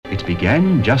It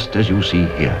began just as you see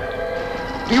here.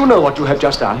 Do you know what you have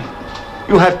just done?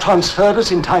 You have transferred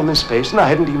us in time and space, and I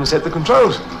hadn't even set the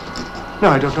controls. Now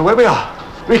I don't know where we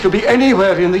are. We could be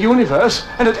anywhere in the universe,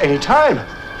 and at any time.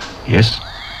 Yes,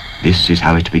 this is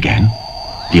how it began.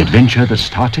 The adventure that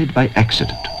started by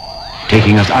accident,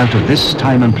 taking us out of this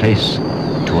time and place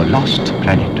to a lost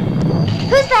planet.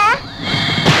 Who's there?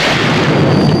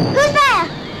 Who's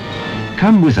there?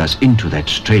 Come with us into that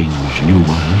strange new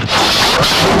world.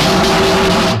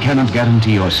 I cannot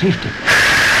guarantee your safety,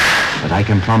 but I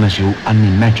can promise you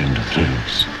unimagined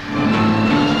thrills.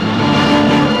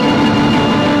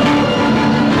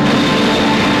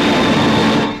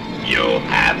 You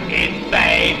have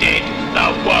invaded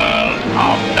the world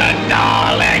of the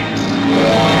Daleks.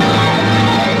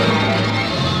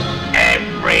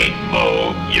 Every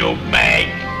move you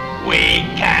make, we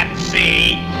can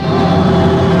see.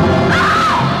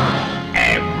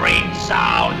 Every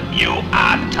sound you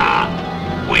utter,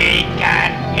 we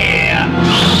can hear.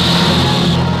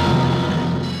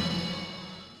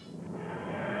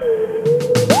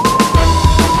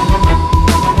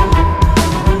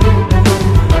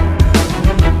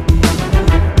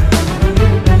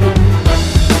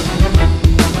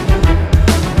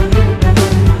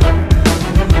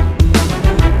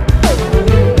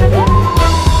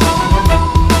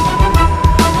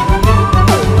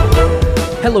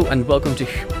 Hello and welcome to...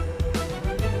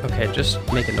 Okay, just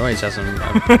make a noise as I'm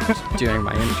doing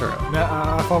my intro. No,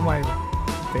 I thought my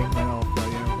thing went off, but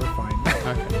yeah, we're fine.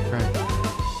 Okay, right.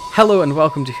 Hello and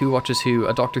welcome to Who Watches Who,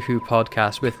 a Doctor Who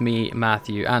podcast with me,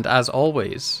 Matthew, and as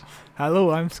always...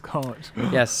 Hello, I'm Scott.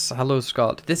 Yes, hello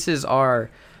Scott. This is our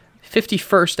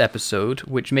 51st episode,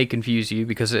 which may confuse you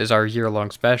because it is our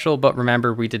year-long special, but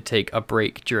remember we did take a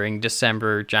break during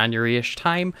December, January-ish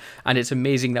time, and it's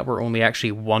amazing that we're only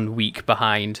actually 1 week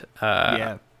behind,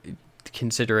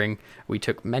 considering we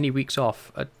took many weeks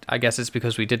off. I guess it's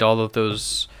because we did all of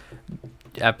those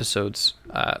episodes.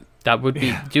 That would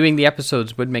be, doing the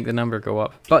episodes would make the number go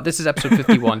up. But this is episode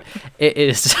 51. It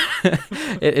is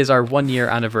it is our 1 year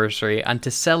anniversary, and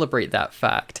to celebrate that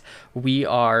fact, we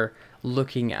are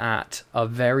looking at a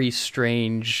very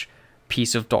strange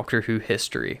piece of Doctor Who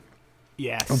history.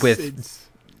 Yes, it's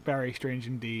very strange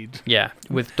indeed. Yeah,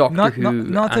 with Doctor Who.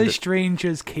 Not as strange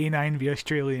as K9, the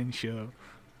Australian show.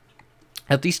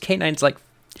 At least K9's like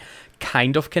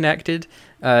kind of connected.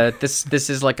 This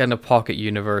is like in a pocket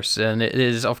universe, and it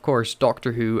is of course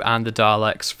Doctor Who and the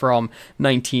Daleks from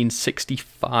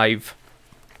 1965.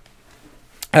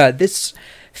 This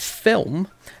film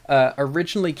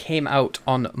originally came out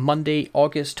on Monday,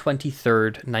 August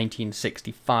 23rd,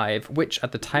 1965, which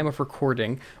at the time of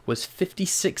recording was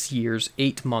 56 years,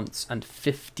 8 months, and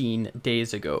 15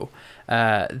 days ago.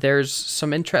 There's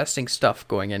some interesting stuff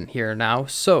going in here now.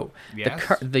 So,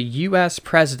 yes. the US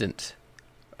president,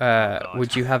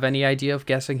 would you have any idea of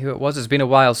guessing who it was? It's been a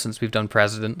while since we've done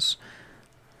presidents.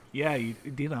 Yeah, you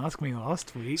didn't ask me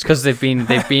last week. It's because they've been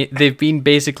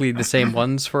basically the same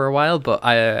ones for a while, but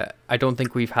I don't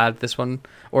think we've had this one,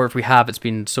 or if we have, it's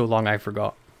been so long I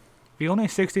forgot. The only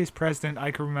 60s president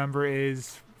I can remember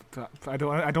is I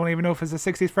don't even know if it's a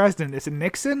 60s president. Is it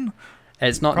Nixon?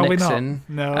 It's not Probably Nixon.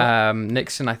 Not. No.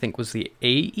 Nixon I think was the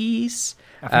 80s.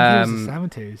 I think it was the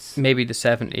 70s. Maybe the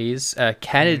 70s.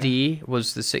 Kennedy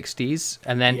was the 60s,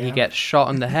 and then he gets shot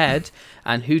in the head.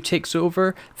 And who takes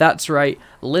over? That's right,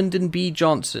 Lyndon B.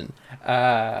 Johnson.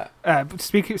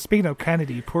 Speaking of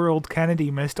Kennedy, poor old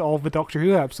Kennedy missed all the Doctor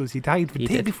Who episodes. He died the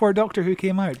day before Doctor Who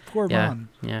came out. Poor man.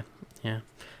 Yeah.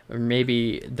 Or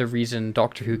maybe the reason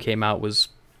Doctor Who came out was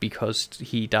because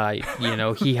he died. You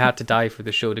know, he had to die for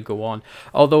the show to go on.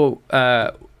 Although,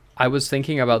 I was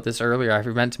thinking about this earlier. I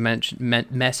meant to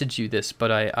message you this,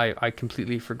 but I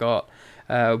completely forgot.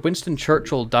 Winston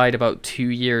Churchill died about 2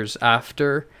 years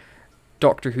after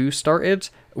Doctor Who started,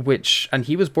 and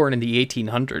he was born in the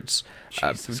 1800s.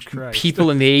 Jesus Christ. People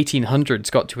in the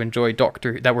 1800s got to enjoy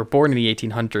that were born in the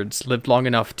 1800s, lived long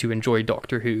enough to enjoy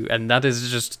Doctor Who, and that is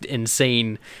just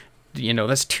insane. You know,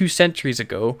 that's 2 centuries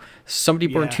ago. Somebody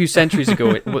born 2 centuries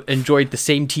ago enjoyed the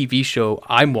same TV show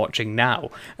I'm watching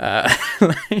now.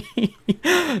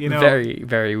 Very,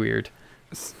 very weird.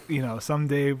 You know,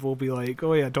 someday we'll be like,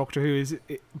 oh yeah, Doctor Who is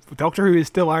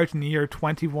still out in the year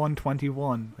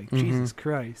 2121. Like, Jesus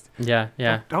Christ. Yeah.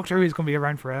 Doctor Who is going to be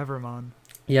around forever, man.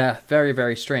 Yeah, very,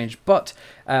 very strange. But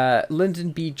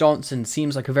Lyndon B. Johnson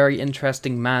seems like a very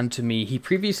interesting man to me. He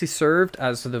previously served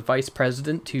as the vice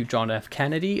president to John F.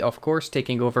 Kennedy, of course,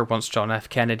 taking over once John F.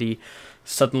 Kennedy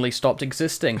suddenly stopped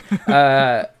existing.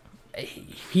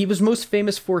 he was most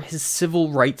famous for his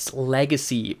civil rights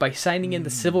legacy by signing in the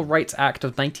Civil Rights Act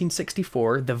of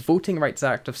 1964, the Voting Rights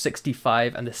Act of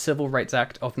 65, and the Civil Rights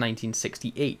Act of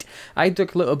 1968. I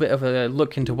took a little bit of a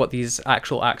look into what these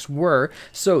actual acts were.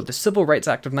 So, the Civil Rights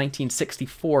Act of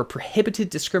 1964 prohibited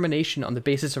discrimination on the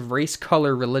basis of race,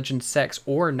 color, religion, sex,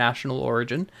 or national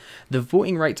origin. The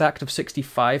Voting Rights Act of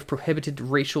 65 prohibited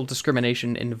racial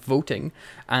discrimination in voting,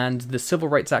 and the Civil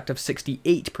Rights Act of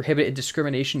 68 prohibited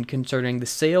discrimination concerning the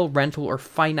sale, rental, or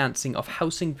financing of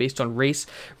housing based on race,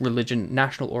 religion,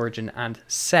 national origin, and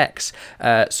sex.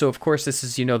 So, of course, this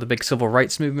is, the big civil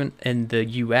rights movement in the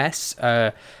US.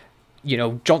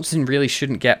 Johnson really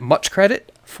shouldn't get much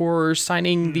credit for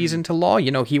signing these into law.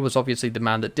 He was obviously the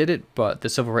man that did it, but the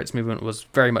civil rights movement was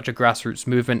very much a grassroots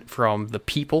movement from the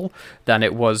people than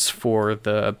it was for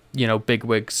the,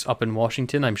 bigwigs up in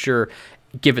Washington. I'm sure,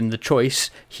 given the choice,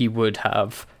 he would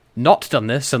have not done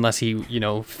this unless he,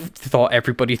 thought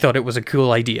everybody thought it was a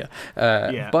cool idea.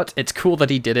 But it's cool that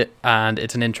he did it, and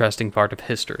it's an interesting part of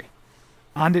history.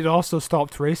 And it also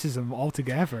stopped racism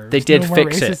altogether. They did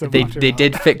fix it. They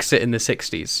did fix it in the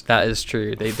 60s. That is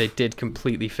true. They did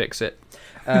completely fix it.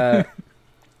 The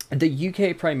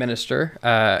UK Prime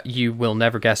Minister, you will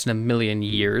never guess in a million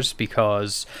years,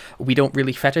 because we don't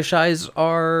really fetishize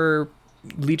our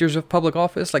leaders of public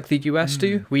office like the US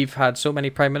do. We've had so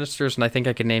many prime ministers, and I think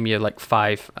I can name you like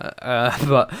 5.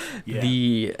 But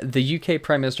the UK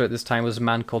Prime Minister at this time was a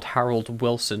man called Harold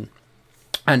Wilson.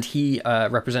 And he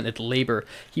represented Labour.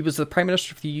 He was the Prime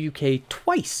Minister of the UK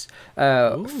twice,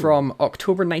 from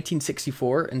October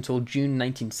 1964 until June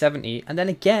 1970, and then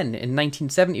again in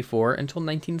 1974 until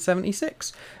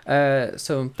 1976.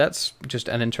 So that's just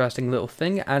an interesting little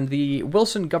thing. And the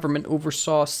Wilson government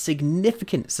oversaw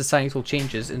significant societal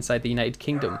changes inside the United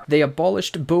Kingdom. They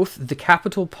abolished both the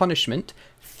capital punishment,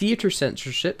 theatre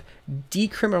censorship,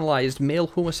 decriminalised male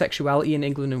homosexuality in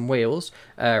England and Wales,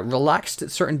 relaxed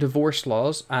certain divorce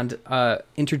laws, and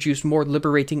introduced more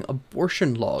liberating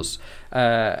abortion laws.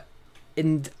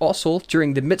 And also,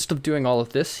 during the midst of doing all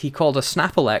of this, he called a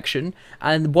snap election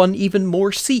and won even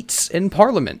more seats in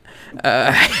Parliament.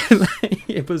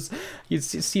 It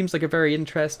seems like a very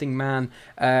interesting man.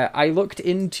 I looked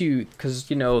into, because,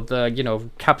 the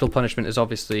capital punishment is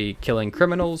obviously killing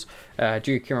criminals.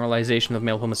 Decriminalization of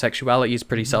male homosexuality is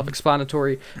pretty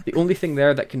self-explanatory. The only thing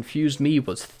there that confused me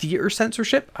was theatre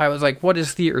censorship. I was like, what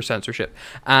is theatre censorship?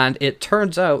 And it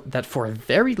turns out that for a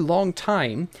very long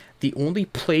time, the only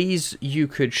plays you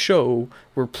could show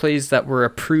were plays that were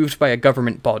approved by a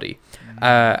government body.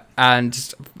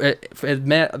 And it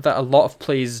meant that a lot of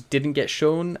plays didn't get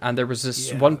shown, and there was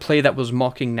this one play that was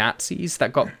mocking Nazis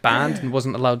that got banned and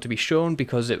wasn't allowed to be shown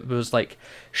because it was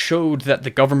showed that the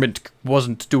government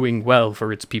wasn't doing well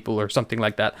for its people or something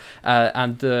like that.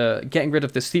 And getting rid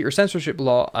of this theatre censorship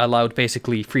law allowed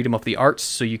basically freedom of the arts,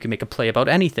 so you can make a play about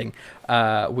anything,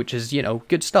 which is,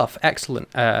 good stuff.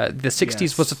 Excellent. The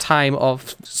 60s was a time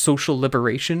of social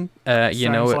liberation,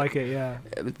 Sounds like it, yeah.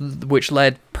 Which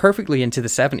led perfectly into the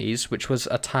 70s, which was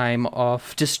a time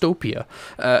of dystopia.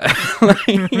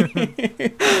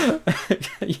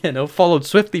 Followed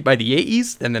swiftly by the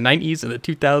 80s and the 90s and the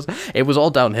 2000s. It was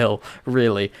all downhill,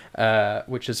 really,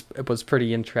 which was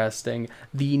pretty interesting.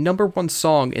 The number one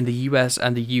song in the US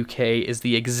and the UK is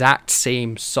the exact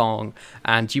same song,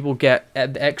 and you will get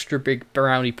extra big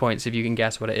brownie points if you can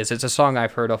guess what it is. It's a song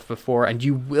I've heard of before, and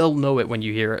you will know it when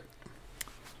you hear it.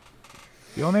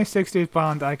 The only 60s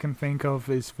band I can think of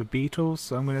is the Beatles,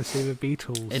 so I'm going to say the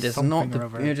Beatles. It is not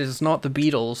the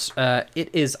Beatles. It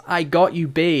is I Got You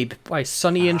Babe by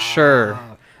Sonny and Cher.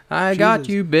 I got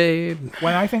you, babe.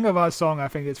 When I think of that song, I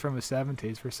think it's from the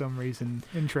 70s for some reason.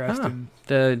 Interesting.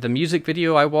 The music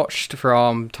video I watched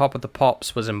from Top of the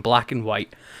Pops was in black and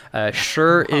white.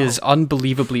 Cher is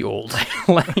unbelievably old.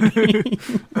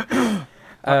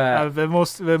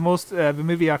 The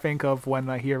movie I think of when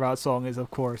I hear that song is,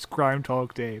 of course,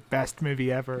 Groundhog Day. Best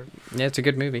movie ever. Yeah, it's a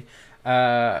good movie.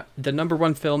 The number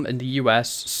one film in the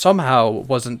US somehow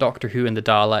wasn't Doctor Who and the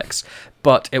Daleks,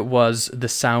 but it was The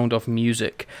Sound of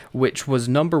Music, which was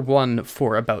number one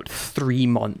for about 3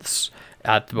 months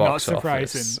at the box office. Not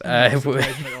surprising at all.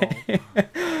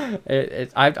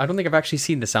 I don't think I've actually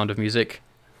seen The Sound of Music.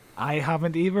 I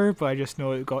haven't either, but I just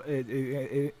know it got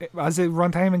as the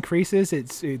runtime increases,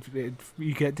 you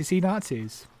get to see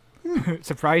Nazis.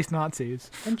 Surprise Nazis.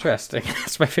 Interesting.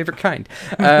 It's my favorite kind.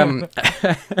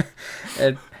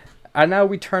 And now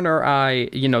we turn our eye,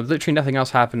 literally nothing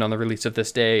else happened on the release of this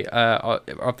day,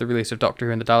 of the release of Doctor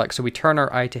Who and the Daleks, so we turn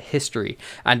our eye to history.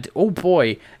 And oh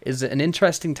boy, is it an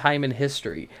interesting time in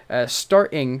history.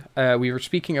 Starting, we were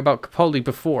speaking about Capaldi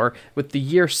before, with the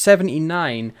year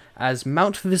 79, as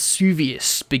Mount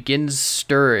Vesuvius begins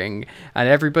stirring, and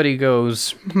everybody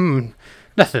goes,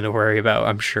 nothing to worry about,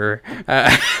 I'm sure.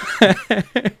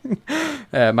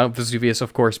 Mount Vesuvius,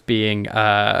 of course, being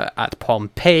at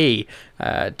Pompeii.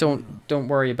 Don't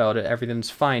worry about it. Everything's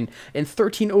fine. In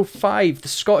 1305, the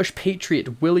Scottish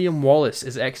patriot William Wallace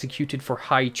is executed for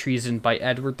high treason by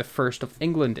Edward I of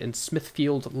England in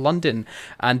Smithfield, London.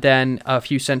 And then a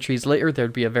few centuries later,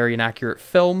 there'd be a very inaccurate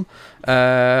film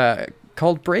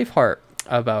called Braveheart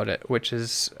about it, which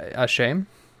is a shame.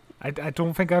 I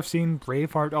don't think I've seen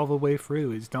Braveheart all the way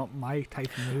through. It's not my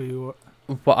type of movie.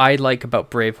 What I like about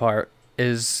Braveheart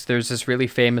is there's this really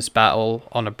famous battle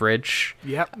on a bridge.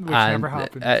 Yep, which never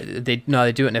happened. They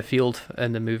do it in a field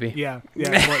in the movie. Yeah.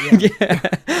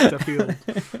 It's a field.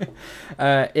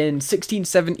 In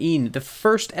 1617, the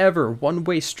first ever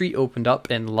one-way street opened up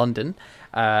in London.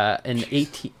 A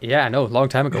long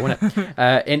time ago, wasn't it?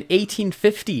 In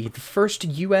 1850, the first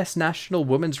U.S. National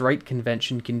Women's Rights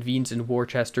Convention convenes in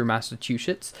Worcester,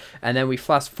 Massachusetts, and then we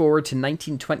fast forward to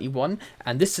 1921,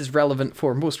 and this is relevant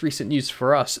for most recent news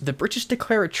for us. The British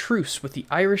declare a truce with the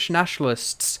Irish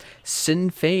nationalists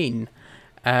Sinn Féin.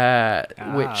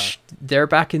 Which they're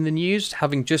back in the news,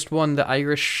 having just won the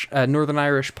Northern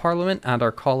Irish Parliament, and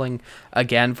are calling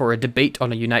again for a debate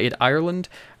on a united Ireland,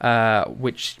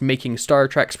 which making Star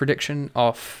Trek's prediction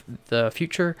of the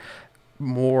future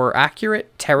more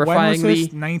accurate, terrifyingly. When was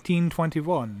this?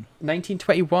 1921.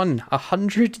 1921,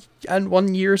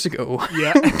 101 years ago.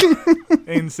 Yeah,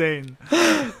 insane.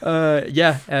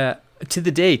 To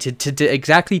the day, to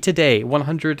exactly today,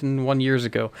 101 years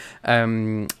ago.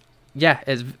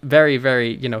 It's very,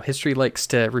 very, history likes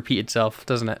to repeat itself,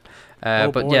 doesn't it?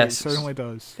 It certainly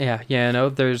does. Yeah,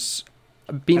 there's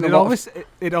been it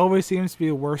always seems to be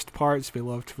the worst parts we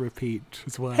love to repeat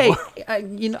as well. Hey,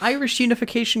 Irish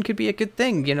unification could be a good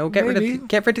thing, get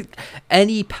rid of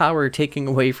any power taking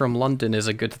away from London is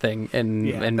a good thing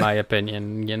in my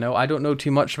opinion, I don't know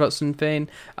too much about Sinn Féin.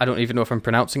 I don't even know if I'm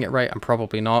pronouncing it right. I'm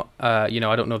probably not. I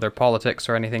don't know their politics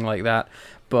or anything like that,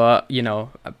 but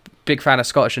big fan of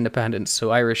Scottish independence,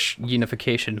 so Irish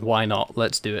unification, why not?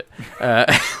 Let's do it.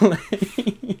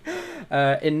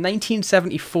 In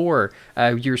 1974,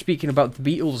 you were speaking about the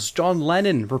Beatles. John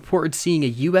Lennon reported seeing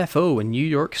a UFO in New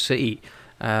York City,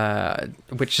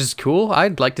 which is cool.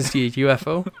 I'd like to see a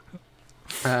UFO.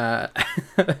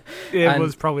 It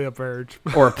was probably a bird.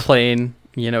 Or a plane.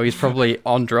 He's probably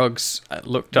on drugs,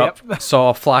 looked up,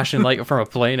 saw a flashing light from a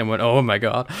plane and went, oh my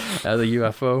god, the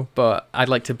UFO. But I'd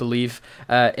like to believe.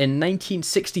 In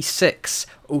 1966,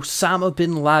 Osama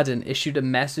bin Laden issued a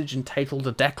message entitled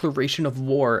A Declaration of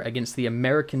War against the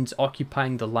Americans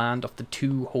occupying the land of the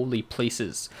two holy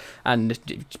places. And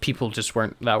people just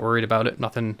weren't that worried about it.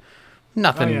 Nothing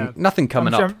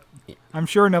coming up. I'm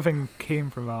sure nothing came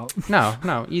from that.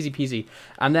 No, easy peasy.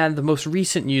 And then the most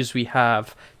recent news we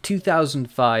have,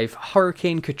 2005,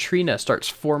 Hurricane Katrina starts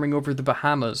forming over the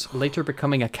Bahamas, later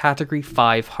becoming a Category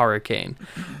 5 hurricane.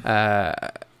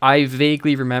 I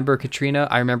vaguely remember Katrina.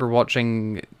 I remember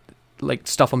watching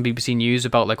stuff on BBC News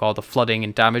about all the flooding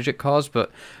and damage it caused, but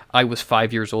I was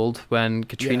 5 years old when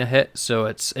Katrina hit, so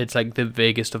it's the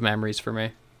vaguest of memories for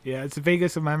me. Yeah, it's the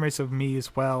vaguest of memories of me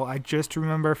as well. I just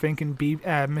remember thinking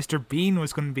Mr. Bean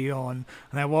was going to be on,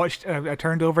 and I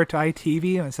turned over to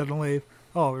ITV, and suddenly,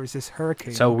 there's this hurricane.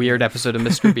 It's a weird episode of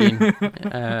Mr. Bean.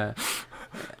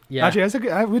 Yeah. Actually,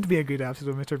 that would be a good episode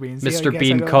of Mr. Bean. Mr.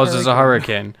 Bean causes a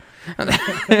hurricane.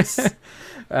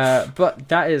 But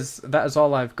that is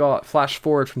all I've got. Flash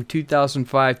forward from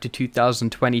 2005 to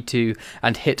 2022,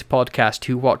 and Hit Podcast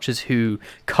Who Watches Who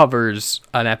covers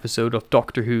an episode of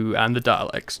Doctor Who and the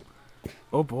Daleks.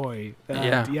 Oh boy.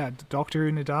 Doctor Who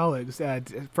and the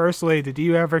Daleks. Firstly, did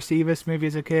you ever see this movie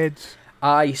as a kid?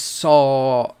 I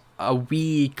saw a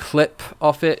wee clip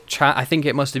of it. I think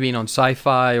it must have been on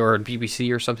Sci-Fi or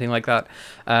BBC or something like that.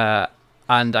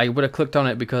 And I would have clicked on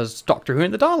it because Doctor Who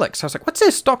and the Daleks. I was like, what's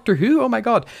this? Doctor Who? Oh my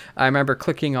god. I remember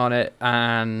clicking on it,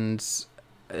 and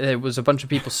it was a bunch of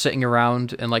people sitting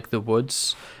around in the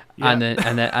woods. Yeah.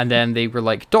 And then they were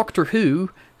like, Doctor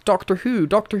Who, Doctor Who,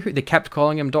 Doctor Who. They kept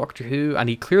calling him Doctor Who, and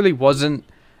he clearly wasn't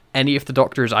any of the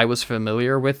doctors I was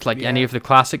familiar with, any of the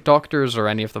classic doctors or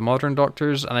any of the modern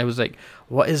doctors, and I was like,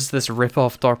 what is this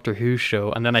rip-off Doctor Who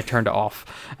show? And then I turned it off.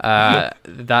 That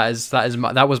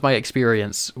was my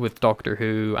experience with Doctor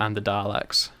Who and the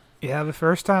Daleks. Yeah, the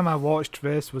first time I watched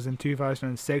this was in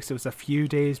 2006. It was a few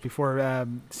days before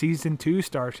season 2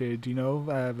 started. You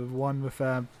know, the one with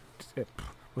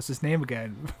what's his name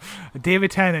again? David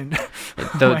Tennant.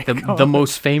 The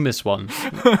most famous one.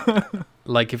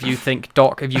 Like if you say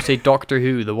Doctor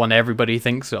Who, the one everybody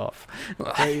thinks of.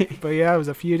 But yeah, it was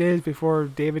a few days before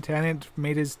David Tennant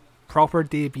made his proper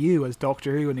debut as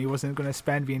Doctor Who, and he wasn't going to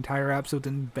spend the entire episode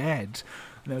in bed.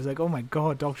 And I was like, oh my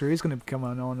god, Doctor Who's going to come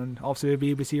on. And obviously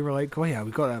the BBC were like, oh yeah,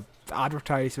 we've got to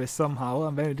advertise this somehow.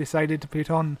 And then we decided to put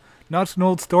on not an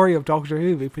old story of Doctor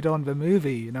Who, we put on the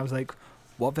movie. And I was like,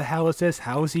 what the hell is this?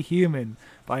 How is he human?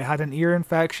 But I had an ear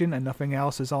infection and nothing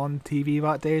else was on TV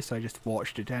that day, so I just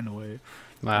watched it anyway.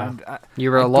 Wow. And You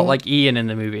were a lot like Ian in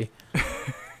the movie.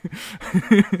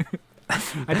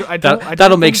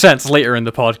 That'll make sense later in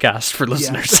the podcast for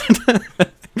listeners.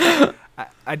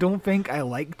 I don't think I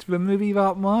liked the movie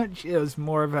that much. It was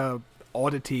more of a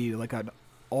oddity, like an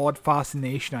odd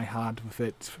fascination I had with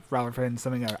it, rather than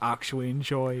something I actually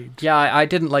enjoyed. Yeah, I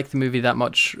didn't like the movie that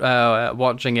much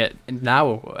watching it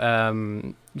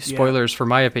now. Spoilers for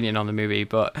my opinion on the movie,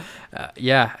 but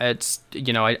yeah, it's,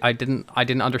 you know, I didn't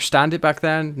understand it back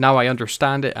then. Now I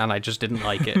understand it, and I just didn't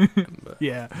like it.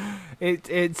 Yeah,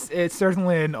 it's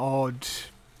certainly an odd.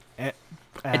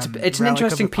 It's an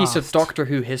interesting piece of Doctor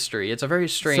Who history. It's a very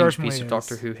strange piece of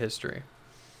Doctor Who history.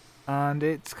 And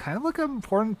it's kind of like an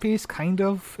important piece, kind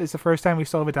of. It's the first time we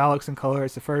saw the Daleks in colour.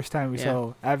 It's the first time we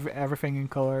saw everything in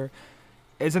colour.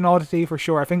 It's an oddity for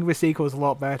sure. I think the sequel is a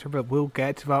lot better, but we'll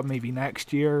get to that maybe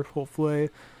next year, hopefully.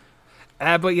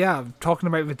 But yeah, talking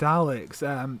about the Daleks,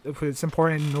 it's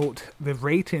important to note the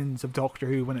ratings of Doctor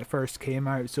Who when it first came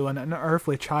out. So An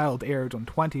Unearthly Child aired on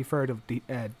 23rd of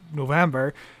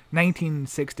November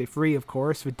 1963, of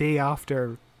course, the day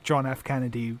after John F.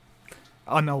 Kennedy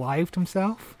unalived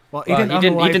himself. Well, he didn't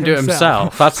do it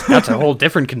himself. That's a whole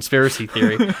different conspiracy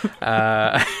theory.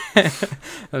 I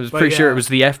was pretty sure it was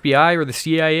the FBI or the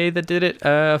CIA that did it.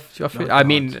 I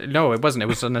mean, no, it wasn't. It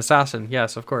was an assassin.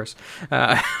 Yes, of course.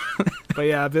 But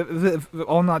yeah,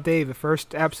 on that day, the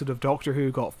first episode of Doctor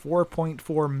Who got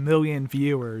 4.4 million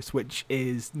viewers, which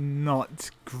is not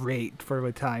great for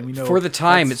the time. You know, for the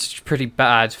time, it's pretty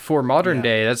bad. For modern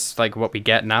day, that's like what we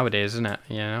get nowadays, isn't it?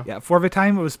 You know? Yeah, for the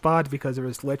time, it was bad because there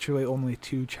was literally only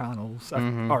 2 channels,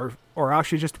 or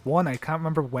actually just one. I can't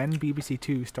remember when BBC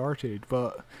Two started,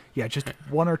 but yeah, just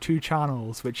 1 or 2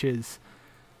 channels, which is.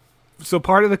 So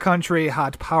part of the country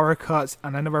had power cuts,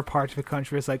 and another part of the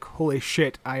country was like, holy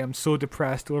shit, I am so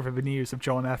depressed over the news of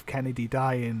John F. Kennedy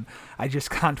dying. I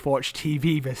just can't watch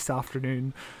TV this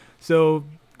afternoon. So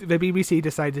the BBC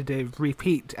decided to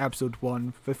repeat episode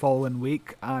 1 the following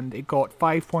week, and it got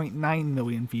 5.9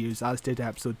 million views, as did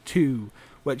episode 2,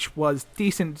 which was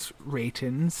decent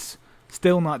ratings,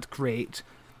 still not great.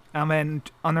 And then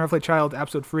Unearthly Child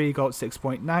episode 3 got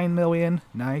 6.9 million,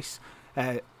 nice.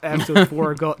 Episode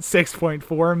 4 got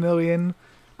 6.4 million,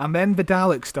 and then the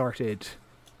Dalek started.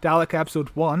 Dalek episode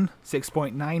 1,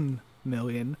 6.9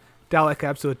 million. Dalek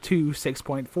episode 2,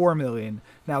 6.4 million.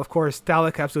 Now, of course,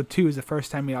 Dalek episode 2 is the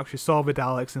first time we actually saw the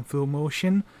Daleks in full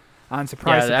motion, and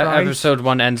surprise, episode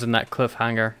 1 ends in that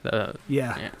cliffhanger.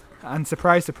 And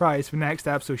surprise, surprise, the next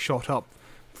episode shot up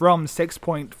from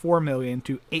 6.4 million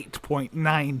to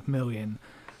 8.9 million.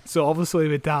 So obviously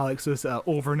the Daleks was an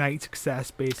overnight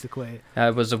success, basically.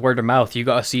 It was a word of mouth. You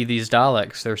gotta see these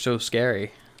Daleks. They're so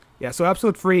scary. Yeah, so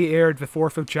episode 3 aired the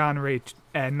 4th of January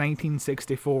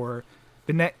 1964.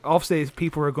 Obviously,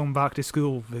 people were going back to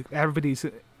school. Everybody's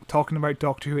talking about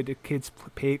Doctor Who at the kids'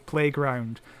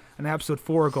 playground. And episode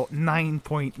 4 got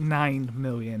 9.9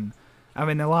 million. And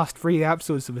then the last 3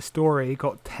 episodes of the story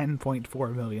got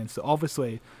 10.4 million. So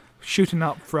obviously, shooting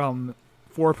up from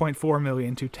 4.4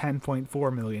 million to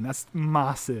 10.4 million. That's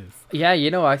massive. Yeah,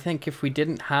 you know, I think if we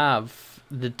didn't have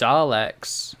the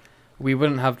Daleks, we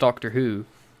wouldn't have Doctor Who.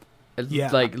 Yeah.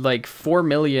 Like 4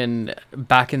 million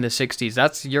back in the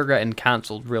 60s, you're getting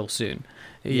cancelled real soon.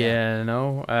 Yeah, you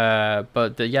know?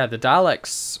 But the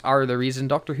Daleks are the reason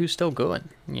Doctor Who's still going,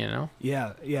 you know?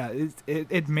 Yeah.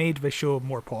 It made the show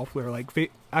more popular.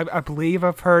 Like, I believe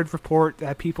I've heard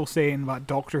people saying that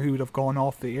Doctor Who would have gone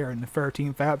off the air in the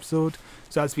 13th episode.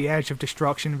 So that's the Edge of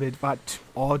Destruction with that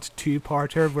odd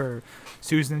 2-parter where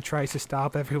Susan tries to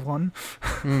stab everyone.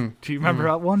 Do you remember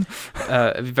that one?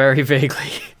 Very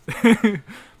vaguely.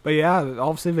 But yeah,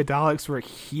 obviously the Daleks were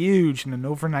huge and an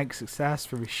overnight success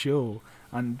for the show.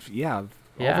 And yeah,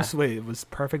 obviously it was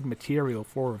perfect material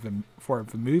for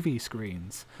the movie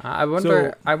screens. I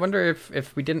wonder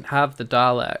if we didn't have the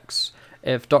Daleks,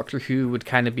 if Doctor Who would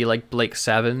kind of be like Blake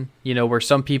 7, you know, where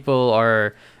some people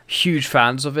are huge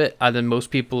fans of it, and then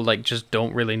most people like just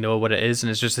don't really know what it is, and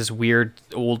it's just this weird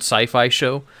old sci-fi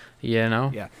show, you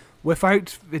know? Yeah.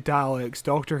 Without the Daleks,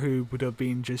 Doctor Who would have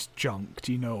been just junked,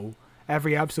 you know.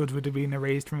 Every episode would have been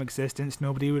erased from existence.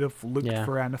 Nobody would have looked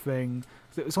for anything.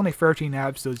 It was only 13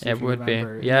 episodes. It would be.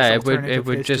 Yeah, it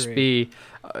would just be.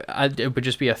 It would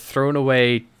just be a thrown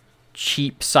away,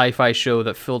 cheap sci-fi show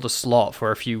that filled a slot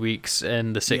for a few weeks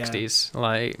in the 60s.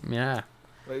 Like, yeah.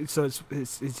 So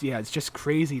it's just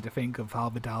crazy to think of how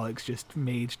the Daleks just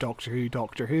made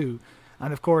Doctor Who.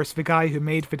 And of course, the guy who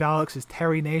made the Daleks is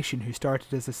Terry Nation, who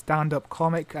started as a stand-up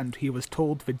comic, and he was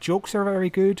told the jokes are very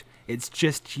good, it's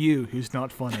just you who's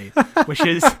not funny, which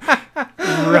is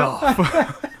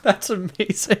rough. That's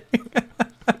amazing.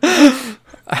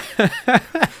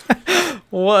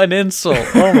 What an insult.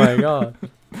 Oh my god.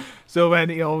 So then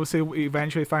he obviously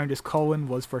eventually found his calling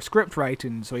was for script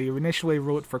writing, so he initially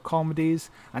wrote for comedies,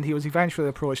 and he was eventually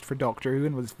approached for Doctor Who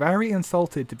and was very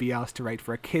insulted to be asked to write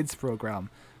for a kids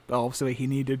program. But obviously he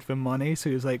needed the money, so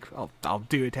he was like, I'll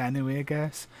do it anyway, I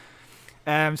guess.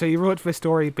 So he wrote the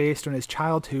story based on his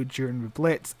childhood during the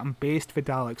Blitz and based the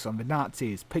Daleks on the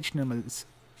Nazis, pitching them as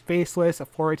faceless,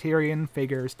 authoritarian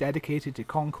figures dedicated to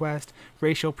conquest,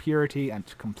 racial purity, and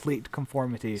complete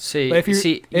conformity. You say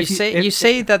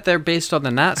that they're based on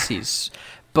the Nazis,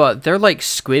 but they're like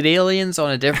squid aliens on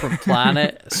a different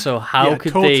planet, so how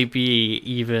could they be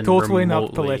even totally remotely...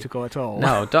 not political at all?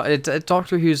 No,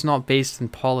 Doctor Who's not based in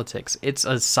politics. It's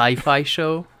a sci-fi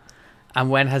show, and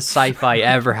when has sci-fi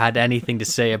ever had anything to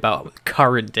say about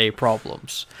current day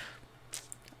problems?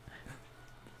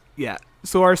 Yeah.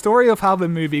 So our story of how the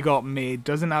movie got made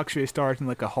doesn't actually start in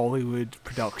like a Hollywood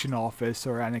production office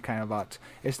or any kind of that.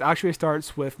 It actually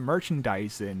starts with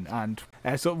merchandising. And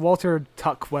so Walter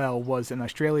Tuckwell was an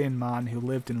Australian man who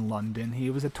lived in London.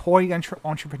 He was a toy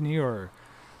entrepreneur.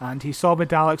 And he saw the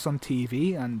Daleks on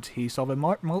TV and he saw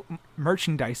the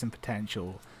merchandising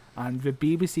potential. And the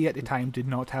BBC at the time did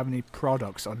not have any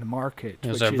products on the market. It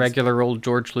was a regular old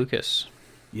George Lucas.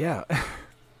 Yeah.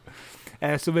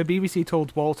 So the BBC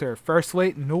told Walter,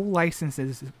 firstly, no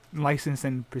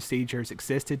licensing procedures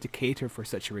existed to cater for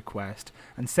such a request,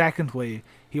 and secondly,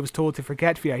 he was told to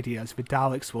forget the idea as the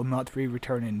Daleks will not be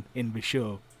returning in the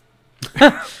show.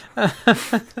 Cut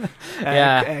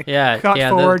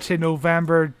forward to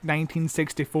November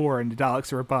 1964 and the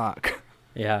Daleks were back.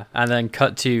 Yeah, and then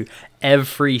cut to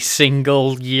every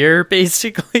single year,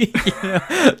 basically.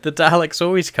 The Daleks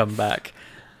always come back.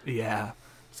 Yeah.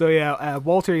 So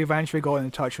Walter eventually got in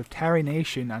touch with Terry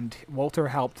Nation, and Walter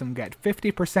helped him get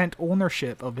 50%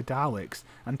 ownership of the Daleks,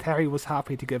 and Terry was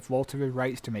happy to give Walter the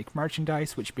rights to make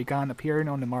merchandise, which began appearing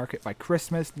on the market by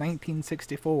Christmas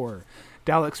 1964.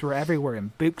 Daleks were everywhere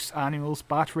in books, annuals,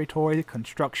 battery toys,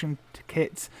 construction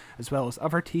kits, as well as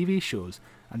other TV shows,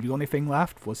 and the only thing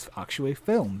left was actually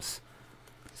films.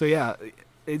 So yeah,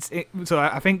 so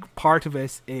I think part of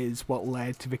this is what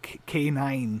led to the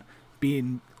K9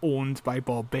 being owned by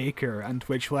Bob Baker, and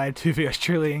which led to the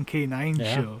Australian K9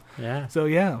 show. Yeah. So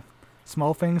yeah,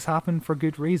 small things happen for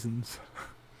good reasons.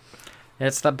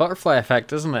 It's that butterfly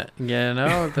effect, isn't it?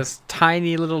 This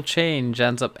tiny little change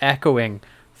ends up echoing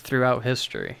throughout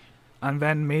history. And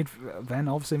then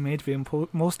obviously made the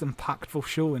most impactful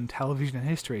show in television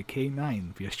history,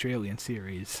 K9, the Australian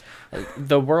series.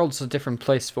 The world's a different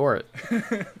place for it.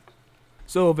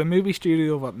 So, the movie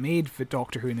studio that made the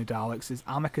Doctor Who and the Daleks is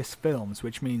Amicus Films,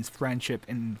 which means friendship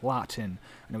in Latin,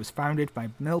 and it was founded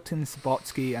by Milton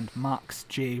Subotsky and Max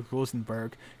J.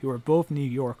 Rosenberg, who were both New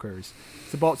Yorkers.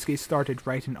 Subotsky started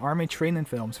writing army training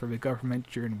films for the government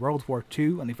during World War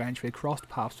II and eventually crossed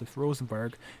paths with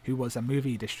Rosenberg, who was a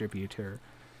movie distributor.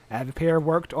 The pair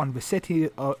worked on The City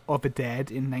of the Dead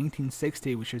in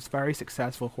 1960, which was a very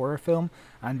successful horror film,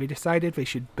 and they decided they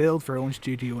should build their own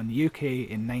studio in the UK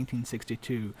in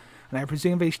 1962. And I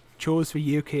presume they chose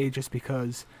the UK just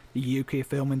because the UK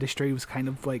film industry was kind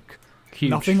of like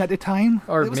huge. Nothing at the time.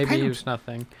 Or maybe it was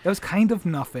nothing. It was kind of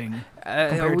nothing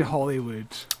compared to Hollywood.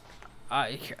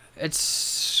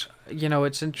 It's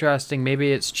interesting.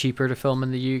 Maybe it's cheaper to film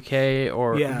in the UK,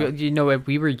 or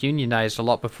we were unionized a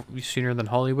lot sooner than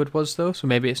Hollywood was, though. So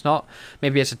maybe it's not.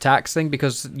 Maybe it's a tax thing,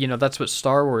 because that's what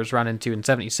Star Wars ran into in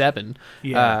 '77.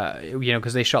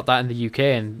 Because they shot that in the UK,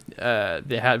 and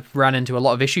they ran into a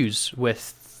lot of issues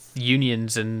with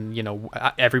unions, and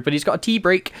everybody's got a tea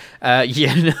break,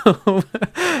 sort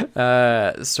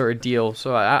of deal.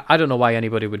 So I don't know why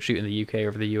anybody would shoot in the UK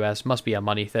over the US. Must be a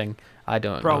money thing. I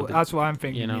don't know. That's what I'm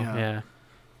thinking. Yeah.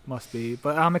 Must be.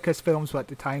 But Amicus Films at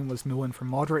the time was known for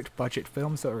moderate budget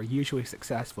films that were usually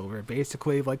successful. They're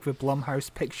basically like the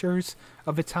Blumhouse Pictures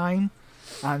of the time.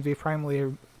 and they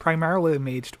primarily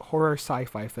made horror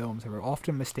sci-fi films that were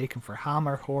often mistaken for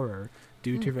Hammer horror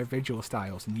due to their visual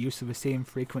styles and use of the same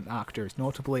frequent actors,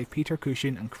 notably Peter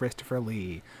Cushing and Christopher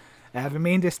Lee. The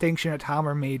main distinction that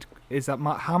Hammer made is that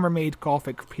Hammer made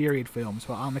Gothic period films,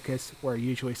 while Amicus were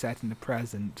usually set in the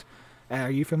present. Are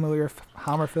you familiar with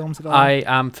Hammer films at all? I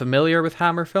am familiar with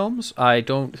Hammer films. I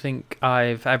don't think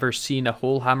I've ever seen a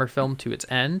whole Hammer film to its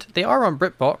end. They are on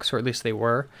BritBox, or at least they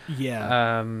were.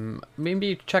 Yeah.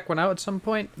 Maybe check one out at some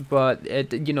point. But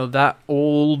that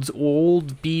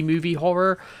old B movie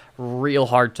horror, real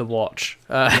hard to watch.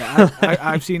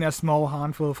 I've seen a small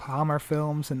handful of Hammer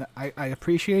films, and I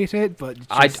appreciate it, but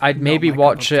I'd maybe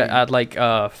watch it at like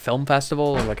a film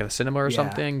festival or like a cinema or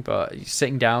something. But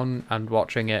sitting down and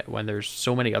watching it when there's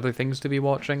so many other things to be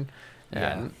watching.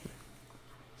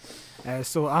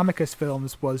 So Amicus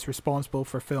Films was responsible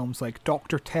for films like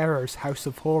Dr. Terror's House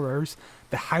of Horrors,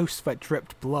 The House That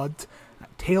Dripped Blood,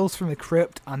 Tales from the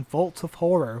Crypt, and Vault of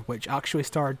Horror, which actually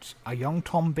starred a young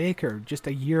Tom Baker just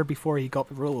a year before he got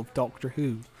the role of Doctor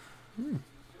Who.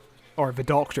 Or the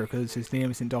Doctor, because his name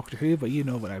isn't Doctor Who, but you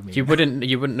know what I mean. You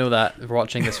wouldn't know that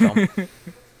watching this film.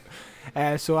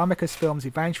 So Amicus Films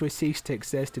eventually ceased to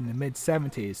exist in the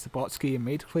mid-70s. Subotsky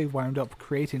immediately wound up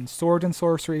creating Sword and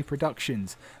Sorcery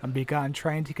Productions and began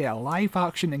trying to get a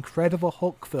live-action Incredible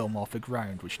Hulk film off the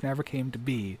ground, which never came to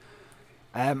be.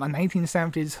 A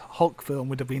 1970s Hulk film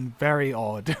would have been very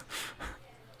odd.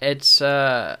 It's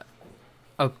a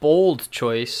bold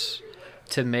choice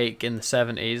to make in the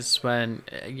 70s when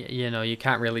you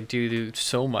can't really do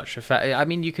so much effect. I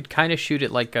mean, you could kind of shoot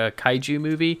it like a kaiju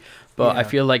movie, but I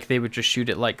feel like they would just shoot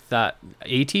it like that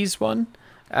 80s one.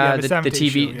 The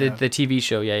TV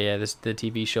show, the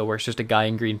TV show where it's just a guy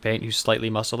in green paint who's slightly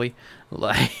muscly.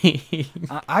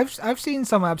 I've seen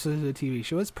some episodes of the TV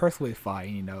show. It's perfectly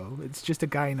fine, It's just a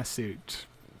guy in a suit.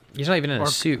 He's not even in a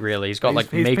suit, really. He's got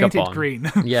he's makeup painted on.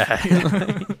 Green.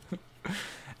 Yeah.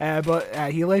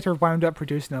 But he later wound up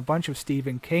producing a bunch of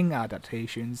Stephen King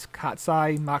adaptations, Cat's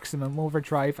Eye, Maximum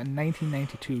Overdrive, and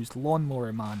 1992's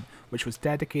Lawnmower Man, which was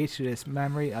dedicated to his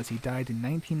memory as he died in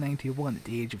 1991 at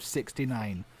the age of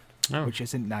 69, which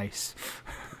isn't nice.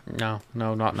 No,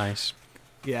 not nice.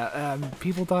 Yeah,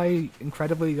 people die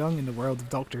incredibly young in the world of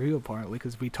Doctor Who, apparently,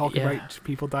 because we talk about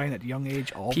people dying at a young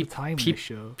age all the time in the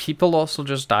show. People also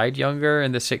just died younger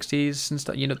in the 60s and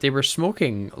stuff. They were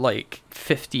smoking like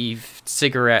 50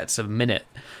 cigarettes a minute.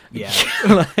 Yeah.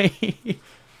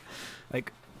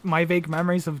 Like, my vague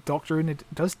memories of Doctor Who,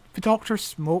 does the Doctor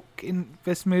smoke in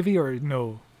this movie or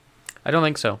no? I don't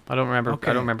think so. I don't remember. Okay.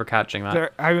 I don't remember catching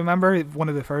that. I remember one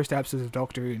of the first episodes of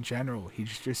Doctor Who in general. He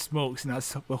just smokes, and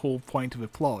that's the whole point of the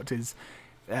plot. Is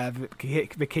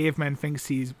the caveman thinks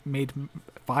he's made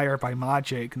fire by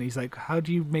magic, and he's like, "How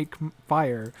do you make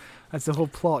fire?" That's the whole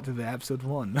plot of the episode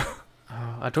 1.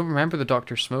 I don't remember the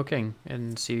Doctor smoking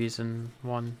in season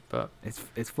 1, but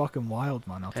it's fucking wild,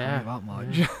 man. I'll tell you that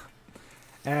much.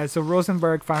 So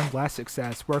Rosenberg found less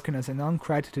success working as an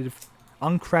uncredited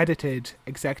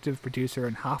executive producer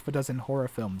in half a dozen horror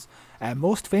films,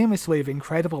 most famously The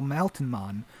Incredible Melton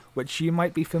Man, which you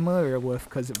might be familiar with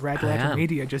because Red Letter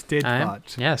Media just did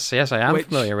that. Yes, I am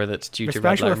familiar with it due to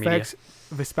Red Letter Media.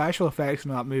 The special effects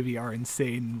in that movie are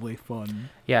insanely fun.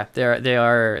 Yeah, they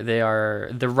are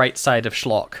the right side of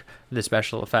schlock. The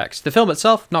special effects. The film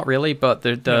itself, not really, but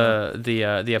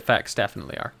the effects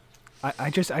definitely are.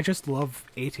 I just love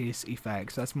 80s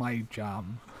effects. That's my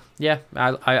jam. Yeah,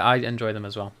 I enjoy them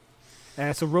as well.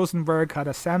 So Rosenberg had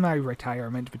a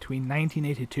semi-retirement between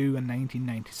 1982 and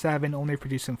 1997, only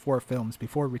producing 4 films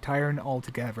before retiring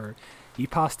altogether. He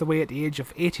passed away at the age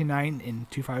of 89 in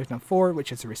 2004,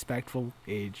 which is a respectful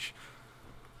age.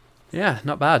 Yeah,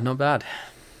 not bad.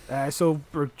 So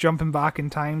we're jumping back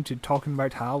in time to talking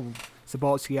about how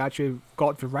Subotsky actually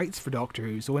got the rights for Doctor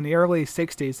Who. So in the early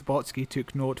 60s, Subotsky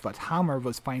took note that Hammer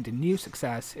was finding new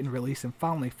success in releasing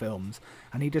family films,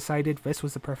 and he decided this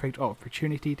was the perfect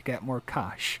opportunity to get more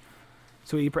cash.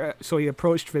 So he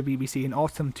approached the BBC in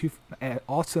autumn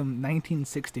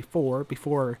 1964,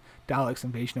 before Dalek's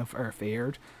Invasion of Earth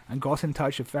aired, and got in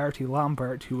touch with Verity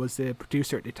Lambert, who was the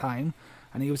producer at the time,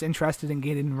 and he was interested in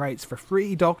gaining rights for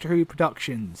 3 Doctor Who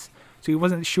productions. So he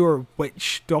wasn't sure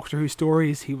which Doctor Who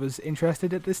stories he was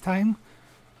interested at this time.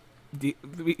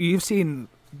 You've seen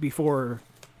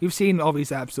all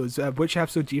these episodes. Which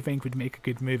episode do you think would make a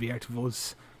good movie out of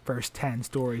those first 10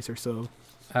 stories or so?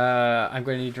 I'm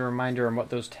going to need a reminder on what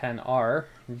those 10 are.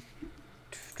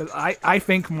 Because I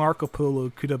think Marco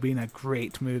Polo could have been a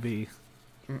great movie.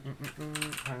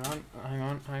 Hang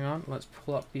on. Let's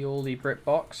pull up the oldie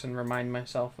BritBox and remind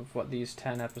myself of what these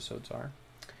 10 episodes are.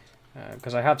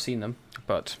 because I have seen them,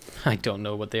 but I don't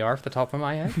know what they are off the top of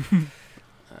my head.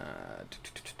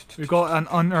 We've got An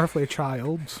Unearthly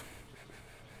Child,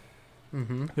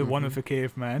 the one with the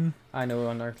cavemen. I know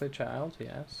Unearthly Child,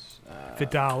 yes. The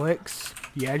Daleks,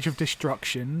 The Edge of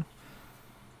Destruction,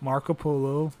 Marco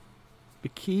Polo, The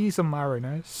Keys of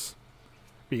Marinus,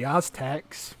 The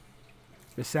Aztecs,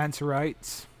 The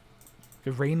Censorites,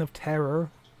 The Reign of Terror,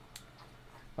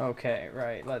 Okay,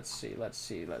 right. Let's see.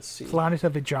 Planet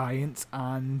of the Giants,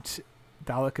 and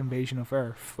Dalek Invasion of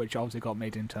Earth, which obviously got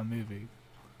made into a movie.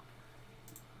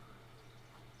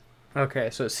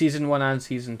 Okay, so it's season 1 and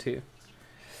season 2.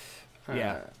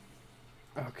 Yeah.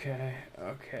 Okay.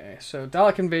 So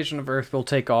Dalek Invasion of Earth will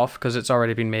take off because it's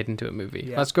already been made into a movie.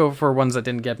 Yeah. Let's go for ones that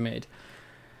didn't get made.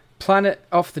 Planet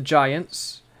of the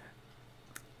Giants,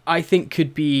 I think,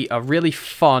 could be a really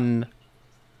fun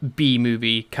B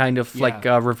movie, kind of like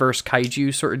a reverse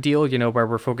kaiju sort of deal, where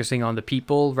we're focusing on the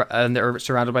people and they're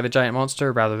surrounded by the giant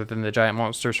monster rather than the giant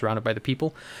monster surrounded by the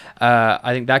people.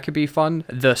 I think that could be fun.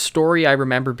 The story I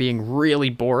remember being really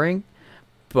boring,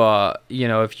 but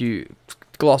if you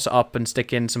gloss it up and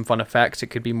stick in some fun effects, it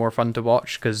could be more fun to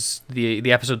watch because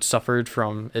the episode suffered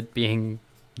from it being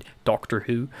Doctor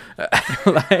Who.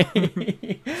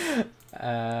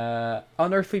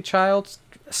 Unearthly Child,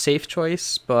 safe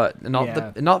choice, but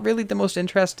not really the most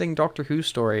interesting Doctor Who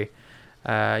story.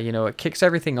 It kicks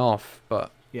everything off,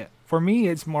 but yeah, for me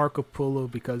it's Marco Polo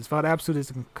because that episode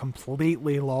is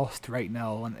completely lost right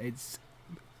now, and it's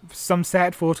some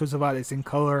set photos of that. It's in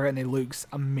color and it looks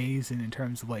amazing in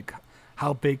terms of like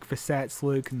how big the sets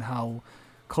look and how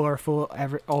colorful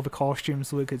all the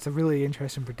costumes look. It's a really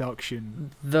interesting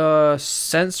production. The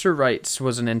Censorites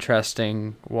was an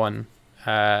interesting one.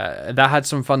 That had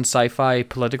some fun sci-fi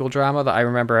political drama that I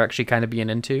remember actually kind of being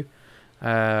into,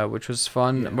 which was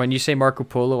fun. Yeah. When you say Marco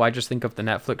Polo, I just think of the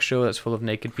Netflix show that's full of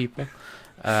naked people.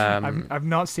 I've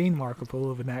not seen Marco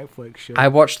Polo, the Netflix show. I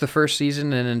watched the first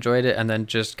season and enjoyed it, and then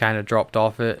just kind of dropped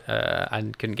off it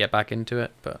and couldn't get back into it.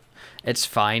 But it's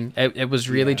fine. It was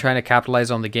really trying to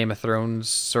capitalize on the Game of Thrones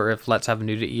sort of let's have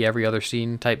nudity every other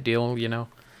scene type deal,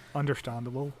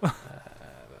 Understandable.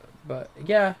 But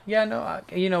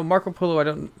Marco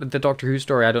Polo, the Doctor Who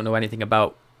story I don't know anything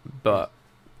about, but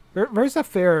there's a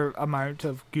fair amount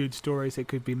of good stories that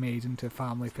could be made into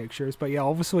family pictures. But yeah,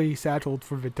 obviously he settled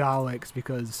for the Daleks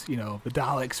because the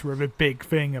Daleks were the big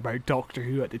thing about Doctor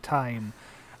Who at the time,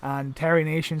 and Terry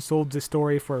Nation sold the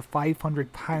story for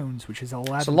 £500, which is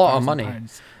 11,000. That's a lot of money.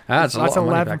 That's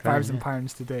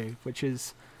 £11,000 today, which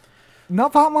is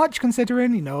not that much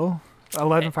considering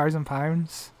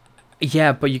 £11,000.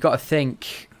 Yeah, but you got to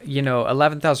think,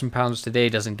 £11,000 today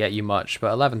doesn't get you much,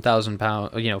 but £11,000,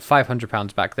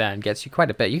 £500 back then gets you quite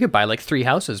a bit. You could buy like 3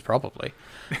 houses probably.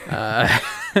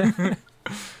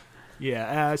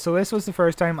 Yeah, so this was the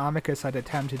first time Amicus had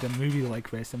attempted a movie like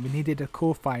this, and we needed a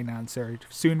co-financer.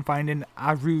 Soon finding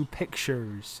Aru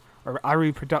Pictures or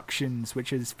Aru Productions,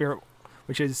 which is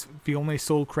the only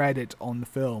sole credit on the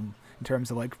film in terms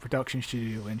of like production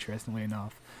studio. Interestingly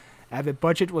enough. The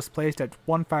budget was placed at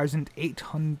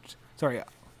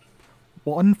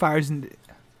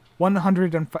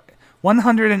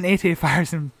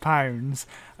 £180,000,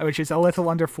 which is a little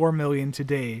under $4 million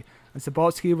today. And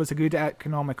Subotsky was a good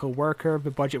economical worker.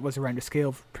 The budget was around the scale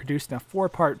of producing a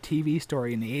 4-part TV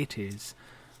story in the 80s.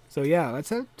 So yeah,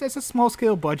 it's a small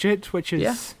scale budget, which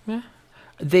is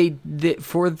They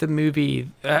for the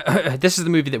movie. This is the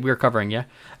movie that we're covering, yeah.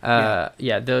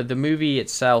 The movie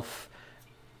itself,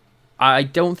 I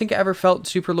don't think it ever felt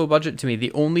super low budget to me.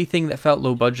 The only thing that felt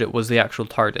low budget was the actual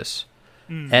TARDIS.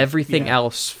 Everything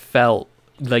else felt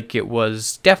like it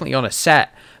was definitely on a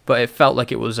set, but it felt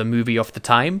like it was a movie of the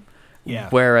time. Yeah.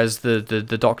 Whereas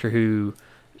the Doctor Who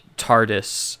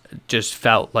TARDIS just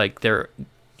felt like they're,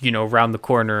 around the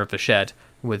corner of the shed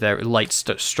with their lights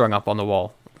strung up on the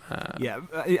wall.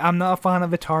 I'm not a fan of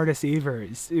the TARDIS either.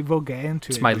 We'll get into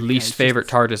it. It's my least favorite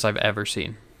TARDIS I've ever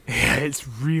seen. Yeah, it's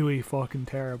really fucking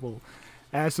terrible.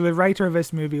 So the writer of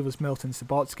this movie was Milton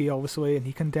Subotsky, obviously, and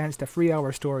he condensed a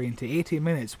 3-hour story into 80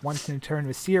 minutes, wanting to turn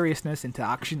the seriousness into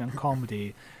action and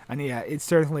comedy. And yeah, it's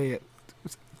certainly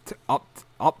up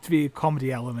to the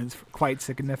comedy elements quite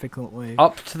significantly.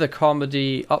 Up to the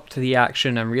comedy, up to the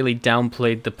action, and really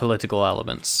downplayed the political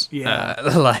elements. Yeah.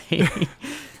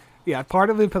 Yeah, part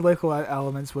of the political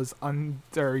elements was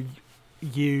underused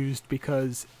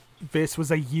because this was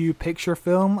a U-picture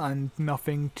film and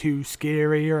nothing too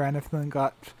scary or anything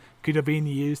could have been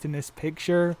used in this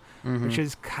picture, which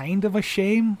is kind of a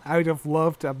shame. I would have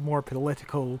loved a more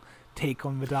political take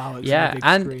on the Daleks. Yeah, on the big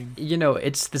and screen.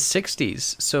 it's the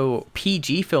 60s, so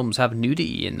PG films have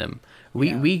nudity in them,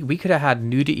 We could have had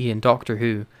nudity in Doctor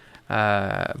Who,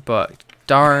 but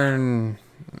darn.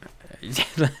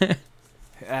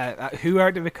 Who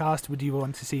out of the cast would you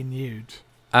want to see nude?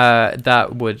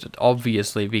 That would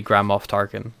obviously be Grand Moff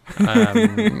Tarkin.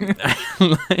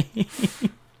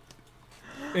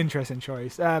 Interesting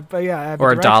choice. But yeah,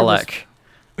 or a Dalek.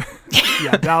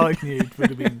 Yeah, Dalek nude would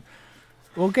have been.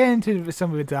 We'll get into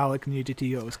some of the Dalek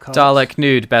nudity that was cut. Dalek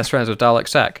nude, best friends with Dalek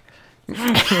Sec.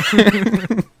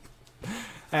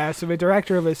 So the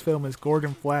director of this film is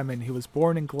Gordon Fleming, who was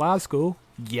born in Glasgow.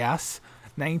 Yes.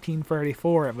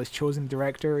 1934 and was chosen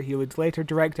director. He would later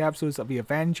direct episodes of The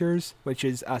Avengers, which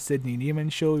is a Sidney Newman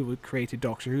show. He would create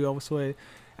Doctor Who, obviously.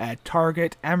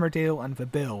 Target, Emmerdale, and The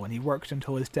Bill, and he worked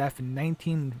until his death in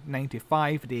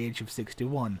 1995 at the age of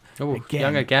 61. Oh,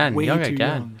 young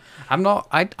again. I'm not.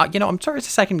 I'm sorry to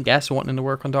second guess wanting to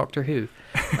work on Doctor Who.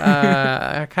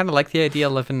 I kind of like the idea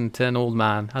of living to an old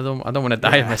man. I don't want to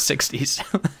die in my 60s.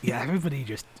 Yeah, everybody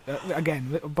just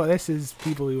again, but this is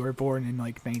people who were born in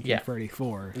like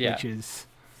 1934, which is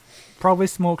probably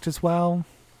smoked as well.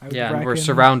 And we're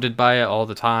surrounded by it all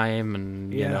the time,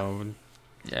 and you know,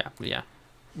 yeah.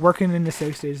 Working in the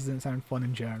 60s doesn't sound fun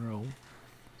in general.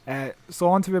 So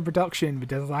on to the production, the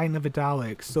design of the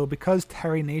Daleks. So because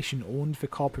Terry Nation owned the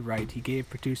copyright, he gave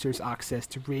producers access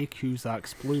to Ray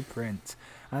Cusack's blueprint.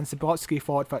 And Subotsky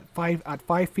thought that at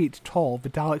 5 feet tall, the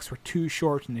Daleks were too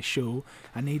short in the show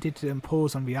and needed to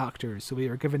impose on the actors. So they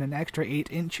were given an extra 8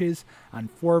 inches and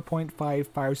 £4.5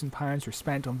 thousand were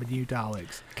spent on the new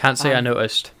Daleks. Can't say I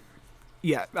noticed.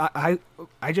 Yeah, I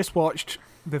just watched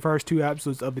the first 2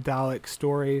 episodes of the Dalek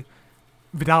story.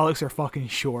 The Daleks are fucking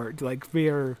short. Like,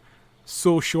 they're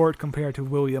so short compared to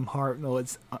William Hartnell.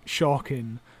 It's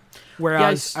shocking.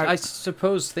 Whereas I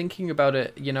suppose thinking about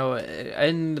it, you know,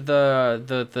 in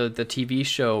the TV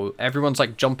show, everyone's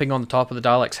like jumping on the top of the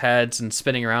Daleks' heads and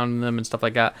spinning around in them and stuff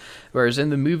like that. Whereas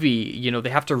in the movie, you know, they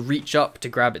have to reach up to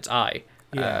grab its eye.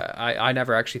 Yeah. I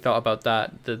never actually thought about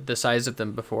that, the size of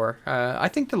them before. I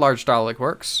think the large Dalek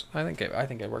works. I think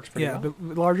it works pretty well. Yeah,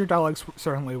 the larger Daleks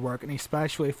certainly work, and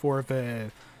especially for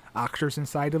the actors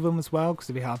inside of them as well, because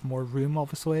they have more room,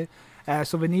 obviously.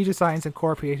 So the new designs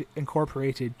incorporated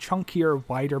chunkier,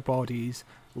 wider bodies,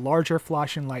 larger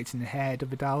flashing lights in the head of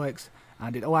the Daleks,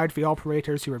 and it allowed the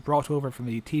operators who were brought over from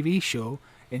the TV show,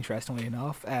 interestingly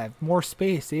enough, more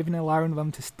space, even allowing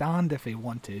them to stand if they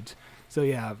wanted. So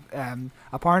yeah,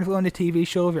 apparently on the TV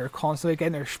show, they were constantly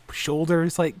getting their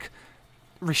shoulders like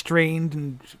restrained,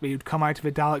 and they would come out of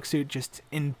a Dalek suit just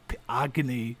in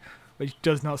agony, which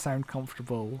does not sound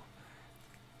comfortable.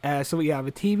 So yeah,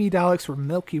 the TV Daleks were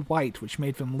milky white, which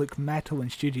made them look metal in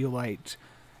studio light.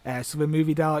 So the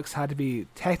movie Daleks had to be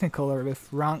Technicolor, with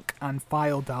rank and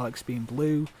file Daleks being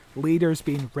blue, leaders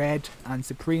being red, and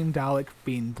Supreme Dalek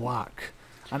being black.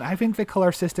 And I think the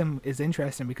colour system is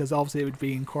interesting because obviously it would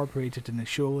be incorporated in the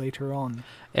show later on.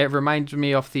 It reminds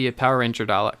me of the Power Ranger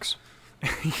Daleks.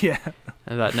 Yeah.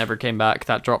 That never came back,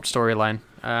 that dropped storyline.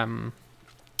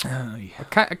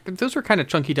 Those were kind of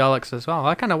chunky Daleks as well.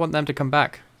 I kind of want them to come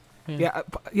back. Yeah,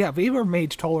 they were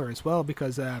made taller as well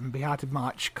because they had to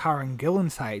match Karen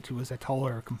Gillan's height, who was a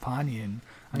taller companion.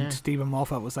 And Stephen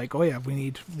Moffat was like, oh yeah, we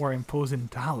need more imposing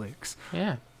Daleks.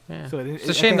 Yeah. So it's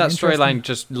a shame that storyline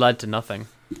just led to nothing.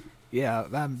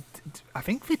 Yeah, I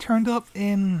think they turned up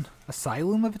in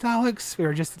Asylum of the Daleks. They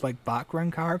were just like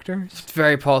background characters. It's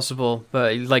very possible,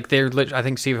 but like I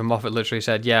think Stephen Moffat literally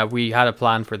said, "Yeah, we had a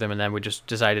plan for them, and then we just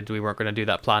decided we weren't going to do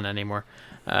that plan anymore."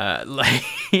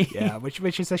 Yeah,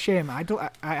 which is a shame. I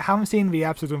haven't seen the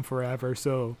episode in forever,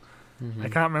 so I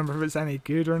can't remember if it's any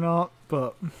good or not.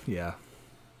 But yeah.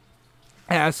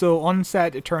 So on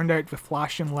set, it turned out the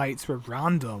flashing lights were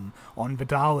random on the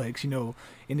Daleks. You know,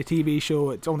 in the TV show,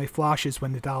 it only flashes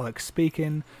when the Dalek's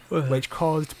speaking, which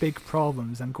caused big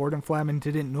problems. And Gordon Fleming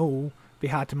didn't know they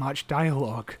had to match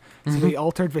dialogue, so they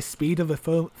altered the speed of the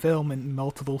film in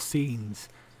multiple scenes.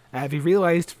 They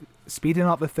realised speeding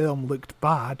up the film looked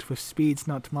bad with speeds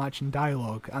not to match in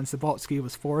dialogue, and Subotsky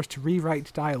was forced to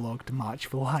rewrite dialogue to match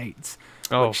the lights.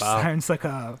 Which sounds like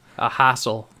a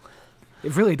hassle.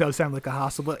 It really does sound like a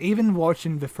hassle, but even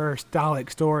watching the first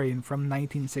Dalek story from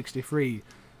 1963,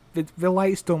 the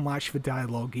lights don't match the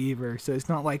dialogue either, so it's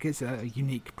not like it's a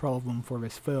unique problem for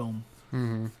this film.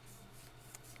 Mm-hmm.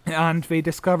 And they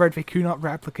discovered they could not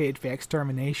replicate the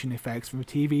extermination effects from the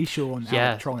TV show on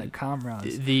electronic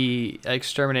cameras. The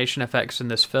extermination effects in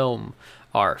this film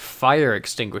are fire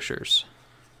extinguishers.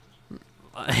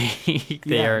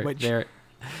 They're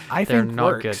I think not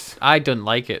works. good. I didn't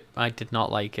like it. I did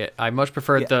not like it. I much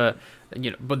preferred the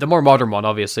but the more modern one,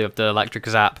 obviously, of the electric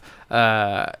zap,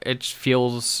 it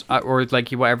feels, or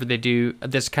like whatever they do,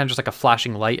 this kind of just like a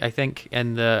flashing light, I think,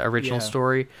 in the original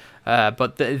story.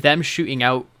 But them shooting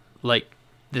out like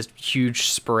this huge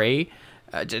spray,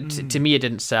 to me, it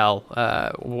didn't sell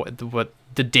what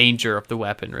the danger of the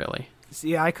weapon, really.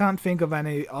 See, I can't think of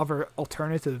any other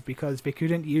alternative because they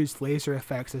couldn't use laser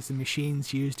effects as the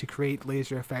machines used to create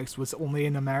laser effects was only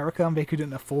in America, and they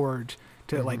couldn't afford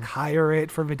to like hire it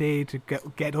for the day to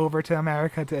get over to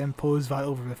America to impose that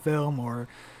over the film or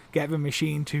get the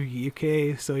machine to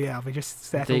UK. So yeah, they just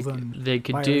settled on they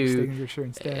could fire do extinguisher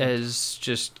instead. is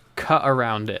just cut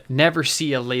around it. Never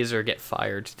see a laser get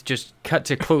fired. Just cut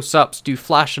to close-ups, do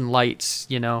flashing lights,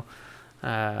 be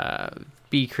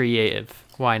creative.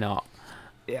 Why not?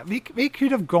 Yeah, they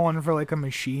could have gone for like a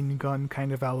machine gun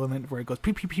kind of element where it goes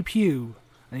pew pew pew pew,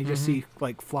 and you just see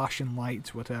like flashing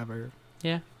lights, whatever.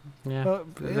 Yeah. But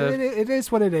it is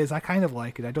what it is. I kind of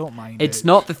like it. I don't mind it. It's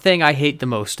not the thing I hate the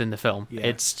most in the film. Yeah.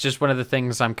 It's just one of the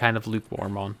things I'm kind of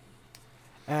lukewarm on.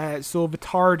 So the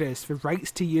TARDIS, the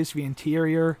rights to use the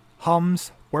interior,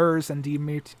 hums, whirs, and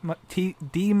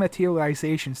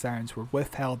dematerialization sounds were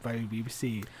withheld by the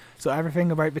BBC. So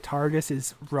everything about the TARDIS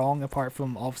is wrong, apart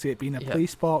from obviously it being a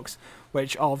police box,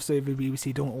 which obviously the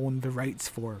BBC don't own the rights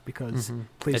for because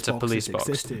It's a police box.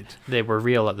 existed. They were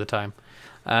real at the time.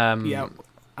 Yeah,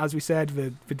 as we said,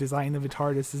 the design of the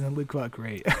TARDIS doesn't look that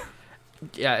great.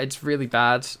 Yeah, it's really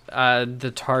bad.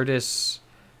 The TARDIS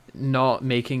not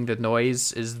making the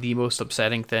noise is the most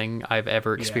upsetting thing I've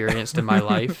ever experienced in my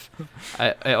life.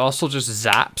 It also just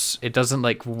zaps. It doesn't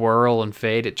like whirl and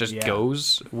fade. It just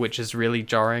goes, which is really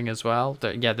jarring as well.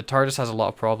 The TARDIS has a lot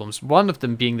of problems. One of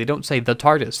them being they don't say the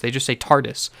TARDIS. They just say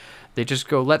TARDIS. They just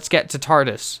go, let's get to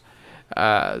TARDIS.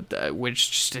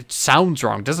 Which just, it sounds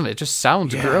wrong, doesn't it? It just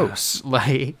sounds gross.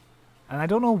 Like, and I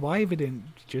don't know why they didn't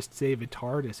just say the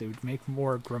TARDIS. It would make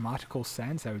more grammatical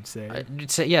sense, I would say.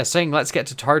 Saying let's get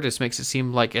to TARDIS makes it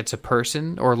seem like it's a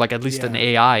person or like at least an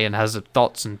AI and has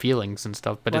thoughts and feelings and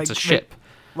stuff, but like, it's a ship.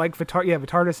 The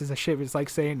TARDIS is a ship. It's like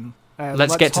saying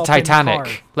let's get to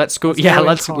Titanic. Let's go.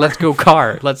 Let's go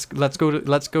car. Let's go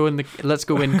in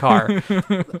car.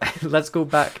 Let's go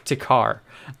back to car.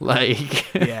 Like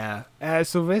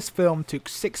so this film took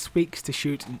 6 weeks to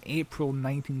shoot in April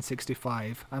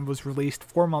 1965 and was released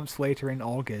 4 months later in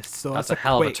August. So that's a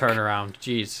hell of a turnaround.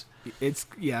 Jeez. It's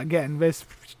again, this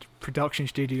production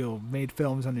studio made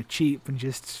films on the cheap and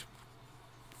just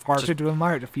farted them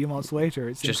out a few months later.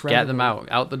 It's just incredible. Get them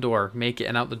out the door, make it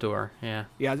and out the door. Yeah,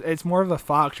 it's more of a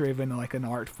factory than like an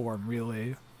art form,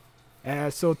 really.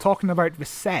 So talking about the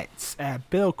sets,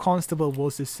 Bill Constable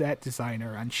was the set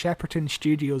designer and Shepperton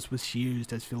Studios was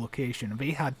used as the location. They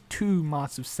had 2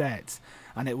 massive sets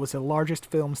and it was the largest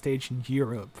film stage in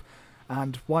Europe.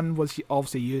 And one was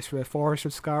obviously used for the Forest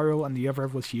of Scarrow and the other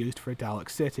was used for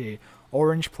Dalek City.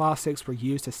 Orange plastics were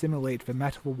used to simulate the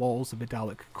metal walls of the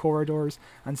Dalek corridors,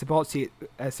 and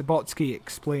Subotsky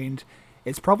explained,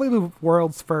 "It's probably the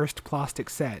world's first plastic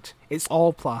set. It's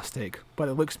all plastic, but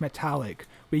it looks metallic.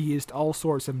 We used all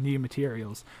sorts of new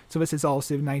materials." So this is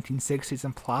also the 1960s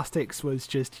and plastics was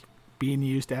just being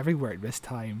used everywhere at this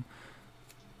time.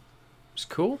 It's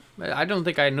cool. I don't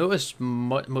think I noticed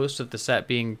most of the set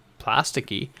being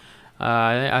plasticky.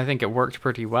 I think it worked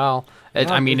pretty well.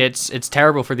 It's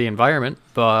terrible for the environment,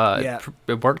 but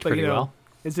it worked pretty well.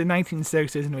 It's the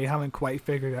 1960s and we haven't quite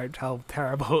figured out how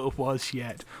terrible it was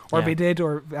yet. Or they did,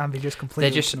 and they just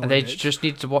completely They just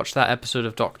need to watch that episode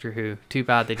of Doctor Who. Too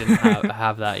bad they didn't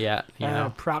have that yet.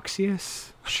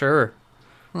 Praxeus? Sure.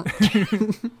 I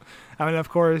mean, of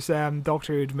course,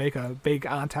 Doctor Who would make a big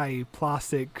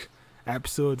anti-plastic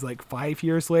episode like 5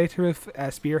 years later with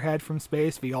Spearhead from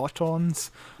Space, the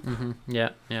Autons.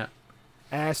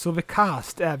 So the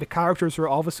cast, the characters were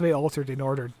obviously altered in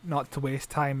order not to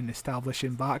waste time in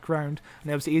establishing background,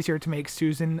 and it was easier to make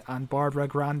Susan and Barbara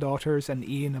granddaughters and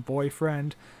Ian a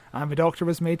boyfriend, and the Doctor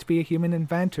was made to be a human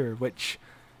inventor, which,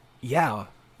 you want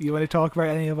to talk about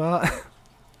any of that?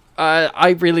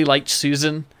 I really liked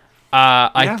Susan.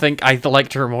 I think I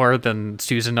liked her more than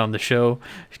Susan on the show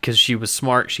because she was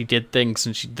smart, she did things,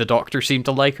 and the Doctor seemed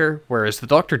to like her, whereas the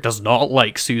Doctor does not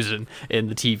like Susan in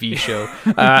the TV show.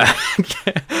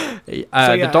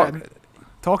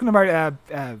 Talking about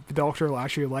the Doctor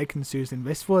actually liking Susan,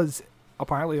 this was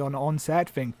apparently an on-set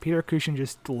thing. Peter Cushing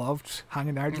just loved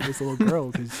hanging out with this little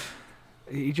girl because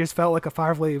he just felt like a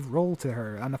fatherly role to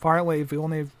her, and apparently the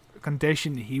only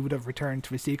condition he would have returned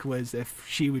to the sequel is if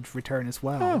she would return as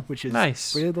well, which is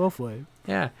nice. Really lovely.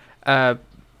 Yeah.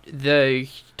 The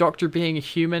Doctor being a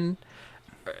human,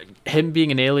 him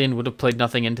being an alien would have played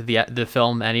nothing into the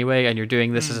film anyway, and you're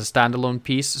doing this as a standalone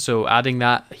piece, so adding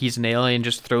that he's an alien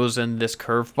just throws in this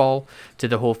curveball to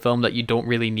the whole film that you don't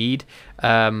really need.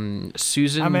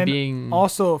 Susan being...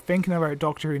 Also, thinking about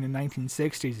Doctor Who in the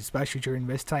 1960s, especially during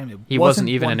this time, he wasn't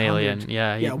even an alien.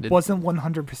 Yeah, wasn't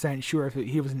 100% sure if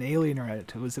he was an alien or not.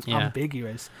 It was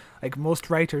ambiguous. Like, most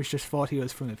writers just thought he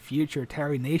was from the future.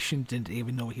 Terry Nation didn't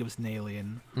even know he was an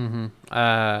alien.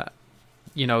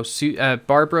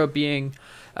 Barbara being...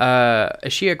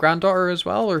 is she a granddaughter as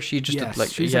well, or is she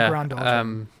just she's a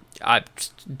granddaughter. I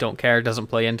don't care. It doesn't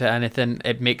play into anything.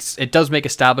 It does make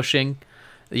establishing,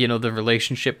 the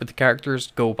relationship with the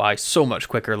characters go by so much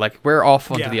quicker. Like, we're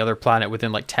off onto the other planet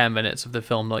within like 10 minutes of the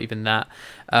film, not even that.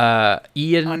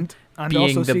 Ian and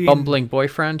being the bumbling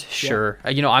boyfriend, sure.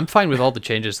 I'm fine with all the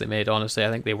changes they made, honestly.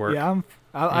 I think they work. Yeah,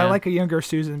 I like a younger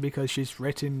Susan because she's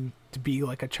written to be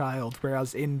like a child,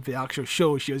 whereas in the actual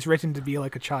show she was written to be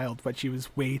like a child, but she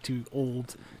was way too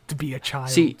old to be a child.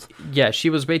 See, yeah, she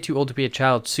was way too old to be a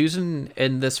child. Susan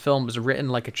in this film was written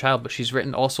like a child, but she's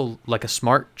written also like a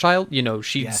smart child.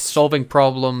 She's solving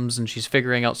problems and she's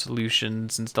figuring out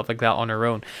solutions and stuff like that on her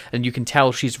own, and you can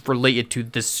tell she's related to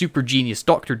this super genius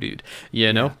doctor dude.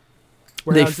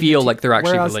 Whereas they feel like they're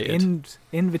actually related.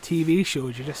 In the TV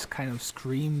show, she just kind of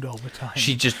screamed all the time.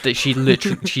 She just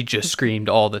screamed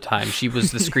all the time. She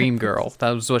was the scream girl.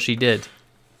 That was what she did.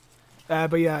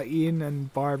 But yeah, Ian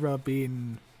and Barbara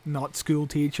being not school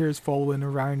teachers, following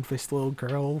around this little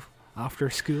girl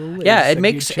after school. Yeah, it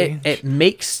makes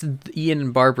Ian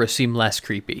and Barbara seem less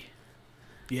creepy.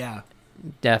 Yeah,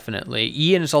 definitely.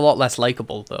 Ian is a lot less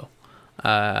likable though.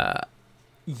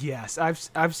 Yes,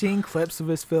 I've seen clips of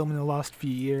this film in the last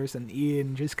few years, and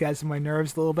Ian just gets on my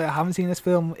nerves a little bit. I haven't seen this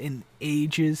film in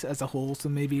ages as a whole, so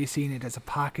maybe seeing it as a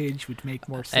package would make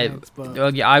more sense.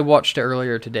 I watched it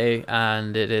earlier today,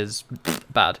 and it is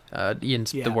bad.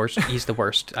 Ian's the worst. He's the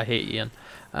worst. I hate Ian.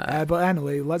 But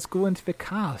anyway, let's go into the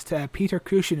cast. Peter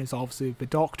Cushing is obviously the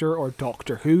Doctor, or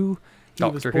Doctor Who.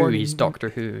 He's Doctor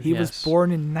Who. He was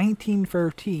born in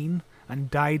 1913. And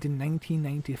died in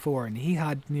 1994, and he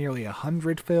had nearly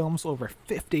 100 films, over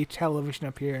 50 television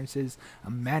appearances,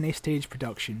 and many stage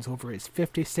productions over his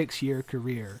 56-year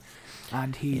career.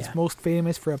 And he's most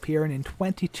famous for appearing in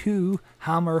 22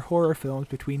 Hammer horror films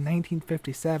between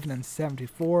 1957 and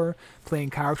 74, playing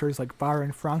characters like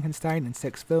Baron Frankenstein in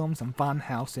 6 films and Van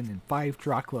Helsing in 5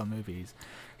 Dracula movies.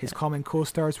 His common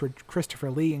co-stars were Christopher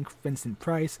Lee and Vincent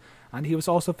Price, and he was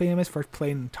also famous for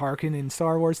playing Tarkin in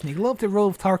Star Wars, and he loved the role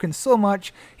of Tarkin so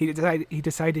much, he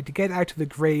decided to get out of the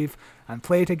grave and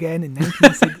play it again in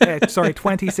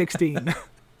 2016.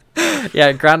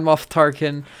 Yeah, Grand Moff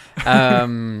Tarkin.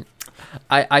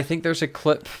 I think there's a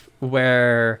clip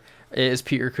where it is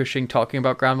Peter Cushing talking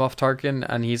about Grand Moff Tarkin,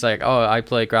 and he's like, "Oh, I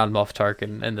play Grand Moff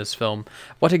Tarkin in this film."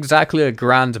 What exactly a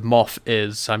Grand Moff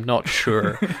is, I'm not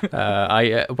sure.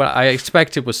 I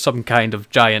expect it was some kind of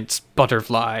giant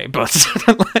butterfly, but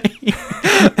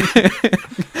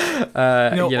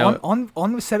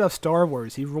on the set of Star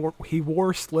Wars, he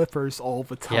wore slippers all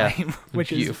the time,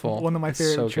 which beautiful. Is one of my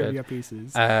favorite trivia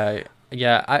pieces. Grand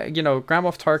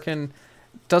Moff Tarkin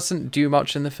doesn't do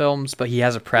much in the films, but he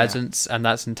has a presence, and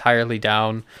that's entirely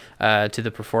down to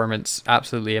the performance.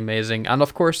 Absolutely amazing. And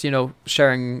of course,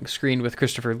 sharing screen with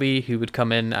Christopher Lee, who would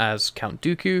come in as Count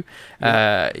Dooku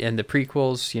in the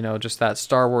prequels. Just that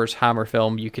Star Wars Hammer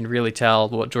film, you can really tell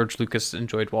what George Lucas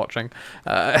enjoyed watching.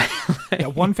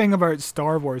 One thing about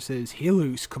Star Wars is he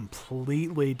looks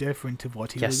completely different to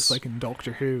what he looks like in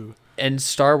Doctor Who. In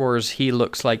Star Wars, he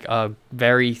looks like a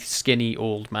very skinny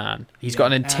old man. He's got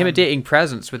an intimidating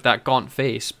presence with that gaunt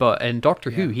face, but in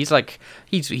Doctor Who, he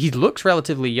looks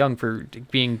relatively young for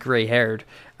being grey-haired.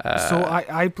 So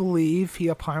I believe he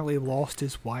apparently lost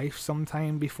his wife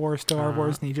sometime before Star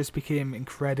Wars, and he just became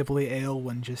incredibly ill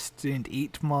and just didn't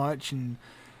eat much, and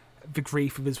the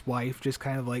grief of his wife just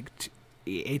kind of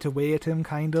ate away at him,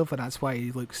 kind of, and that's why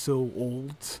he looks so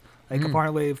old.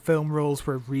 Apparently film roles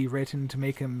were rewritten to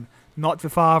make him not the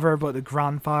father, but the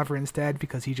grandfather instead,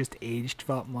 because he just aged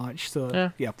that much.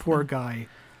 So, poor guy.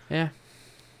 Yeah.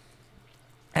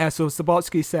 So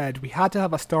Subotsky said, "We had to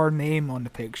have a star name on the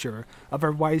picture,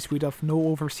 otherwise we'd have no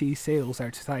overseas sales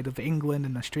outside of England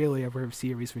and Australia where the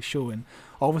series was shown."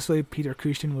 Obviously, Peter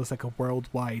Cushing was like a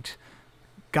worldwide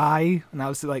guy, and I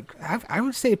was like, I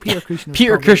would say Peter Cushing.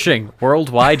 Cushing,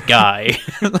 worldwide guy.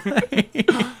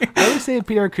 I would say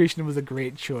Peter Cushing was a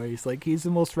great choice. He's the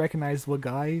most recognizable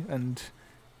guy, and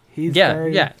he's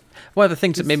One of the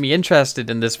things that made me interested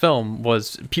in this film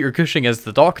was Peter Cushing as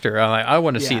the Doctor. I'm like, I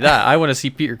want to see that. I want to see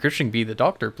Peter Cushing be the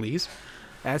Doctor, please.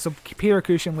 So Peter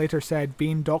Cushing later said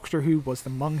being Doctor Who was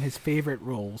among his favourite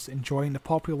roles, enjoying the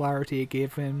popularity it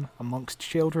gave him amongst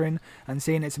children, and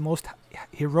saying it's the most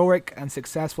heroic and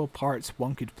successful parts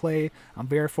one could play, and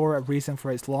therefore a reason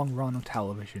for its long run on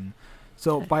television.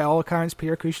 So by all accounts,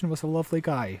 Peter Cushing was a lovely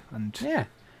guy, and Yeah.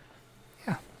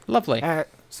 yeah. Lovely.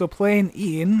 So playing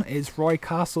Ian is Roy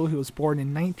Castle, who was born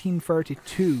in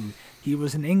 1932. He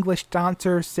was an English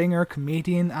dancer, singer,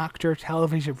 comedian, actor,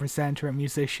 television presenter, and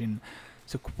musician.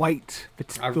 So quite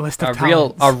the list of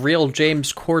talents. A real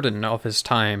James Corden of his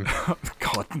time.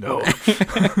 God, no.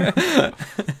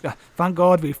 Thank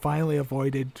God we finally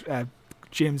avoided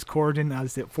James Corden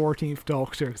as the 14th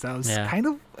Doctor, because I was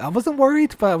I wasn't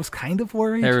worried, but I was kind of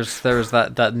worried. There was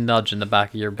that nudge in the back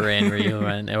of your brain where you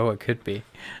went, oh, it could be.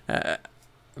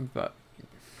 But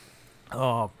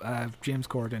James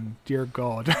Corden, dear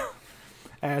God.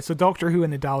 So Doctor Who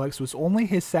and the Daleks was only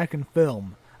his second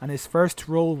film, and his first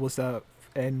role was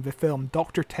in the film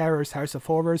Doctor Terror's House of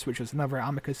Horrors, which was another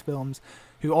Amicus Films,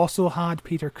 who also had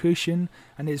Peter Cushing,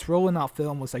 and his role in that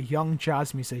film was a young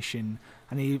jazz musician,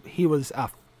 and he was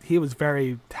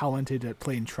very talented at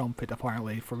playing trumpet,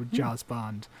 apparently, for a jazz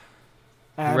band.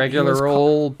 Regular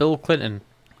old Bill Clinton.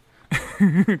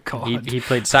 God. He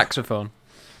played saxophone.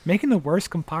 Making the worst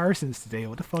comparisons today.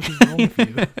 What the fuck is wrong with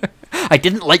you? I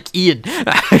didn't like Ian.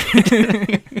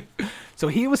 So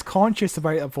he was conscious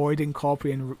about avoiding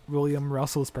copying William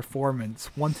Russell's performance,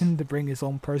 wanting to bring his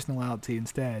own personality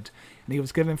instead. And he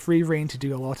was given free rein to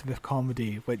do a lot of the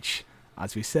comedy, which,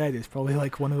 as we said, is probably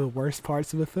like one of the worst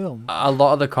parts of the film. A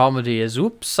lot of the comedy is,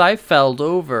 oops, I fell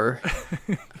over.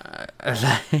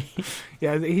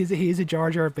 Yeah, he's a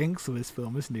Jar Jar Binks of this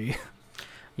film, isn't he?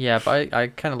 Yeah, but I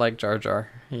kind of like Jar Jar,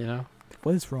 you know?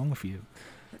 What is wrong with you?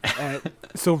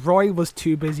 So Roy was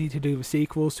too busy to do the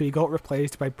sequel, so he got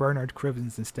replaced by Bernard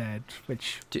Cribbins instead,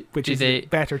 which is a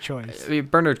better choice.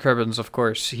 Bernard Cribbins, of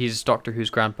course, he's Doctor Who's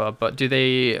grandpa, but do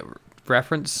they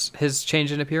reference his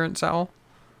change in appearance at all?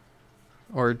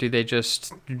 Or do they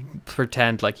just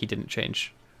pretend like he didn't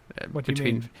change? What do you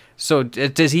mean? So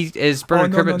is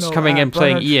Bernard Cribbins coming in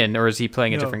playing Ian, or is he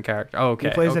playing a different character? Oh, okay.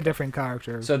 He plays a different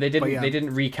character. So they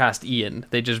didn't recast Ian.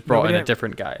 They just brought in a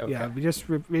different guy. Okay. Yeah, we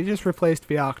just replaced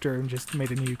the actor and just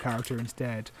made a new character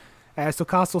instead. So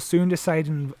Castle soon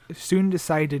decided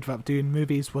that doing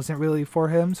movies wasn't really for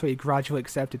him, so he gradually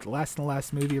accepted less and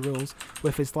less movie roles,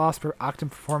 with his last acting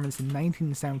performance in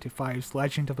 1975's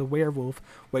Legend of the Werewolf,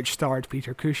 which starred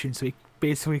Peter Cushing, so he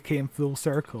basically came full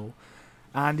circle.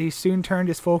 And he soon turned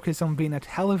his focus on being a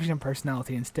television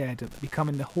personality instead,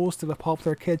 becoming the host of a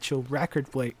popular kids show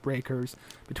Record Breakers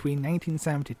between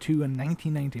 1972 and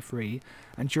 1993,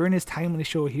 and during his time on the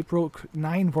show he broke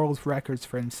 9 world records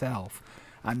for himself.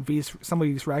 And some of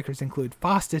these records include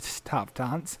fastest tap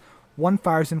dance,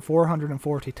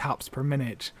 1,440 taps per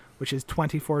minute, which is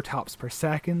 24 taps per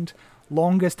second,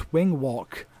 longest wing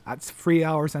walk at 3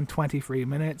 hours and 23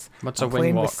 minutes. What's a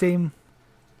wing walk?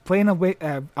 Playing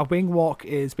a wing walk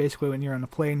is basically when you're on a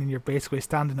plane and you're basically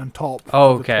standing on top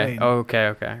of the plane.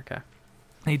 Okay.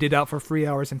 He did that for 3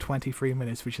 hours and 23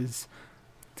 minutes, which is...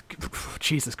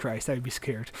 Jesus Christ, I would be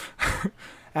scared.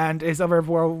 And his other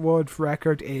world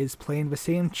record is playing the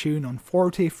same tune on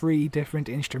 43 different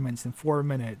instruments in 4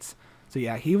 minutes. So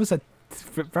yeah, he was a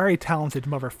very talented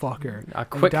motherfucker. A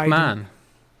quick man.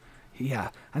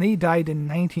 And he died in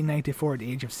 1994 at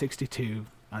the age of 62.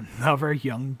 Another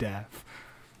young death.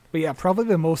 But yeah, probably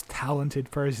the most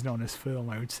talented person on this film,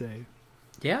 I would say.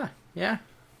 Yeah.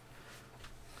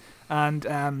 And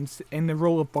in the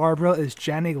role of Barbara is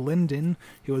Jenny Linden,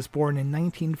 who was born in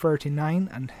 1939,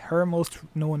 and her most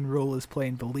known role is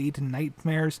playing the lead in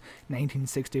Nightmares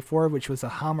 1964, which was a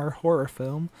Hammer horror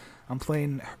film, and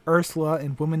playing Ursula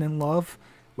in Woman in Love,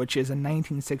 which is a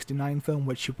 1969 film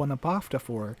which she won a BAFTA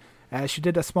for. She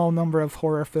did a small number of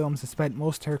horror films and spent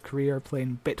most of her career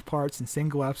playing bit parts in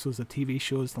single episodes of TV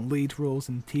shows and lead roles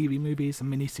in TV movies and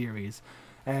miniseries.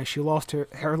 She lost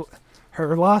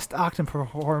her last acting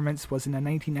performance was in a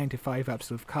 1995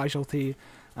 episode of Casualty,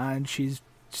 and she's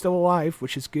still alive,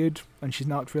 which is good, and she's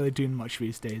not really doing much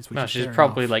these days. She's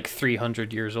probably like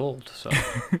 300 years old. So.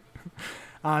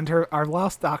 And our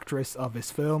last actress of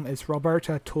this film is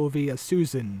Roberta Tovey as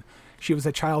Susan. She was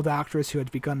a child actress who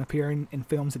had begun appearing in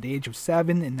films at the age of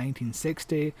 7 in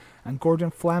 1960, and Gordon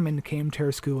Fleming came to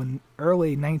her school in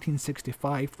early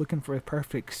 1965 looking for a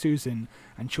perfect Susan,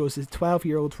 and chose his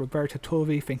 12-year-old Roberta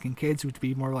Tovey, thinking kids would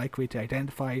be more likely to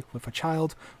identify with a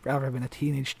child rather than a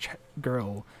teenage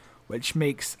girl, which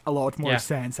makes a lot more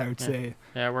sense, I would say.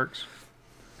 Yeah, it works.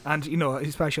 And,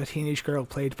 especially a teenage girl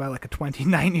played by like a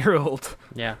 29-year-old.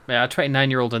 Yeah, a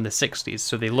 29-year-old in the 60s,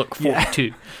 so they look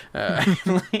 42.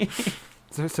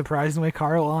 surprisingly,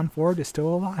 Carol Ann Ford is still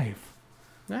alive.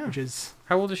 Yeah. Which is...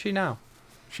 How old is she now?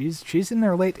 She's in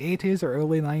her late 80s or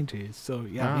early 90s. So,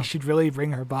 yeah, Wow. we should really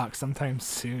bring her back sometime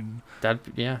soon.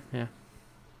 Yeah.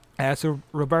 So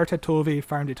Roberta Tovey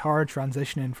found it hard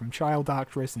transitioning from child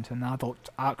actress into an adult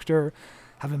actor,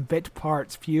 having bit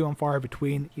parts few and far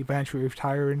between, eventually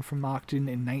retiring from acting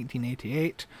in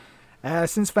 1988.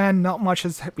 Since then, not much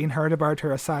has been heard about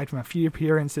her aside from a few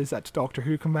appearances at Doctor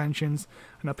Who conventions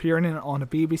and appearing on a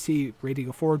BBC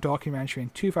Radio 4 documentary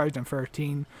in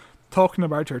 2013, talking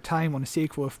about her time on a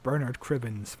sequel of Bernard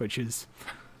Cribbins, which is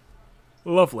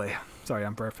lovely. Sorry,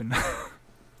 I'm burping.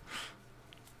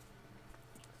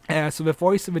 So the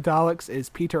voice of the Daleks is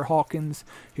Peter Hawkins,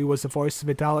 who was the voice of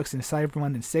the Daleks in Cyberman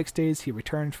in the 60s. He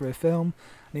returned for the film.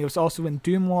 And he was also in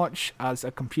Doomwatch as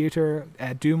a computer.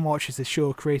 Doomwatch is a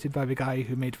show created by the guy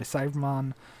who made the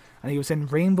Cyberman. And he was in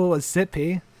Rainbow as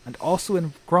Zippy, and also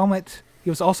in Gromit. He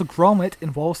was also Gromit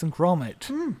in Wallace and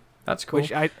Gromit. That's cool.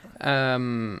 Which I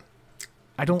don't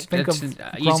think of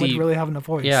Gromit really having a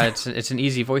voice. Yeah, it's an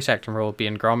easy voice acting role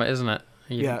being Gromit, isn't it?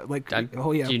 Do you do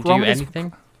Gromit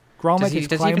anything? Gromit Does is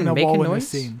he climbing even a make a wall in the noise?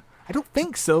 scene. I don't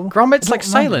think so. Gromit's I like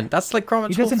don't remember. silent. That's like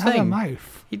Gromit's He doesn't whole have thing. a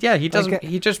mouth. He doesn't.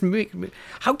 He just.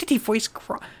 How did he voice?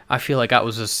 I feel like that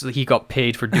was just he got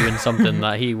paid for doing something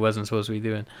that he wasn't supposed to be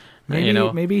doing.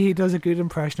 Maybe he does a good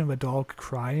impression of a dog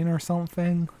crying or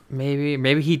something.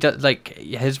 Maybe he does like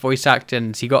his voice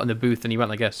acting. He got in the booth and he went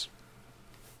like this.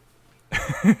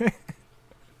 And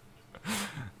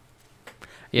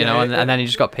then he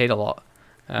just got paid a lot.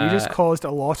 You just caused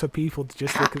a lot of people to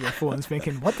just look at their phones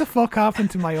thinking, what the fuck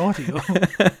happened to my audio?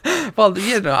 Well,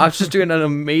 I was just doing an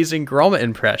amazing Gromit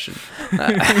impression.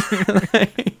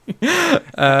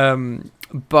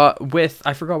 But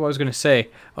I forgot what I was going to say.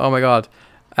 Oh my god.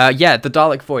 The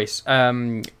Dalek voice.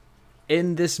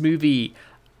 In this movie,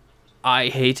 I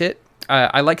hate it.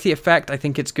 I like the effect. I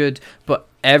think it's good. But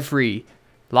every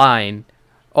line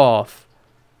of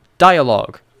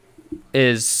dialogue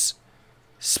is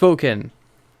spoken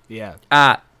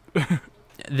at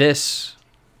this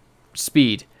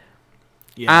speed.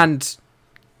 And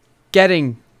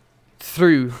getting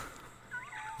through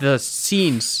the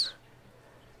scenes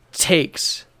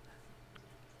takes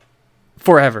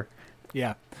forever.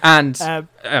 Yeah. And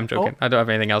I'm joking. I don't have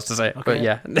anything else to say. Okay. But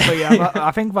yeah.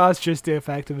 I think that's just the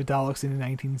effect of the Daleks in the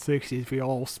 1960s. We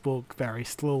all spoke very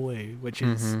slowly, which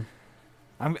is...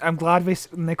 I'm glad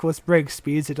Nicholas Briggs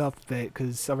speeds it up a bit,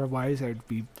 because otherwise I'd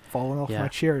be falling off my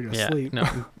chair to sleep.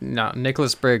 No,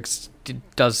 Nicholas Briggs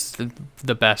does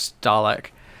the best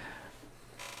Dalek.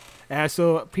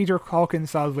 So Peter Hawkins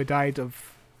sadly died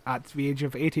at the age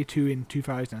of 82 in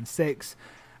 2006.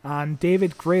 And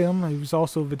David Graham, who was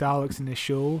also the Daleks in the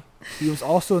show, he was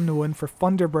also known for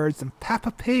Thunderbirds and Peppa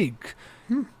Pig.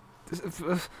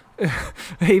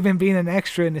 Even being an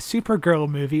extra in the Supergirl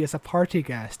movie as a party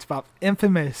guest. That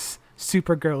infamous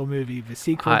Supergirl movie, the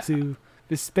sequel to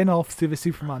the spin-off to the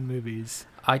Superman movies.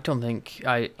 I don't think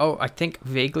I think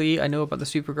vaguely I know about the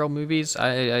Supergirl movies.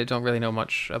 I don't really know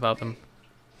much about them.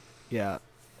 Yeah.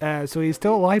 So he's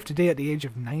still alive today at the age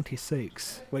of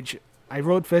 96, which I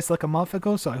wrote this like a month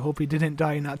ago, so I hope he didn't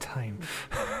die in that time.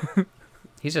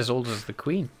 He's as old as the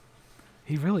Queen.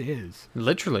 He really is.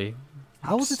 Literally.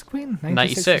 How old is the Queen?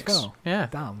 96. As well. Yeah.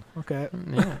 Damn. Okay.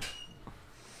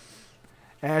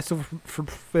 Yeah. So for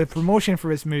the promotion for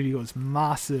this movie was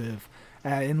massive.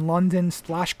 In London,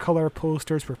 splash colour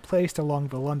posters were placed along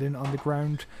the London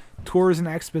Underground. Tours and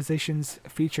expositions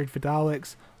featured the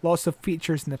Daleks. Lots of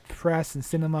features in the press and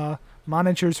cinema.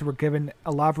 Managers were given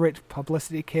elaborate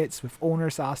publicity kits, with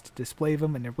owners asked to display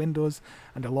them in their windows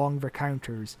and along their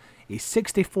counters. A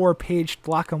 64-page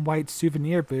black and white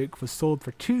souvenir book was sold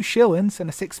for 2 shillings and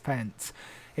a sixpence.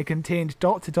 It contained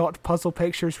dot-to-dot puzzle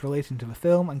pictures relating to the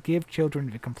film and gave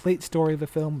children the complete story of the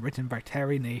film written by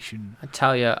Terry Nation. I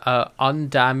tell you,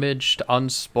 undamaged,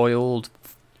 unspoiled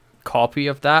copy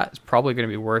of that is probably going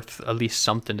to be worth at least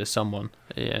something to someone.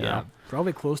 Yeah.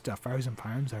 Probably close to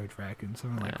 £1,000, I would reckon,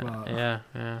 something like that.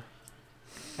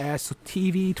 Yeah. So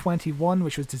TV21,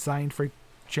 which was designed for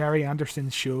Jerry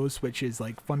Anderson's shows, which is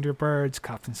like Thunderbirds,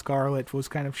 Captain Scarlet, those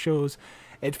kind of shows,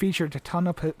 it featured a ton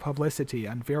of publicity,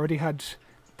 and they already had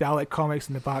Dalek comics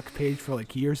on the back page for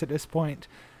like years at this point,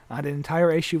 and an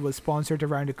entire issue was sponsored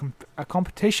around a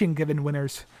competition giving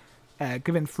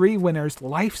three winners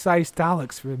life-size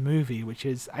Daleks for the movie, which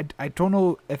is, I don't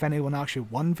know if anyone actually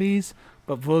won these,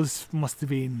 but those must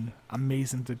have been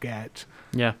amazing to get.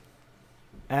 Yeah.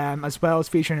 As well as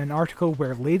featuring an article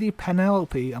where Lady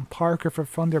Penelope and Parker from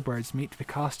Thunderbirds meet the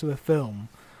cast of the film,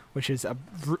 which is,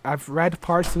 I've read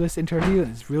parts of this interview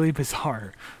and it's really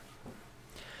bizarre.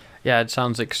 Yeah, it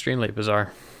sounds extremely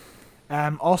bizarre.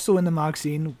 Also in the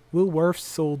magazine,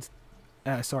 Woolworths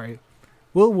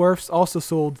also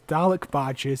sold Dalek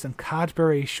badges, and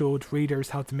Cadbury showed readers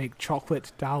how to make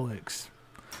chocolate Daleks.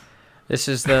 This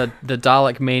is the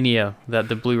Dalek mania that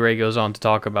the Blu-ray goes on to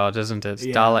talk about, isn't it?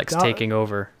 Yeah, Daleks taking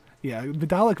over. Yeah, the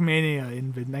Dalek mania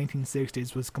in the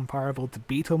 1960s was comparable to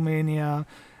Beatlemania,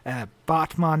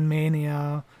 Batman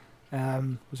mania.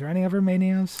 Was there any other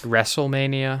manias?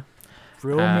 WrestleMania.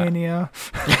 Romania.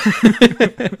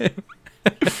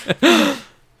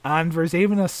 And there's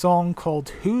even a song called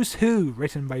Who's Who,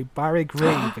 written by Barry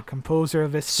Gray, the composer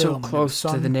of this So film. close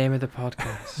to the name of the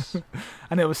podcast.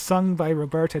 And it was sung by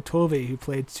Roberta Tovey, who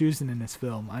played Susan in this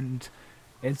film. And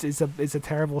it's a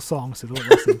terrible song, so don't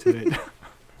listen to it.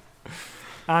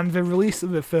 And the release of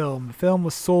the film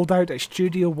was sold out at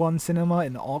Studio One Cinema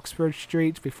in Oxford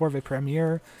Street before the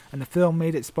premiere, and the film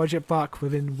made its budget back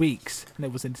within weeks, and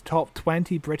it was in the top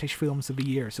 20 British films of the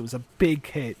year, so it was a big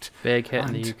hit. Big hit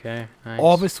And in the UK. Nice.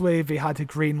 Obviously, they had to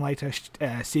greenlight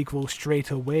a sequel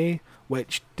straight away,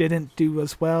 which didn't do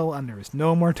as well, and there was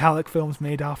no more Dalek films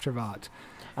made after that.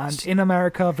 And in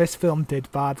America, this film did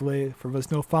badly. There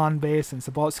was no fan base, and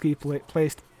Subotsky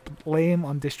placed blame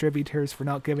on distributors for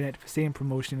not giving it the same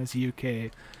promotion as the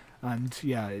UK. And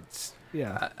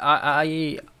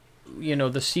I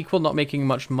the sequel not making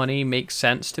much money makes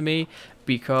sense to me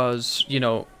because,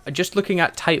 just looking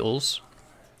at titles,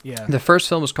 the first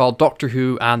film was called Doctor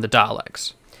Who and the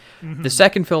Daleks. Mm-hmm. The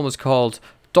second film was called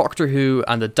Doctor Who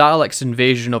and the Daleks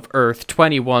Invasion of Earth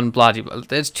 21 blah blah blah.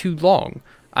 It's too long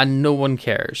and no one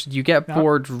cares. You get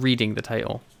bored reading the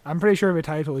title. I'm pretty sure the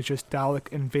title is just Dalek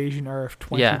Invasion Earth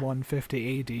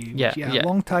 2150 AD. Which,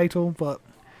 long title, but...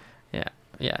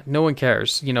 Yeah, no one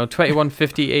cares.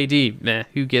 2150 AD, meh,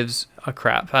 who gives a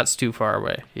crap? That's too far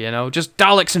away, Just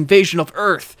Dalek's Invasion of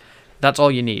Earth! That's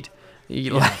all you need. But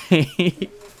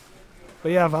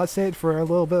yeah, that's it for a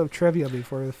little bit of trivia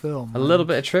before the film. A little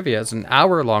bit of trivia. It's an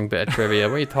hour-long bit of trivia.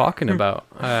 What are you talking about?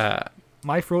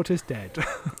 My throat is dead.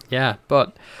 Yeah,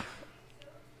 but...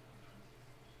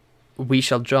 we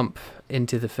shall jump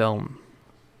into the film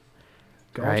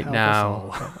right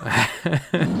now.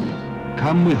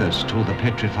 Come with us to the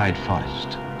petrified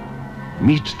forest.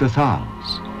 Meet the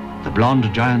Thals, the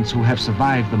blonde giants who have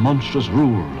survived the monstrous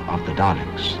rule of the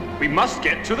Daleks. We must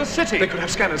get to the city. They could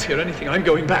have scanners here, anything. I'm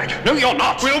going back. No, you're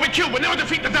not. We'll be killed. We'll never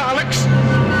defeat the Daleks.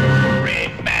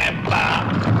 Remember,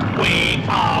 we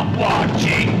are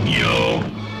watching you.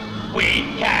 We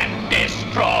can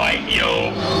destroy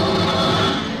you.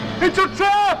 It's a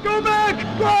trap! Go back!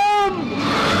 Run!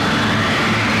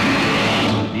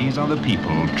 These are the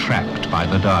people trapped by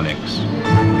the Daleks.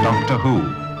 Doctor Who,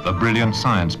 the brilliant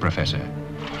science professor.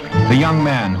 The young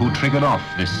man who triggered off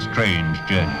this strange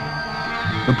journey.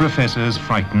 The professor's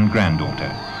frightened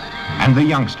granddaughter. And the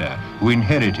youngster who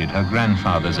inherited her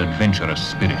grandfather's adventurous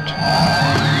spirit.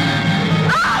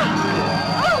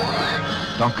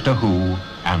 Doctor Who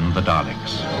and the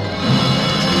Daleks.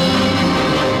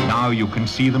 Now you can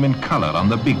see them in color on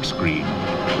the big screen,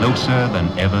 closer than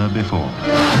ever before.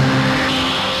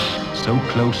 So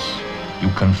close, you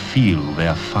can feel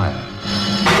their fire.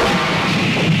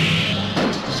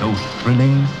 So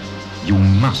thrilling, you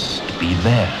must be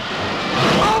there.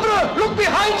 Barbara, look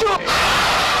behind you!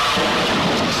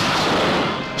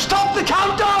 Stop the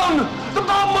countdown! The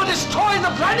bomb will destroy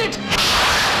the planet!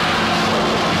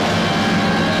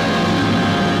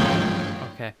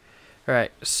 Okay. All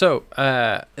right. So,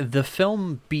 the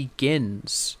film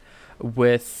begins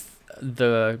with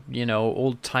the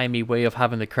old-timey way of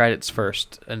having the credits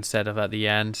first instead of at the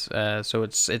end. So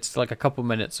it's like a couple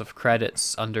minutes of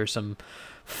credits under some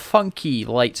funky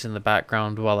lights in the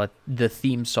background while the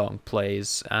theme song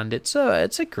plays, and it's a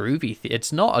groovy.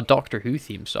 It's not a Doctor Who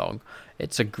theme song.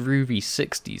 It's a groovy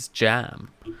 60s jam.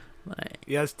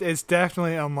 Yes, it's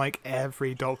definitely unlike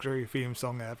every Doctor Who theme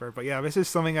song ever. But yeah, this is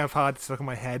something I've had stuck in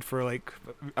my head for like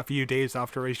a few days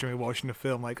after originally watching the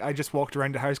film. Like I just walked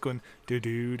around the house going do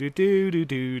do do do do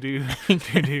do do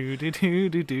do do do do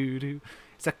do do do.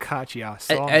 It's a catchy ass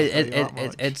song.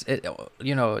 It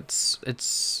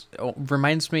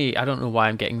reminds me. I don't know why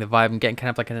I'm getting the vibe. I'm getting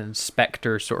kind of like an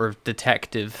Inspector sort of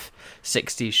detective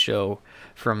 60s show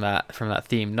from that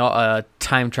theme, not a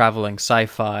time traveling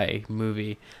sci-fi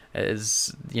movie. It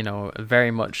is,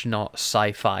 very much not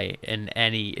sci-fi in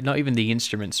any. Not even the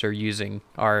instruments are using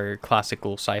are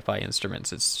classical sci-fi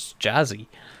instruments. It's jazzy,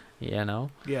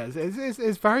 Yeah,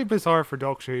 it's very bizarre for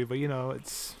Doctor Who, but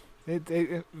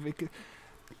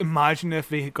imagine if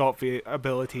they got the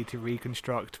ability to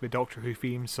reconstruct the Doctor Who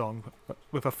theme song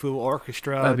with a full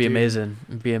orchestra. That'd be amazing.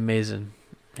 It'd be amazing.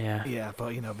 Yeah. Yeah,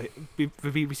 but the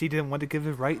BBC didn't want to give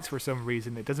the rights for some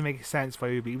reason. It doesn't make sense why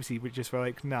the BBC would just were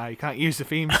like, nah, you can't use the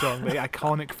theme song, the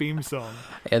iconic theme song.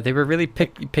 Yeah, they were really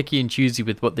picky and choosy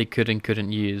with what they could and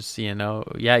couldn't use,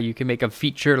 Yeah, you can make a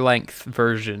feature-length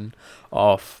version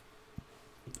of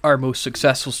our most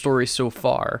successful story so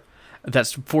far.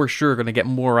 That's for sure going to get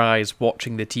more eyes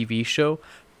watching the TV show.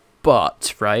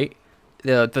 But, right,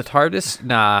 the TARDIS,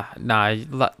 nah,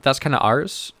 that's kind of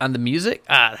ours. And the music,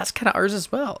 that's kind of ours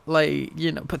as well. Like,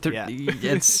 but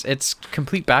it's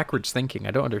complete backwards thinking.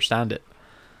 I don't understand it.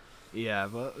 Yeah,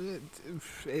 but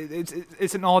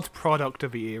it's an odd product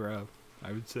of the era,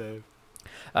 I would say.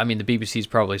 I mean, the BBC's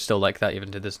probably still like that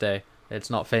even to this day.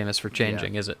 It's not famous for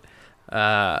changing, is it?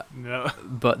 No.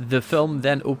 But the film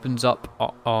then opens up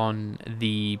on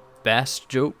the best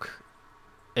joke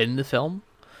in the film.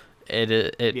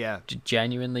 It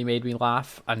genuinely made me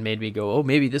laugh and made me go, oh,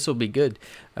 maybe this will be good.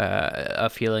 A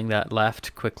feeling that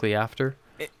left quickly after.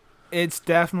 It's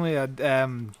definitely a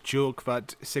joke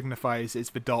that signifies it's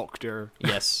the Doctor.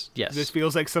 Yes. This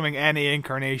feels like something any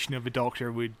incarnation of the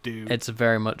Doctor would do. It's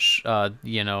very much,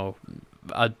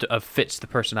 fits the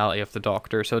personality of the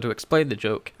Doctor. So to explain the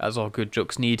joke, as all good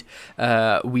jokes need,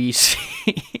 we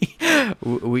see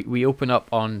we open up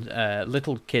on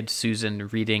little kid Susan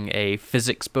reading a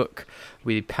physics book.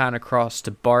 We pan across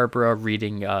to Barbara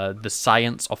reading The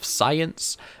Science of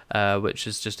Science, which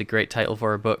is just a great title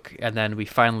for a book. And then we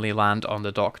finally land on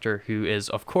the Doctor, who is,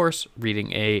 of course,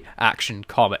 reading a action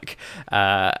comic.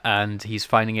 And he's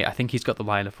finding it, I think he's got the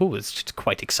line of, oh, it's just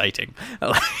quite exciting.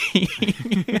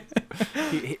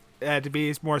 To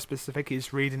be more specific,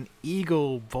 he's reading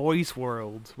Eagle Boys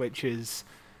World, which is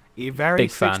a very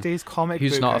 60s comic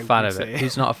Who's book. not a fan of it?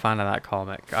 Who's not a fan of that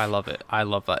comic? I love it. I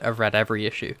love that. I've read every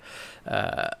issue.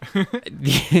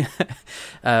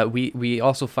 We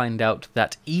also find out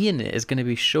that Ian is going to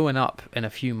be showing up in a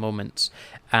few moments,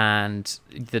 and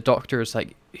the Doctor is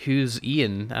like, who's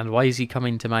Ian and why is he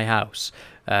coming to my house?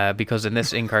 Because in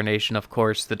this incarnation, of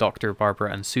course, the Doctor,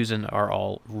 Barbara, and Susan are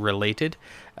all related.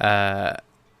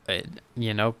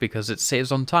 Because it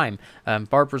saves on time.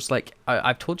 Barbara's like,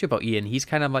 I've told you about Ian. He's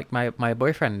kind of like my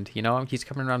boyfriend, he's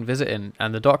coming around visiting.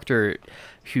 And the Doctor,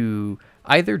 who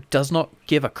either does not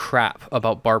give a crap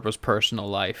about Barbara's personal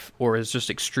life or is just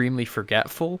extremely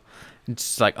forgetful.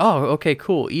 It's like, oh, okay,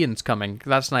 cool, Ian's coming.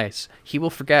 That's nice. He will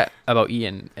forget about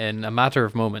Ian in a matter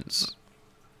of moments.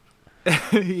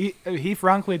 he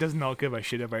frankly does not give a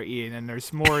shit about Ian, and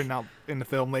there's more in the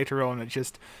film later on. It's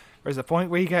just there's a point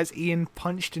where he gets Ian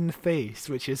punched in the face,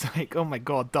 which is like, oh my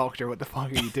god, Doctor, what the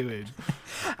fuck are you doing?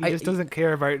 He just doesn't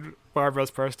care about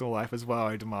Barbara's personal life as well,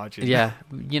 I'd imagine. Yeah,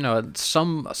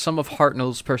 some of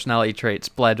Hartnell's personality traits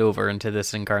bled over into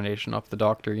this incarnation of the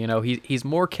Doctor. He's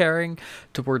more caring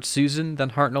towards Susan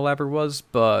than Hartnell ever was,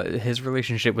 but his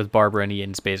relationship with Barbara and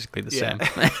Ian's basically the same.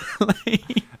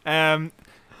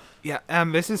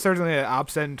 This is certainly an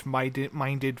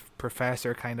absent-minded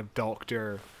professor kind of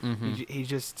Doctor. Mm-hmm. He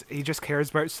just cares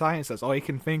about science. That's all he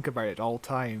can think about at all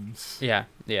times. Yeah.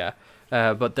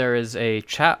 But there is a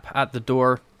chap at the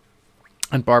door,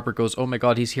 and Barbara goes, "Oh my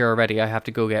God, he's here already. I have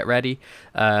to go get ready."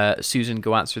 Susan,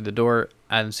 go answer the door,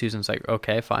 and Susan's like,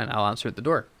 "Okay, fine, I'll answer the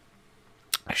door."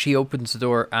 She opens the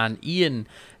door, and Ian,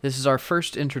 this is our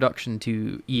first introduction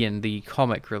to Ian, the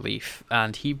comic relief,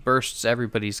 and he bursts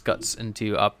everybody's guts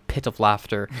into a pit of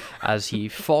laughter as he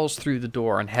falls through the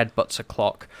door and headbutts a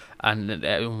clock. And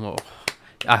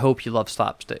I hope you love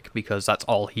slapstick, because that's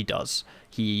all he does.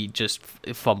 He just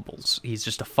fumbles. He's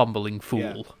just a fumbling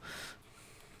fool. Yeah.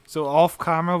 So off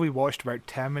camera, we watched about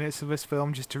 10 minutes of this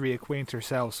film just to reacquaint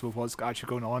ourselves with what's actually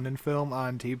going on in film,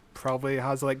 and he probably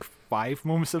has like 5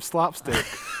 moments of slapstick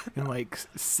in like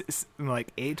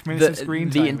 8 minutes of screen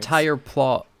time. The entire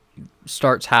plot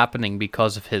starts happening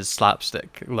because of his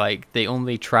slapstick. Like, they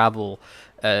only travel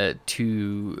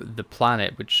to the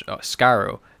planet, which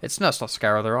Skaro. It's not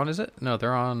Skaro they're on, is it? No,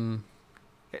 they're on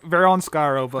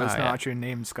Skaro, but it's not actually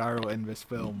named Skaro in this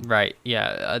film. Right,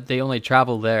 yeah. They only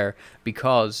travel there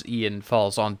because Ian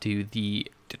falls onto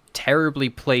the terribly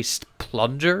placed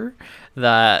plunger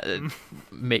that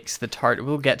makes the TARDIS...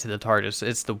 We'll get to the TARDIS.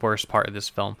 It's the worst part of this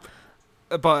film.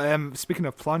 But speaking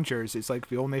of plungers, it's like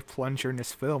the only plunger in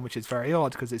this film, which is very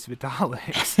odd because it's the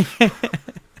Daleks.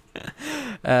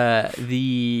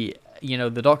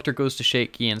 The Doctor goes to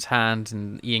shake Ian's hand,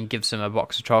 and Ian gives him a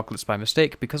box of chocolates by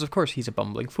mistake, because of course he's a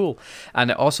bumbling fool.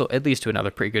 And it leads to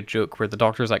another pretty good joke where the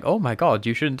Doctor's like, "Oh my God,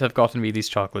 you shouldn't have gotten me these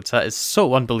chocolates. That is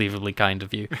so unbelievably kind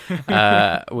of you,"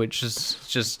 which is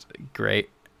just great.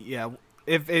 Yeah,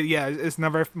 it's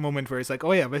another moment where it's like,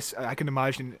 oh yeah, this I can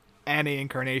imagine any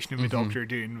incarnation of the Doctor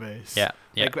doing this. Yeah,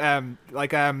 yeah.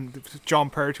 Like John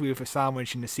Pertwee with a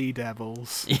sandwich in the Sea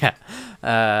Devils. Yeah.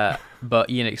 But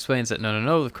Ian explains that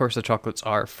no, of course the chocolates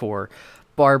are for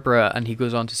Barbara, and he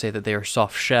goes on to say that they are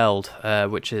soft-shelled,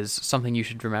 which is something you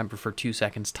should remember for 2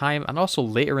 seconds' time, and also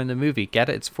later in the movie. Get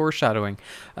it? It's foreshadowing,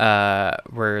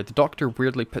 where the Doctor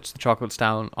weirdly puts the chocolates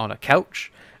down on a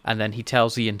couch, and then he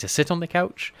tells Ian to sit on the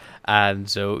couch, and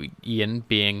so Ian,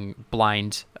 being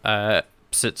blind,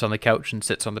 sits on the couch and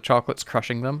sits on the chocolates,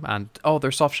 crushing them, and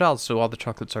they're soft shells, so all the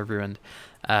chocolates are ruined.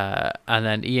 And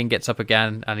then Ian gets up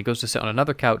again and he goes to sit on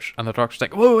another couch, and the Doctor's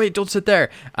like, "Whoa, wait, don't sit there."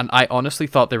 And I honestly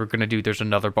thought they were going to do there's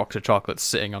another box of chocolates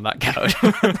sitting on that couch.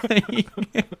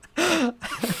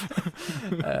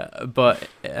 But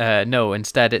no,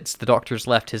 instead it's the Doctor's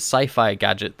left his sci-fi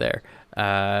gadget there.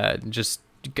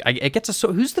 It gets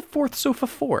who's the fourth sofa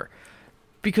for?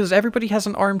 Because everybody has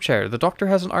an armchair. The Doctor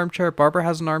has an armchair, Barbara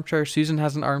has an armchair, Susan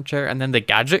has an armchair, and then the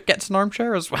gadget gets an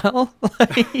armchair as well.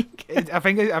 I think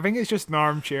it's just an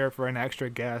armchair for an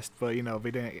extra guest, but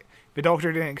the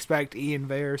Doctor didn't expect Ian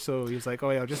there, so he was like,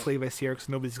 "Oh yeah, I'll just leave this here because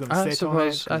nobody's going to sit on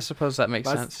it." I suppose that makes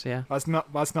sense. Yeah, that's not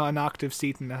an active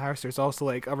seat in the house. There's also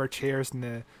like other chairs in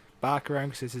the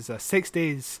background because this is a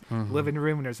 60s living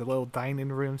room, and there's a little dining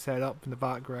room set up in the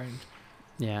background.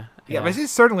 Yeah. This is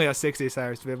certainly a 60s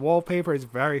house. The wallpaper is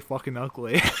very fucking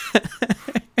ugly.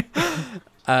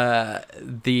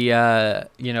 The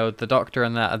Doctor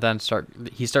and that then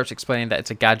starts explaining that it's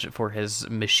a gadget for his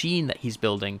machine that he's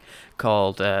building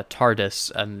called TARDIS,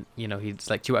 and he's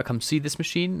like, "Do you want to come see this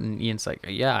machine?" And Ian's like,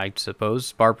 "Yeah, I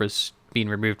suppose." Barbara's being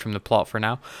removed from the plot for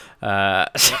now.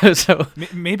 So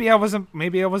maybe I wasn't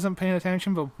paying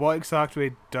attention, but what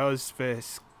exactly does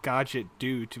this gadget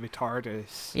do to the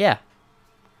TARDIS? Yeah.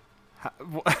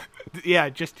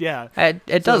 It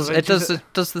does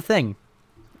the thing.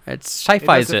 It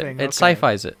sci-fi's it. It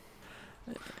sci-fi's it.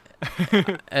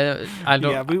 I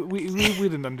don't. Yeah, we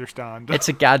didn't understand. It's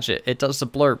a gadget. It does the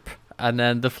blurp, and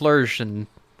then the flirsion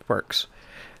works.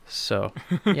 So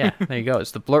yeah, there you go. It's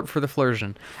the blurp for the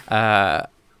flirsion.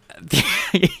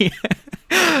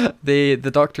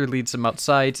 The Doctor leads him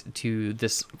outside to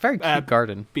this very cute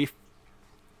garden.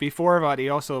 Before that, he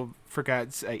also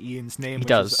forgets Ian's name. He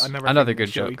does. Another good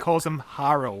joke. He calls him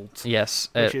Harold. Yes.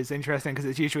 Which is interesting because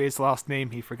it's usually his last name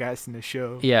he forgets in the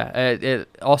show. Yeah, it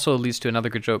also leads to another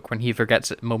good joke when he forgets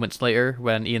it moments later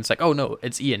when Ian's like, "Oh no,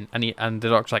 it's Ian." And the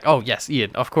Doctor's like, "Oh yes,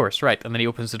 Ian, of course, right." And then he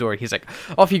opens the door and he's like,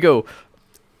 "Off you go."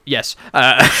 Yes.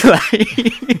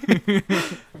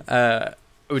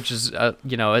 Which is,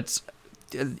 it's...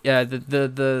 Yeah,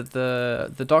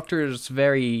 the Doctor is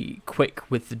very quick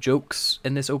with the jokes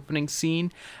in this opening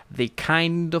scene. They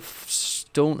kind of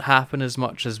don't happen as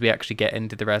much as we actually get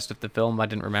into the rest of the film. I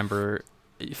didn't remember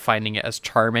finding it as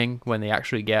charming when they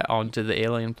actually get onto the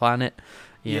alien planet.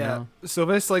 You know? So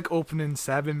this opening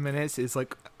 7 minutes is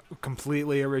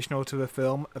completely original to the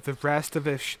film. The rest of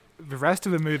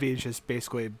the movie is just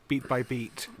basically beat by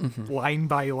beat, line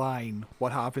by line,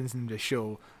 what happens in the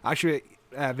show. Actually,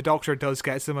 the Doctor does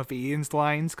get some of Ian's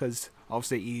lines, because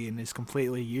obviously Ian is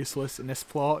completely useless in this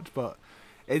plot, but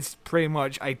it's pretty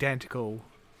much identical,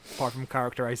 apart from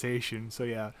characterization. So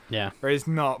yeah, there is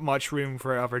not much room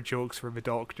for other jokes for the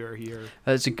Doctor here.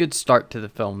 It's a good start to the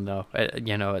film, though.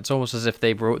 It's almost as if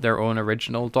they wrote their own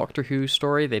original Doctor Who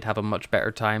story. They'd have a much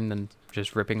better time than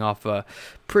just ripping off a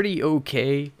pretty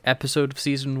okay episode of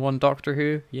season 1 Doctor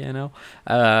Who,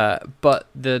 but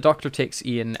the Doctor takes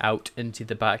Ian out into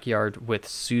the backyard with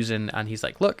Susan, and he's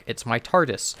like, "Look, it's my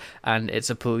TARDIS," and it's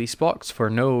a police box for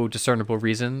no discernible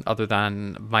reason other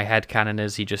than my headcanon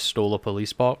is he just stole a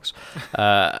police box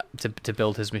to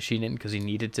build his machine in because he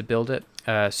needed to build it.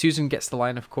 Susan gets the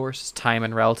line, of course, time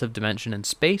and relative dimension and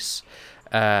space,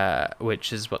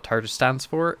 which is what TARDIS stands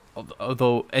for.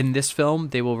 Although in this film,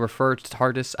 they will refer to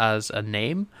TARDIS as a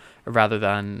name rather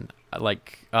than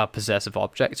a possessive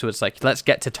object. So it's like, let's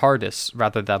get to TARDIS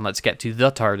rather than let's get to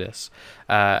the TARDIS.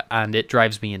 And it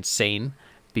drives me insane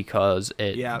because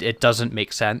it doesn't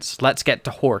make sense. Let's get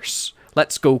to horse.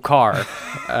 Let's go car.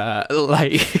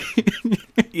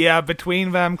 Yeah,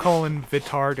 between them calling the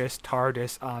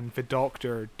TARDIS and the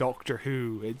Doctor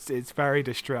Who, it's very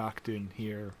distracting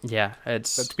here. Yeah,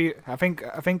 it's. But I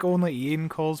think only Ian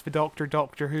calls the Doctor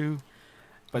Who,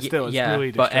 but still, it's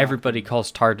really distracting. But everybody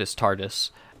calls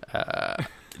TARDIS.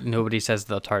 Nobody says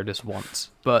the TARDIS once,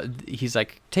 but he's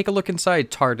like, take a look inside,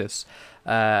 TARDIS.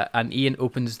 And Ian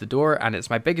opens the door, and it's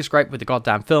my biggest gripe with the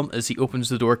goddamn film is he opens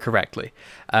the door correctly.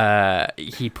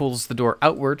 He pulls the door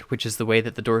outward, which is the way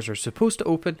that the doors are supposed to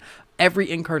open.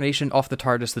 Every incarnation of the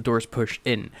TARDIS, the doors push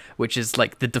in, which is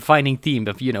like the defining theme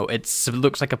of, you know, it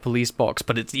looks like a police box,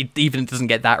 but it even doesn't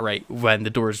get that right when the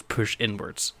doors push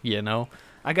inwards, you know?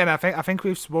 Again, I think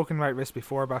we've spoken about this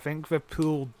before, but I think the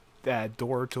pull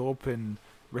door to open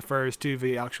refers to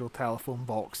the actual telephone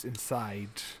box inside.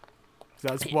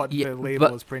 That's what the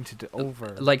label is printed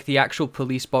over. Like the actual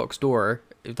police box door,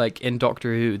 like in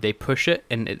Doctor Who, they push it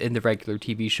in the regular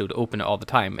TV show to open it all the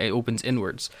time. It opens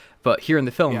inwards. But here in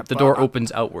the film, the door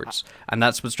opens outwards. And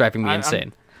that's what's driving me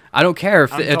insane. I don't care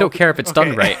if it's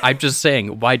done right. I'm just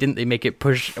saying, why didn't they make it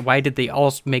push? Why did they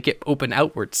all make it open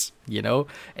outwards? You know,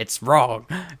 it's wrong.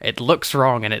 It looks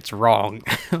wrong, and it's wrong.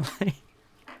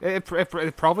 It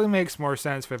probably makes more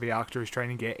sense for the actors trying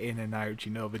to get in and out.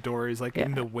 You know, the door is like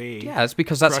in the way. Yeah, it's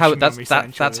because that's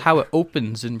how it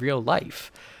opens in real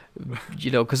life. You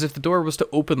know, because if the door was to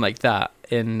open like that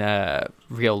in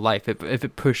real life, if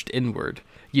it pushed inward,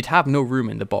 you'd have no room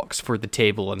in the box for the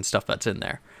table and stuff that's in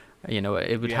there. You know,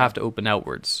 it would have to open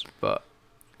outwards. But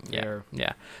yeah.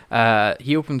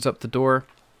 He opens up the door.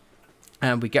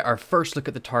 And we get our first look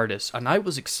at the TARDIS, and I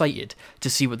was excited to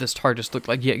see what this TARDIS looked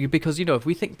like. Yeah, because, you know, if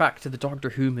we think back to the Doctor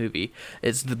Who movie,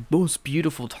 it's the most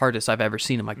beautiful TARDIS I've ever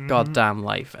seen in my goddamn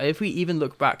life. If we even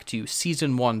look back to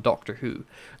Season 1 Doctor Who,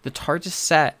 the TARDIS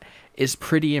set is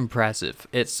pretty impressive.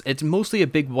 It's mostly a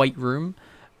big white room,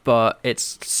 but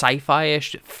it's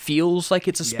sci-fi-ish. It feels like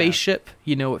it's a spaceship.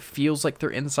 You know, it feels like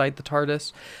they're inside the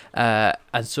TARDIS.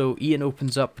 And so Ian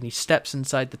opens up and he steps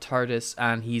inside the TARDIS,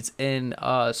 and he's in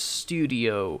a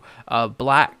studio, a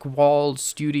black-walled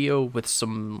studio with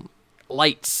some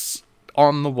lights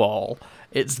on the wall.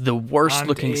 It's the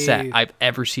worst-looking set I've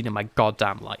ever seen in my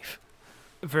goddamn life.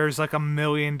 There's like a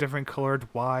million different colored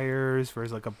wires.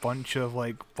 There's like a bunch of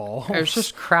like balls. There's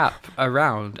just crap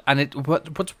around, and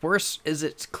what's worse is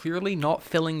it's clearly not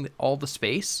filling all the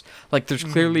space. Like there's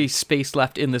clearly space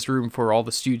left in this room for all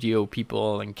the studio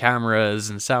people and cameras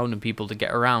and sound and people to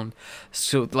get around.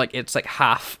 So like it's like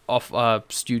half of a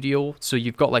studio. So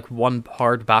you've got like one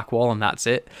hard back wall and that's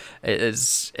it.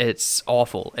 It's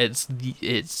awful. It's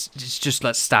just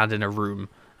let's stand in a room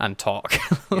and talk.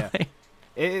 Yeah.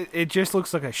 It just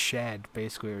looks like a shed,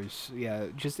 basically.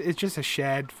 It's just a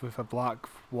shed with a black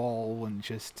wall, and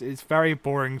it's very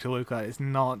boring to look at. It's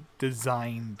not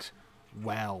designed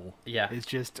well. Yeah. It's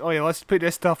just, let's put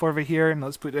this stuff over here, and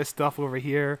let's put this stuff over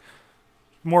here.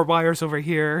 More wires over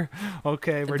here.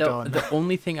 Okay, we're done. The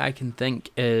only thing I can think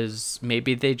is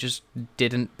maybe they just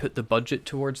didn't put the budget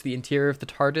towards the interior of the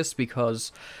TARDIS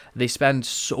because they spend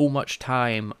so much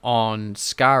time on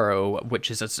Skaro,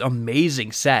 which is an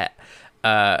amazing set.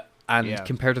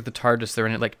 Compared to the TARDIS, they're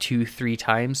in it like 2-3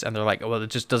 times, and they're like, well, it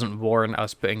just doesn't warrant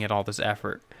us putting in all this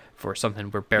effort for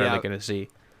something we're barely going to see.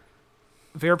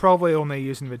 They're probably only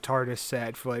using the TARDIS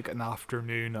set for like an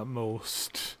afternoon at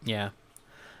most. Yeah.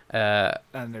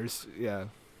 And there's,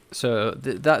 So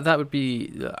that would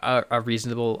be a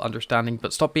reasonable understanding,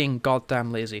 but stop being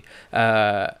goddamn lazy.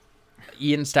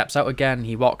 Ian steps out again.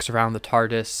 He walks around the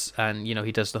TARDIS, and you know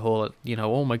he does the whole,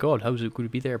 oh my god, how's it going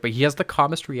to be there? But he has the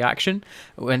calmest reaction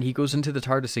when he goes into the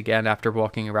TARDIS again after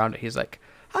walking around it. He's like,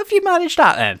 "How have you managed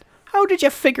that then? How did you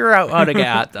figure out how to get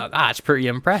at that? That's pretty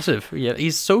impressive." Yeah,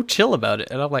 he's so chill about it,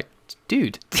 and I'm like,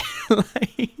 dude.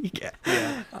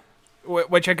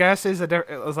 Which I guess is it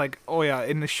was like,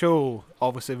 in the show,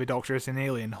 obviously the Doctor is an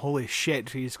alien. Holy shit,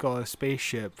 he's got a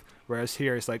spaceship. Whereas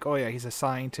here it's like, he's a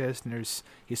scientist, and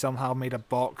he somehow made a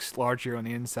box larger on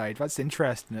the inside. That's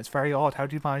interesting. It's very odd. How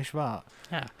do you manage that?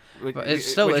 Yeah, but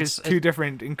it's two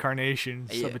different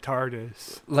incarnations of the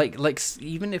TARDIS. Like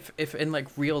even if in like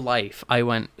real life I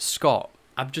went, Scott,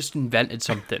 I've just invented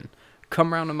something.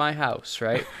 Come round to my house,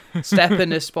 right? Step in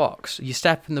this box. You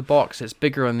step in the box, it's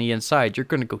bigger on the inside. You're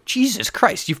going to go, Jesus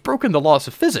Christ, you've broken the laws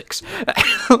of physics.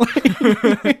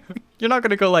 You're not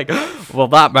going to go like, well,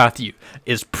 that, Matthew,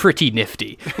 is pretty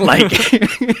nifty. Like,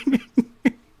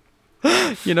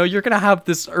 you're going to have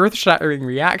this earth-shattering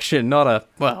reaction, not a,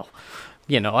 well,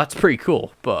 that's pretty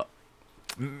cool, but...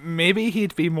 Maybe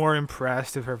he'd be more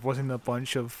impressed if there wasn't a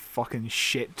bunch of fucking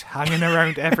shit hanging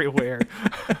around everywhere.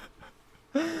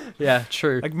 Yeah,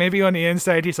 true. Like maybe on the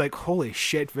inside he's like, holy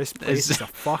shit, this place is a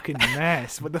fucking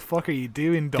mess. What the fuck are you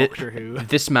doing, Doctor Who?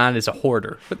 This man is a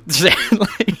hoarder.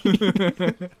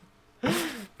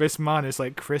 This man is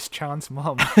like Chris Chan's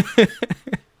mum.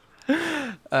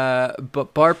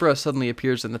 But Barbara suddenly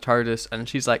appears in the TARDIS, and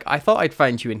she's like, "I thought I'd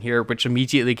find you in here," which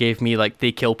immediately gave me like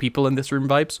they kill people in this room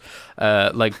vibes.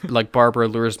 Like Barbara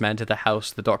lures men to the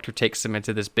house, the Doctor takes them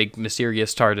into this big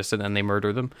mysterious TARDIS, and then they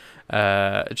murder them.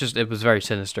 It was very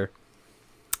sinister.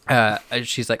 And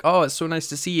she's like, "Oh, it's so nice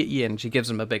to see you, Ian." She gives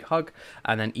him a big hug,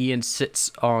 and then Ian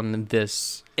sits on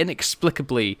this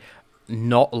inexplicably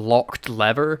not locked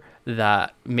lever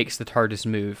that makes the TARDIS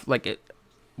move. Like it.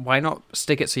 Why not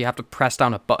stick it so you have to press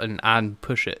down a button and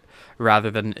push it rather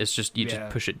than it's just you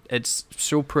just push it? It's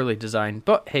so poorly designed.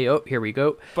 But hey, oh, here we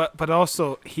go. But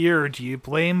also here, do you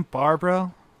blame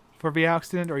Barbara for the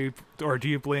accident, or do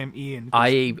you blame Ian?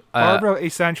 Barbara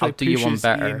essentially pushes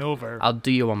Ian over. I'll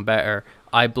do you one better.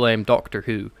 I blame Doctor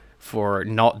Who for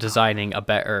not designing a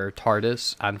better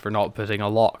TARDIS and for not putting a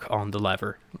lock on the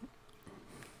lever.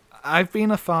 I've been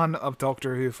a fan of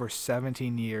Doctor Who for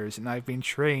 17 years, and I've been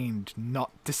trained not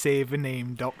to say the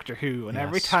name Doctor Who, and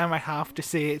every time I have to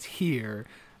say it here,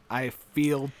 I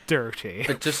feel dirty.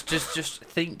 But just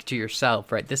think to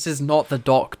yourself, right? This is not the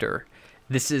Doctor.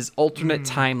 This is alternate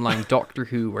timeline Doctor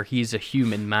Who, where he's a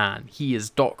human man. He is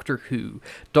Doctor Who.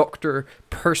 Dr.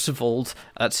 Percival,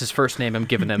 that's his first name I'm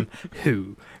giving him,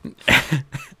 Who.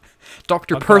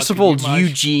 Dr. Percival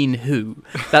Eugene Who.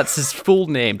 That's his full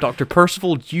name. Dr.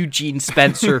 Percival Eugene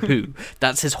Spencer Who.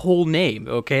 That's his whole name,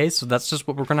 okay? So that's just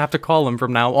what we're going to have to call him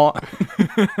from now on.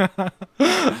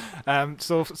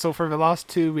 So for the last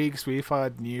 2 weeks, we've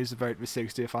had news about the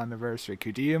 60th anniversary.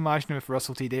 Could you imagine if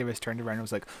Russell T Davies turned around and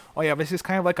was like, "Oh yeah, this is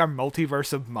kind of like our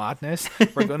multiverse of madness.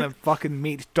 We're going to fucking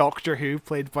meet Doctor Who,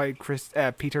 played by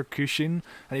Peter Cushing,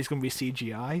 and he's going to be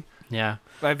CGI." Yeah.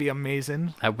 That'd be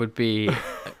amazing. That would be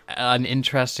an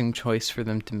interesting choice for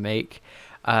them to make.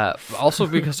 Also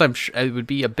because it would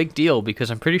be a big deal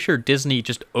because I'm pretty sure Disney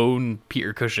just own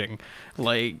Peter Cushing.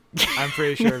 Like I'm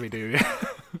pretty sure we do.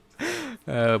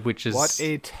 Which is what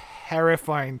a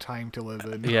terrifying time to live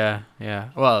in. Yeah.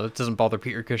 Well, it doesn't bother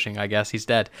Peter Cushing, I guess he's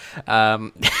dead.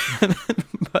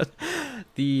 But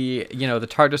the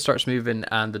TARDIS starts moving,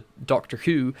 and the Doctor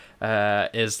Who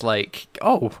is like,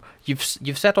 "Oh, you've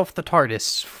set off the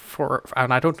TARDIS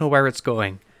and I don't know where it's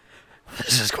going.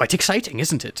 This is quite exciting,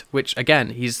 isn't it?" Which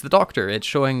again, he's the Doctor. It's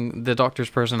showing the Doctor's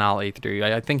personality through.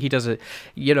 I think he does it.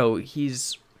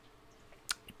 He's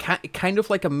kind of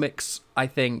like a mix, I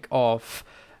think, of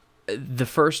the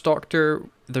first Doctor.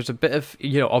 There's a bit of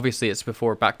obviously it's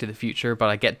before Back to the Future, but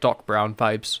I get Doc Brown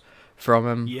vibes from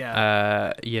him.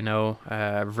 Yeah.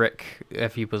 Rick,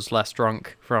 if he was less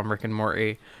drunk, from Rick and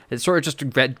Morty. It's sort of just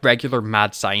a regular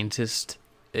mad scientist,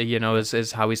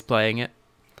 is how he's playing it.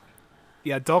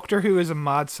 Yeah, Doctor Who is a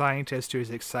mad scientist who is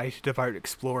excited about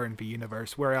exploring the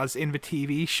universe, whereas in the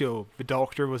TV show, the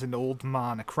Doctor was an old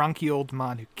man, a cranky old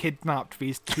man who kidnapped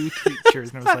these 2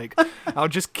 teachers, and it was like, "I'll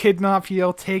just kidnap you,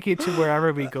 I'll take you to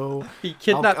wherever we go." He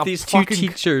kidnapped these 2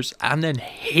 teachers and then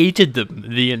hated them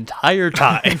the entire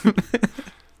time.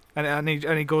 and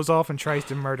he goes off and tries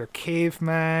to murder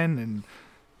cavemen, and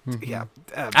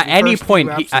at any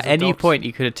point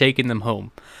he could have taken them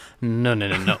home. No.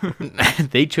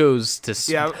 They chose to...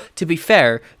 Yeah. To be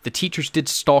fair, the teachers did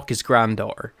stalk his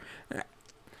granddaughter.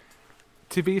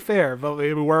 To be fair, but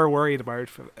they were worried about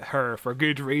her for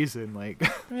good reason. Like,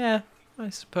 yeah, I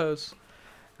suppose.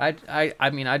 I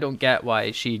mean, I don't get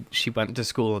why she went to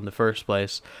school in the first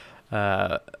place.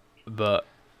 But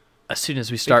as soon as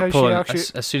we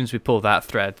as soon as we pull that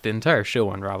thread, the entire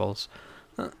show unravels.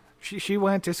 She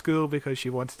went to school because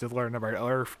she wanted to learn about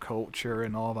Earth culture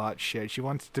and all that shit. She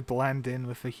wanted to blend in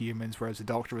with the humans, whereas the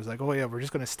Doctor was like, "Oh yeah, we're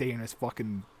just gonna stay in this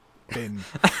fucking bin."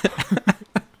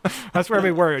 That's where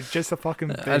we were, just a fucking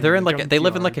bin. They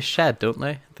live in like a shed, don't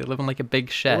they? They live in like a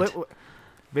big shed.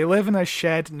 They live in a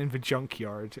shed and in the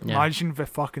junkyard. Imagine the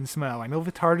fucking smell. I know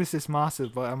the TARDIS is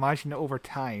massive, but imagine over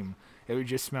time it would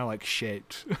just smell like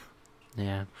shit.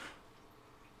 Yeah.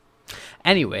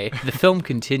 Anyway, the film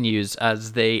continues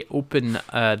as they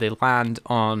land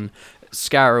on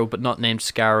Scarrow, but not named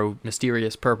Scarrow,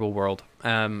 mysterious purple world.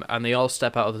 And they all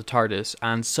step out of the TARDIS,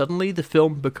 and suddenly the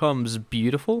film becomes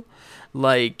beautiful.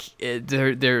 Like,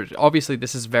 they're obviously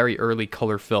this is very early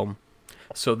color film.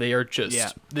 So they are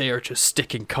just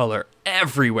sticking color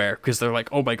everywhere because they're like,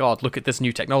 "Oh my god, look at this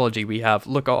new technology we have.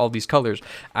 Look at all these colors."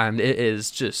 And it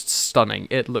is just stunning.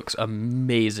 It looks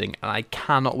amazing. And I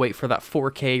cannot wait for that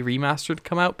 4K remaster to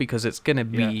come out because it's going to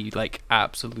be like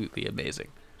absolutely amazing.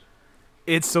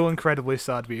 It's so incredibly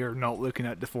sad we are not looking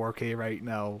at the 4K right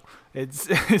now. It's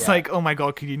like, oh my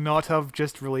god, could you not have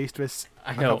just released this?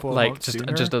 I know, like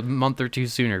just a month or two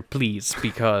sooner, please,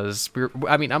 because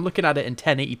I'm looking at it in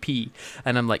 1080p,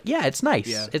 and I'm like, yeah, it's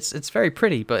nice, it's very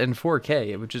pretty, but in 4K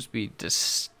it would just be just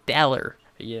stellar,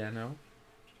 you know.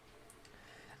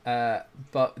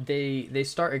 But they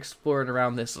start exploring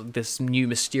around this new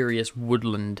mysterious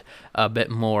woodland a bit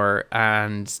more,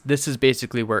 and this is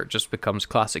basically where it just becomes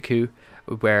classic Who,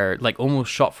 where like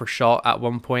almost shot for shot at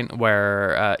one point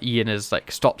where Ian is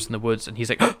like stops in the woods and he's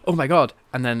like, oh my god,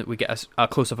 and then we get a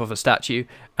close up of a statue,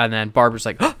 and then Barbara's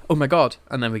like, oh my god,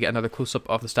 and then we get another close up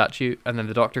of the statue, and then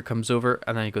the doctor comes over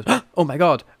and then he goes, oh my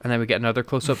god, and then we get another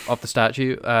close up of the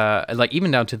statue, like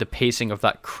even down to the pacing of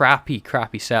that crappy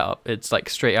setup. It's like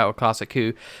straight out of classic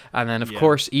Who, and then of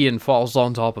course Ian falls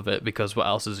on top of it because what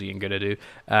else is Ian gonna do?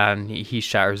 And he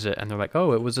shatters it, and they're like,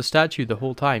 oh, it was a statue the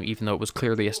whole time, even though it was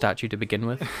clearly a statue to begin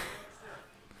with.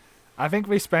 I think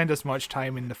we spend as much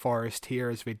time in the forest here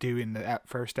as we do in the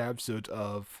first episode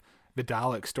of the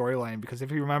Dalek storyline, because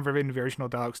if you remember in the original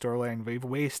Dalek storyline, we've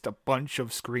wasted a bunch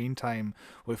of screen time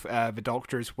with the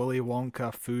Doctor's Willy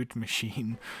Wonka food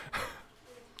machine.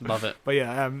 Love it. But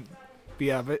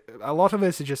but a lot of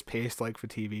this is just paced like the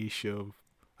TV show.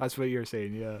 That's what you're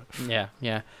saying, yeah.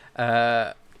 Yeah.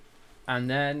 And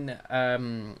then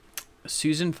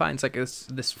Susan finds like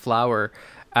this flower,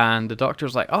 and the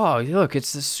doctor's like, oh, look,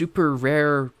 it's this super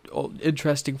rare,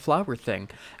 interesting flower thing.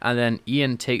 And then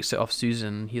Ian takes it off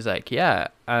Susan. He's like, yeah.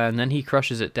 And then he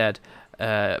crushes it dead,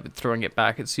 throwing it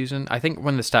back at Susan. I think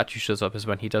when the statue shows up is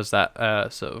when he does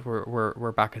that. So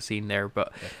we're back a scene there.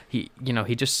 But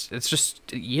it's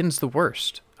just Ian's the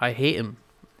worst. I hate him.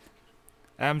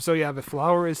 So yeah, the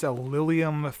flower is a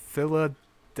Lilium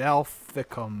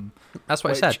Philadelphicum. That's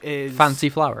what I said. Fancy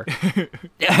flower.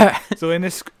 So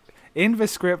in the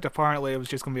script, apparently it was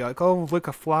just gonna be like, oh, look,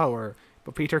 a flower.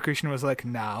 But Peter Cushing was like,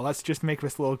 nah, let's just make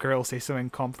this little girl say something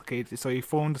complicated. So he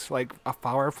phoned like a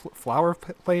flower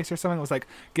place or something. It was like,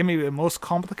 give me the most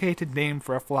complicated name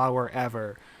for a flower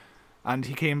ever. And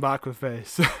he came back with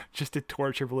this just to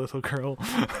torture the little girl.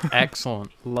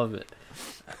 Excellent. Love it.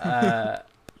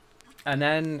 And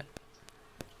then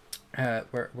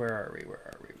where are we?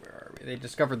 They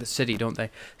discover the city, don't they?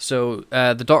 So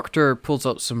the doctor pulls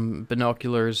out some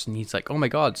binoculars and he's like, oh my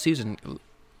god, Susan,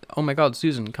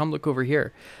 come look over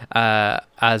here.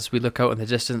 As we look out in the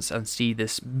distance and see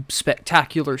this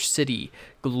spectacular city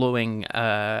glowing,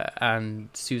 and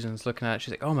Susan's looking at it,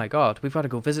 she's like, oh my god, we've got to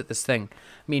go visit this thing.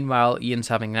 Meanwhile, Ian's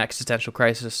having an existential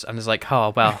crisis and is like,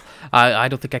 oh, well, I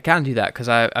don't think I can do that because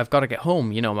I've got to get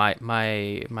home. You know,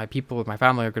 my people, my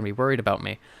family are going to be worried about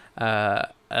me.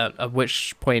 At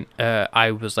which point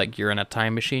I was like, you're in a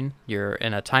time machine. You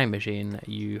have a time machine.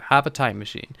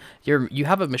 You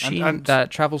have a machine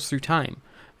that travels through time.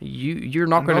 You're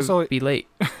not going to be late.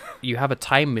 You have a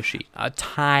time machine.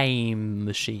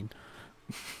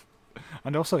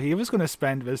 And also, he was going to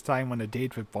spend his time on a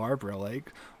date with Barbara.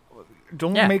 Like,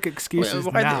 don't make excuses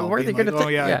now. Why are they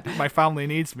gonna my family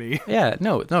needs me. Yeah,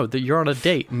 no, you're on a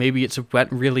date. Maybe it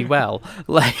went really well.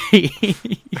 Like,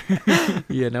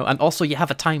 and also you have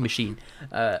a time machine,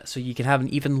 so you can have an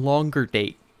even longer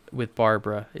date with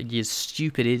Barbara. You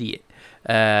stupid idiot.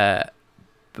 But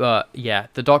yeah,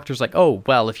 the doctor's like, oh,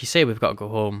 well, if you say we've got to go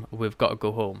home, we've got to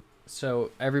go home.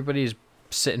 So everybody's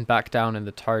sitting back down in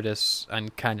the TARDIS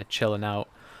and kind of chilling out.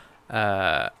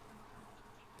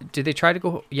 Did they try to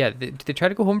go? Yeah, did they try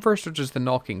to go home first, or does the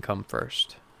knocking come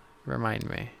first? Remind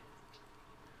me.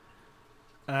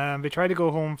 They try to go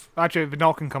home. Actually, the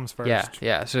knocking comes first.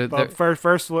 Yeah. So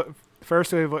first,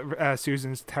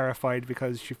 Susan's terrified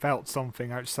because she felt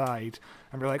something outside,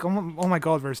 and we're like, oh my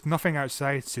god, there's nothing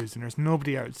outside, Susan. There's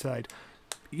nobody outside.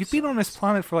 You've been on this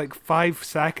planet for like 5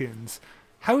 seconds.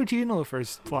 How do you know if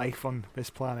there's life on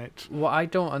this planet? What I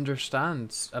don't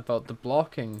understand about the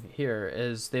blocking here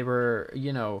is they were,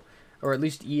 or at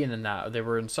least Ian and that, they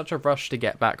were in such a rush to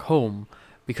get back home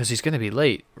because he's going to be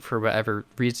late for whatever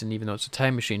reason, even though it's a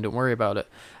time machine, don't worry about it.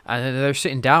 And then they're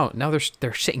sitting down. Now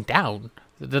they're sitting down.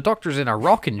 The doctor's in a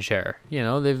rocking chair,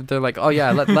 they're like, oh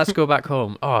yeah, let's go back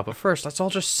home. Oh, but first, let's all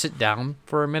just sit down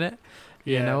for a minute.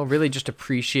 Really just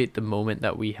appreciate the moment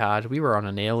that we had. We were on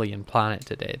an alien planet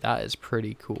today. That is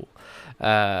pretty cool.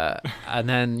 And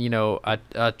then,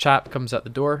 a chap comes at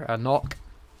the door, a knock,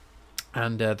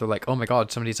 and they're like, oh my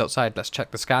god, somebody's outside. Let's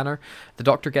check the scanner. The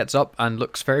doctor gets up and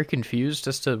looks very confused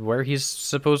as to where he's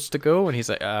supposed to go. And he's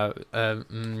like,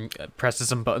 presses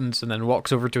some buttons and then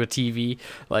walks over to a TV.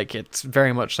 Like, it's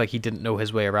very much like he didn't know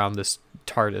his way around this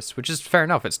TARDIS, which is fair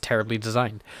enough. It's terribly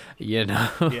designed, Yeah.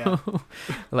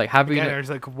 Like, there's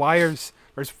like wires.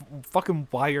 There's fucking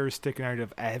wires sticking out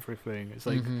of everything. It's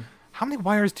like, how many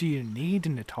wires do you need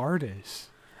in the TARDIS?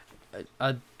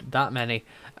 That many.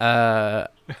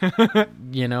 But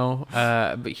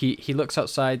he looks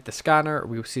outside the scanner.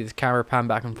 We see the camera pan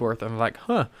back and forth, and I'm like,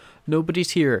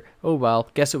 nobody's here. Oh well,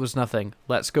 guess it was nothing.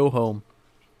 Let's go home.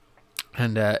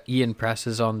 And Ian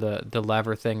presses on the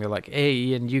lever thing. They're like, hey,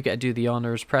 Ian, you get to do the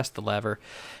honors. Press the lever.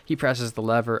 He presses the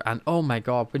lever, and oh my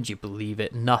god, would you believe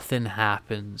it? Nothing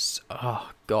happens.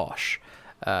 Oh, gosh.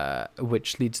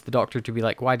 Which leads the Doctor to be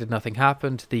like, why did nothing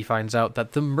happen? He finds out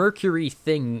that the mercury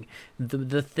thing,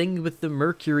 the thing with the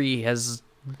mercury has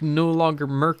no longer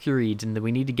mercuried, and that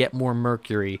we need to get more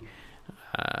mercury.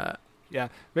 Yeah,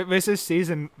 this is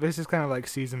kind of like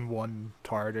season 1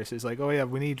 TARDIS. It's like, oh yeah,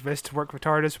 we need this to work with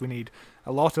TARDIS, we need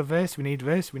a lot of this, we need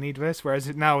this, we need this. Whereas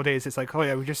nowadays it's like, oh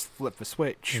yeah, we just flip the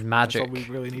switch. It's magic. That's all we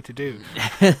really need to do.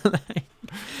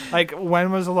 Like,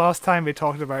 when was the last time we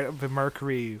talked about the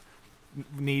mercury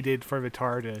needed for the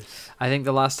TARDIS? I think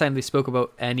the last time they spoke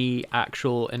about any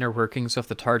actual inner workings of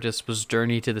the TARDIS was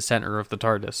Journey to the Center of the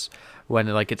TARDIS, when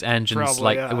like its engines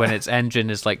when its engine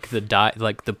is like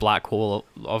the black hole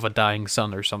of a dying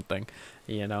sun or something,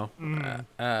 you know.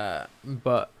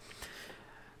 But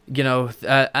you know,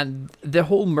 and the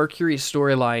whole Mercury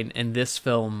storyline in this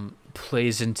film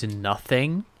plays into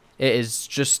nothing. It is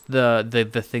just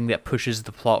the thing that pushes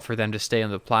the plot for them to stay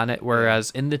on the planet, whereas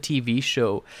in the TV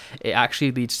show, it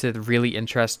actually leads to really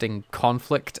interesting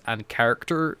conflict and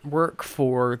character work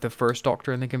for the First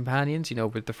Doctor and the companions. You know,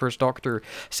 but the First Doctor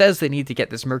says they need to get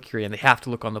this Mercury and they have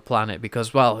to look on the planet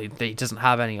because, well, he doesn't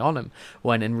have any on him,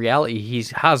 when in reality he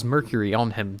has Mercury on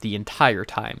him the entire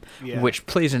time, which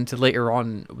plays into later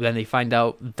on when they find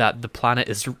out that the planet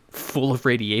is full of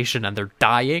radiation and they're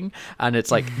dying, and it's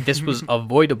like, this was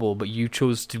avoidable, but you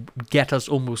chose to get us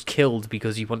almost killed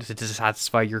because you wanted to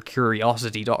satisfy your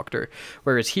curiosity, Doctor.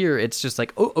 Whereas here it's just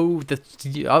like,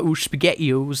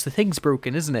 SpaghettiOs, the thing's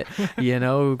broken, isn't it? You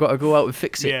know, we've got to go out and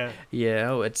fix it. You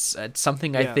know, it's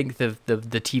something I think the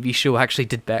TV show actually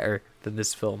did better than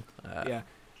this film.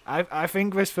 I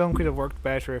think this film could have worked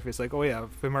better if it's like, oh yeah,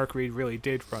 the Mercury really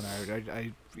did run out.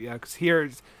 Because here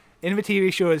in the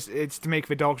TV show, it's to make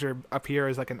the Doctor appear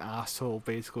as like an asshole,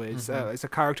 basically. It's a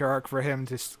character arc for him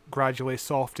to gradually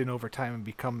soften over time and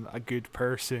become a good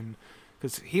person.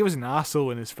 Because he was an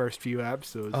asshole in his first few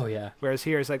episodes. Oh, yeah. Whereas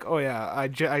here, it's like, oh yeah,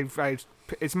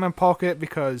 it's in my pocket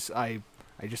because I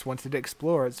just wanted to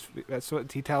explore. That's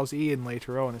what he tells Ian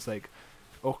later on. It's like,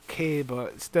 okay,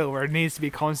 but still, there needs to be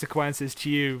consequences to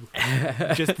you.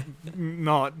 Just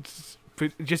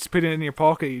put it in your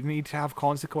pocket. You need to have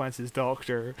consequences,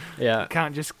 Doctor. Yeah. You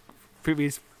can't just put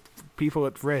these people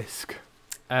at risk.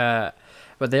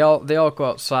 But they all go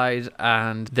outside,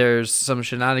 and there's some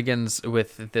shenanigans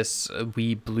with this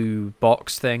wee blue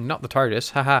box thing, not the TARDIS,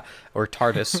 haha, or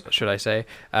TARDIS, should I say,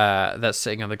 that's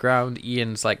sitting on the ground.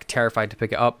 Ian's like terrified to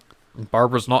pick it up.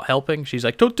 Barbara's not helping. She's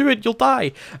like, don't do it, you'll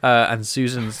die. And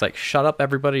Susan's like, shut up,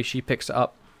 everybody. She picks it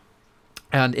up.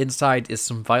 And inside is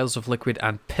some vials of liquid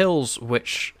and pills,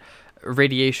 which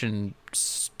radiation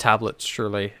tablets,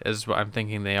 surely, is what I'm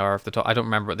thinking they are off the top. I don't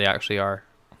remember what they actually are,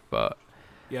 but...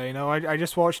 Yeah, you know, I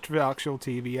just watched the actual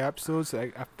TV episodes.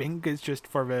 I think it's just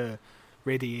for the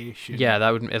radiation. Yeah,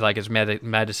 that would, like, it's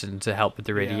medicine to help with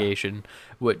the radiation,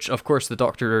 which, of course, the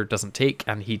Doctor doesn't take,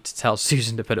 and he tells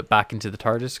Susan to put it back into the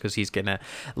TARDIS, because he's going to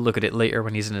look at it later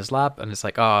when he's in his lab, and it's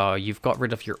like, oh, you've got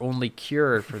rid of your only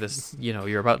cure for this, you know,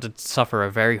 you're about to suffer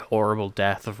a very horrible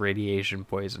death of radiation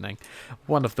poisoning.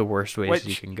 One of the worst ways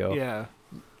you can go. Yeah.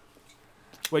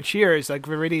 Which here is like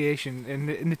the radiation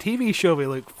in the TV show, they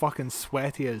look fucking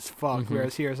sweaty as fuck.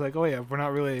 Whereas here it's like, oh yeah, we're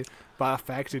not really that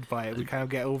affected by it. We kind of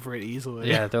get over it easily.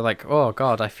 Yeah, they're like, oh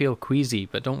god, I feel queasy,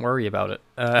 but don't worry about it.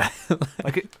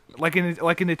 Like in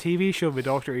the TV show, the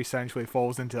Doctor essentially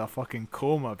falls into a fucking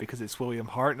coma because it's William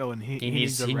Hartnell and he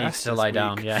needs to lie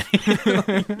down. Yeah.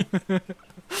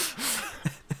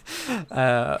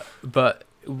 But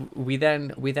we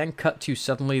then cut to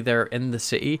suddenly they're in the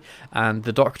city, and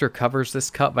the Doctor covers this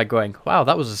cut by going, wow,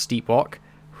 that was a steep walk.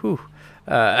 Whew.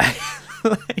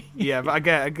 Yeah, but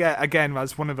again,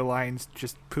 that's one of the lines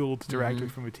just pulled directly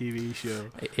from a TV show.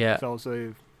 Yeah. It's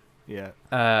also, yeah.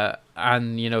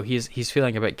 And you know, he's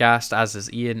feeling a bit gassed, as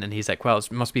is Ian, and he's like, well,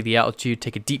 it must be the altitude.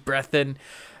 Take a deep breath in,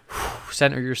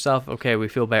 center yourself. Okay, we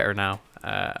feel better now.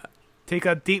 Take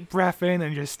a deep breath in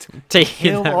and just take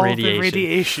in that all radiation. The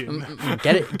radiation.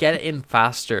 Get it in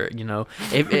faster. You know,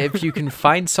 if you can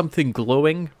find something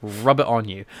glowing, rub it on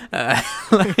you.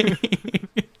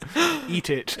 Eat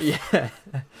it. Yeah.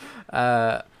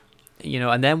 You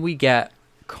know, and then we get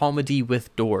comedy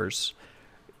with doors.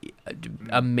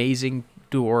 Amazing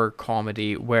door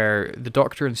comedy where the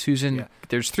Doctor and Susan,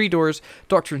 there's 3 doors,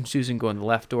 Doctor and Susan go in the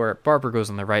left door, Barbara goes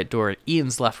on the right door, and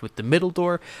Ian's left with the middle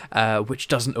door, which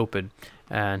doesn't open.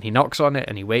 And he knocks on it,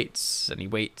 and he waits, and he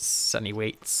waits, and he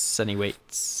waits, and he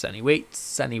waits, and he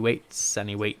waits, and he waits, and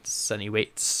he waits, and he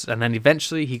waits. And then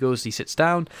eventually he goes, he sits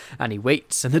down, and he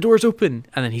waits, and the door's open.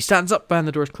 And then he stands up, and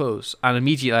the door's closed. And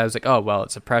immediately I was like, oh, well,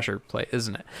 it's a pressure plate,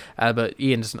 isn't it? But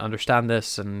Ian doesn't understand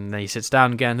this, and then he sits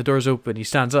down again, the door's open. He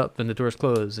stands up, and the door's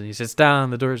closed. And he sits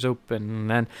down, the door's open.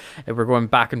 And then we're going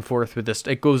back and forth with this.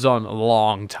 It goes on a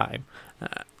long time.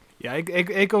 Yeah,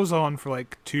 it goes on for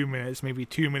like 2 minutes, maybe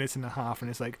 2 minutes and a half,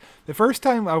 and it's like, the first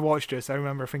time I watched this, I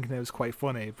remember thinking it was quite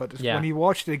funny, but when you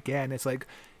watched it again, it's like,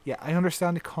 yeah, I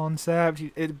understand the concept.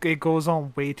 It goes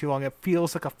on way too long. It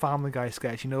feels like a Family Guy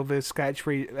sketch. You know, the sketch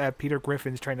where Peter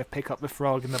Griffin's trying to pick up the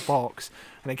frog in the box,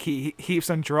 and like he keeps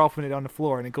on dropping it on the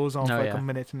floor, and it goes on for like a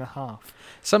minute and a half.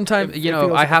 Sometimes,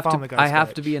 I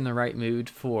have to be in the right mood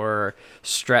for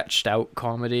stretched out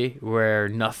comedy where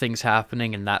nothing's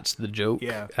happening and that's the joke.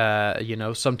 Yeah.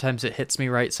 Sometimes it hits me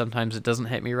right, sometimes it doesn't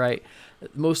hit me right.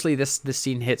 Mostly this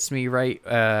scene hits me right.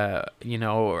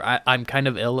 I'm kind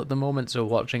of ill at the moment, so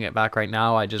watching it back right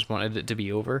now, I just wanted it to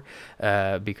be over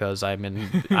because I'm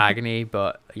in agony.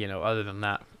 But other than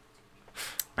that,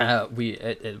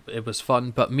 it was fun.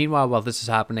 But meanwhile, while this is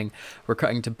happening, we're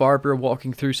cutting to Barbara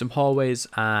walking through some hallways,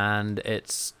 and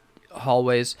it's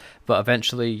hallways, but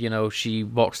eventually she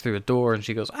walks through a door and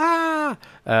she goes and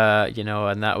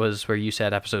that was where you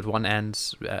said episode 1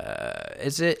 ends.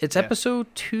 It's episode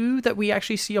 2 that we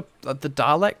actually see the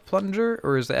Dalek plunger,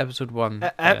 or is it episode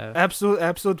 1?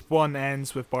 Episode 1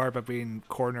 ends with Barbara being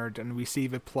cornered and we see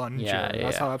the plunger.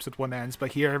 That's how episode 1 ends,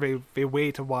 but here they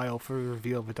wait a while for the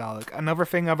reveal of the Dalek. Another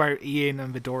thing about Ian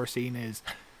and the door scene is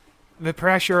the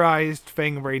pressurized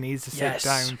thing where he needs to sit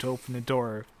down to open the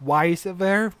door. Why is it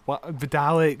there? The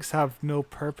Daleks have no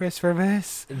purpose for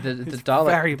this. The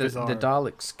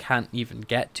Daleks can't even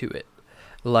get to it.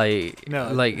 The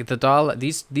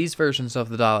Dalek, these versions of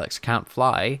the Daleks can't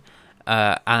fly.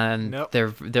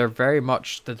 They're very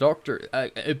much the Doctor.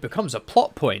 It becomes a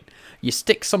plot point. You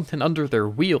stick something under their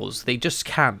wheels, they just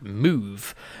can't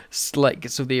move.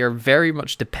 So they are very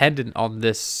much dependent on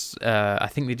this. I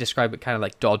think they describe it kind of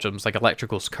like dodgems, like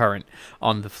electrical current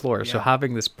on the floor. Yeah. So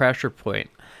having this pressure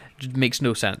point makes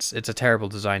no sense. It's a terrible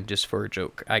design just for a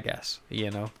joke, I guess.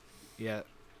 Yeah.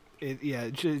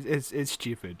 It's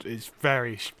stupid. It's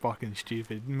very fucking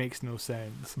stupid. It makes no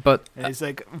sense. But it's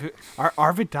like,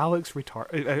 are the Daleks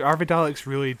retarded? Are the Daleks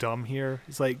really dumb here?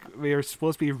 It's like they're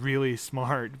supposed to be really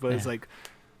smart, but it's like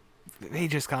they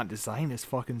just can't design this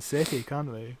fucking city,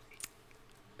 can they?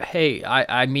 Hey,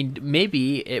 I mean,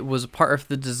 maybe it was part of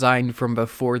the design from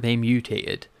before they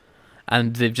mutated.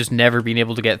 And they've just never been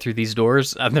able to get through these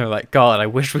doors. And they're like, God, I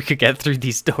wish we could get through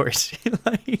these doors.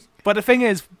 But the thing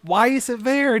is, why is it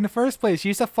there in the first place?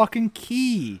 Use a fucking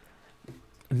key.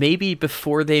 Maybe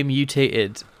before they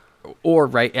mutated,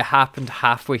 it happened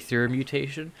halfway through a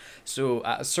mutation. So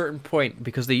at a certain point,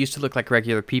 because they used to look like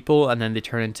regular people, and then they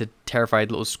turn into terrified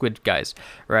little squid guys,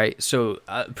 right? So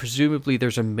presumably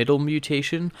there's a middle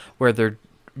mutation where they're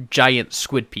giant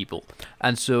squid people,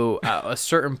 and so at a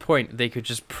certain point they could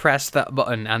just press that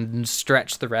button and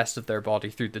stretch the rest of their body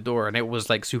through the door, and it was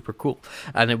like super cool,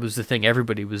 and it was the thing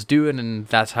everybody was doing, and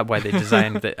that's why they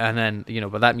designed it. And then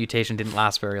but that mutation didn't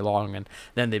last very long, and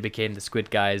then they became the squid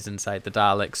guys inside the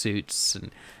Dalek suits, and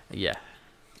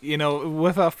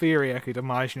with that theory I could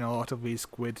imagine a lot of these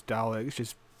squid Daleks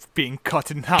just being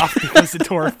cut in half because the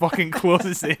door fucking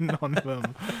closes in on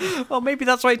them. Well, maybe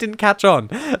that's why it didn't catch on.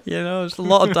 There's a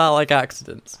lot of Dalek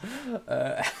accidents.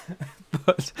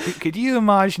 But could you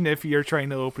imagine if you're trying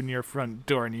to open your front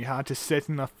door and you had to sit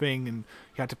in a thing and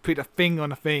you had to put a thing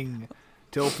on a thing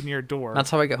to open your door? That's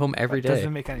how I get home every day.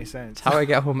 Doesn't make any sense. That's how I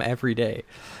get home every day.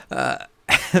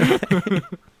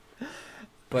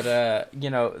 But,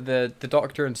 the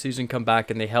Doctor and Susan come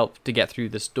back and they help to get through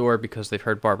this door because they've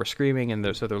heard Barbara screaming, and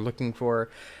they're looking for her.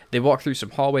 They walk through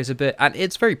some hallways a bit, and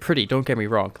it's very pretty, don't get me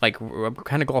wrong. Like, I'm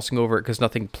kind of glossing over it because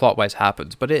nothing plot-wise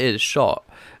happens, but it is shot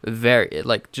very,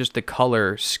 just the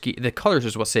color, the colors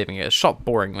is what's saving it. It's shot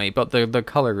boringly, but the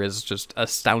color is just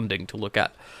astounding to look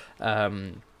at.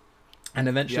 And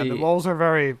eventually... Yeah,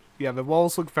 the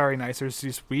walls look very nice. There's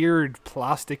this weird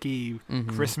plasticky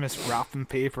Christmas wrapping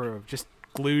paper just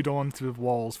glued onto the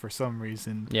walls for some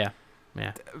reason. Yeah.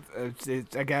 I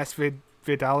guess the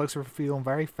Daleks were feeling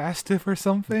very festive or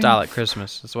something. Dalek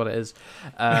Christmas, that's what it is.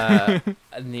 And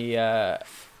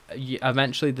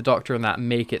eventually the Doctor and that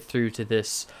make it through to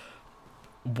this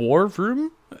war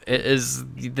room. It is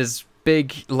this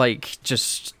big,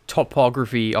 just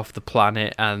topography of the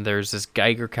planet, and there's this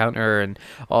Geiger counter and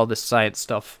all this science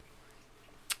stuff.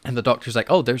 And the Doctor's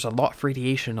like, oh, there's a lot of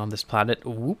radiation on this planet.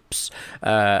 Whoops.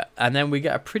 And then we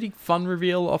get a pretty fun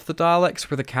reveal of the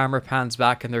Daleks where the camera pans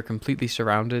back and they're completely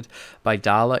surrounded by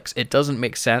Daleks. It doesn't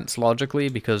make sense logically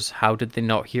because how did they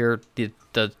not hear the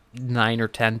 9 or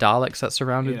 10 Daleks that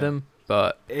surrounded them?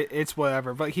 But it's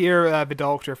whatever. But here, the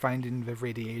Doctor finding the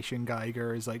radiation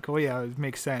Geiger is like, oh yeah, it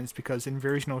makes sense because in the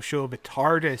original show, the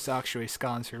TARDIS actually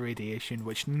scans for radiation,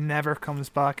 which never comes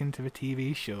back into the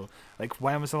TV show. Like,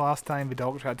 when was the last time the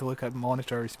Doctor had to look at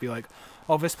monitors to be like,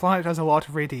 oh, this planet has a lot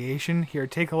of radiation, here,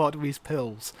 take a lot of these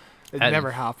pills. It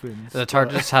never happens. The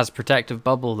TARDIS has protective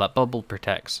bubble, that bubble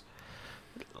protects.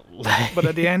 But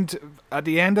at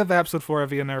the end of episode 4 of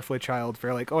The Unearthly Child,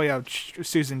 they're like, oh yeah,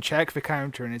 Susan, check the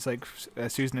counter, and it's like,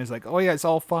 Susan is like, oh yeah, it's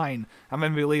all fine, and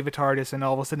then we leave the TARDIS, and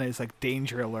all of a sudden it's like,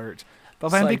 danger alert. But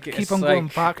then they keep on going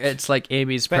back. It's like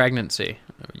Amy's pregnancy.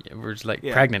 We're just like,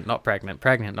 pregnant, not pregnant,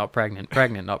 pregnant, not pregnant,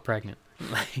 pregnant, not pregnant.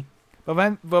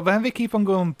 But then they keep on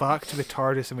going back to the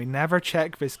TARDIS, and we never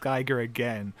check this Geiger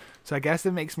again. So I guess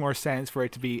it makes more sense for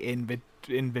it to be in the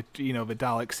the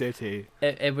Dalek City.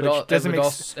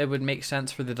 It would make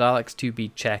sense for the Daleks to be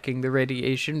checking the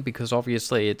radiation because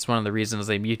obviously it's one of the reasons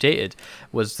they mutated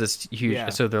was this huge. Yeah.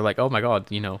 So they're like, oh my god,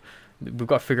 we've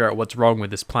got to figure out what's wrong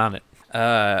with this planet.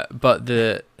 But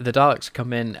the Daleks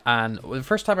come in, and the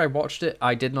first time I watched it,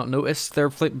 I did not notice their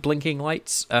blinking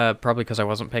lights, probably because I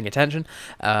wasn't paying attention.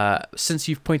 Since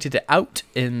you've pointed it out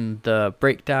in the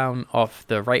breakdown of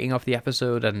the writing of the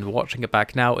episode and watching it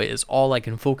back now, it is all I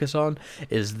can focus on,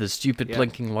 is the stupid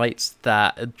blinking lights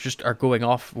that just are going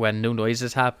off when no noise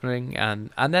is happening, and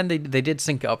then they did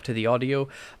sync it up to the audio,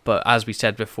 but as we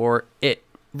said before, it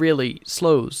really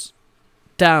slows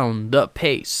down the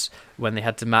pace when they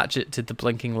had to match it to the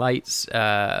blinking lights.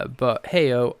 But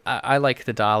heyo, I like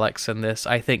the Daleks in this.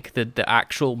 I think that the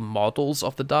actual models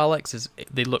of the Daleks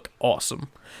they look awesome.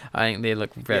 I think they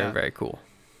look very, very cool.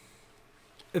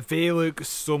 They look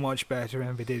so much better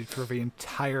than they did for the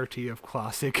entirety of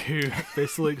Classic Who.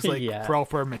 This looks like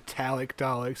proper metallic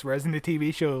Daleks, whereas in the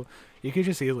TV show, you could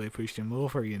just easily push them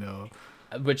over,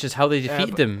 Which is how they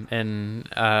defeat them in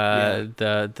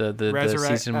the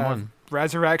season 1.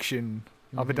 Resurrection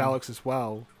of the Daleks as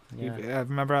well. Yeah.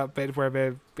 Remember that bit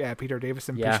where Peter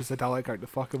Davison pushes the Dalek out the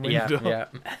fucking window? Yeah.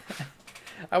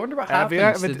 I wonder what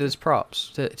happens to those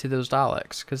props, to those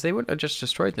Daleks, because they wouldn't have just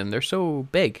destroyed them. They're so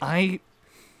big.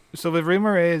 So the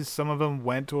rumor is some of them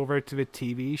went over to the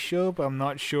TV show, but I'm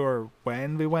not sure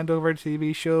when they went over to the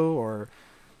TV show, or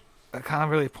I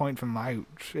can't really point them out.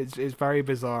 It's very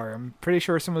bizarre. I'm pretty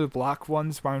sure some of the black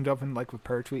ones wound up in like the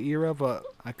Pertwee era, but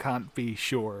I can't be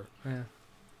sure.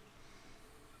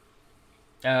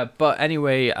 Yeah. But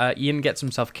anyway, Ian gets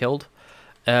himself killed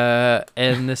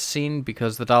in this scene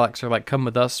because the Daleks are like, come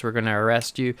with us, we're going to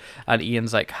arrest you. And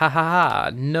Ian's like, ha ha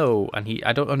ha, no. And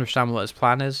I don't understand what his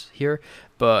plan is here,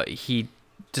 but he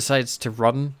decides to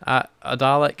run at a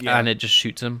Dalek and it just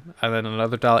shoots him, and then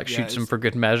another Dalek shoots him for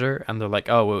good measure, and they're like,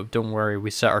 oh well, don't worry,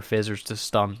 we set our phasers to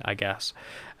stun, I guess.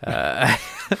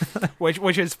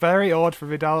 Which is very odd for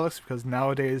the Daleks, because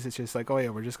nowadays it's just like, oh yeah,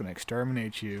 we're just going to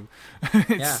exterminate you.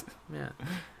 Yeah.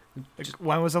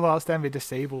 When was the last time they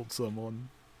disabled someone?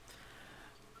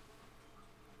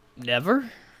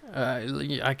 Never.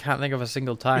 I can't think of a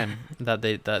single time that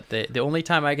they the only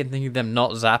time I can think of them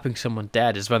not zapping someone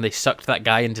dead is when they sucked that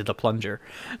guy into the plunger.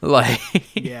 Which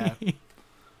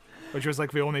was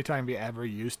like the only time we ever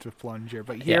used the plunger.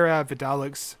 But here the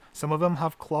Daleks, some of them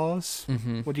have claws.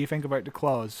 What do you think about the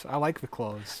claws? I like the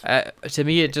claws. To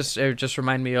me, it just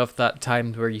remind me of that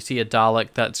time where you see a Dalek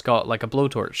that's got like a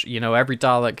blowtorch. Every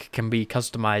Dalek can be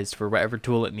customized for whatever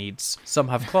tool it needs. Some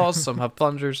have claws, some have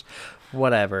plungers.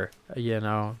 Whatever,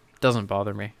 doesn't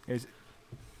bother me. It's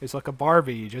like a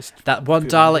Barbie. Just that one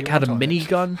Dalek had a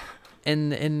minigun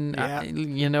in at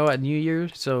New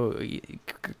Year's. So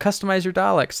customize your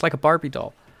Daleks like a Barbie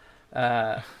doll.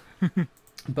 But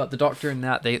the Doctor in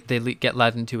that they get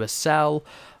led into a cell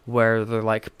where they're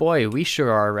like, boy, we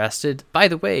sure are arrested. By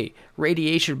the way,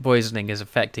 radiation poisoning is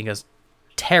affecting us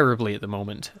terribly at the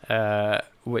moment.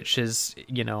 Which is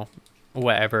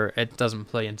whatever. It doesn't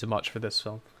play into much for this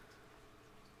film.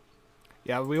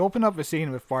 Yeah, we open up the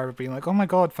scene with Barbara being like, oh my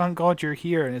god, thank god you're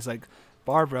here. And it's like,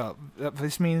 Barbara,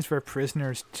 this means we're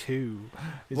prisoners too.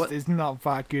 It's not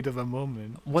that good of a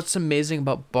moment. What's amazing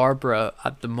about Barbara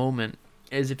at the moment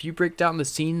is if you break down the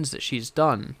scenes that she's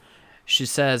done, she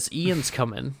says, Ian's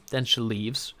coming, then she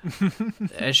leaves.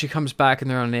 And she comes back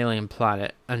and they're on an alien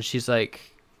planet. And she's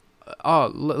like,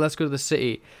 oh, let's go to the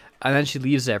city. And then she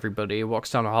leaves everybody,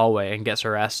 walks down a hallway and gets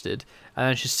arrested. And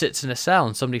then she sits in a cell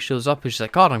and somebody shows up and she's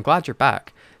like, God, I'm glad you're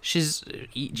back. she's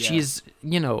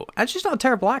and she's not a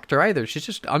terrible actor either. She's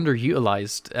just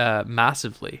underutilized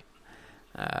massively,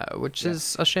 which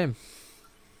is a shame.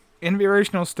 In the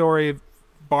original story,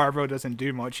 Barbara doesn't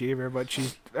do much either, but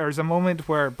there's a moment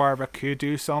where Barbara could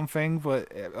do something,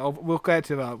 but we'll get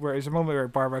to that. There's a moment where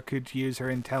Barbara could use her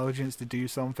intelligence to do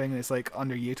something, and it's like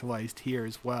underutilized here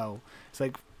as well. It's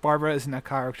like Barbara isn't a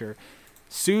character.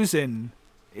 Susan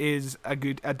is a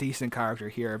decent character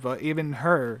here, but even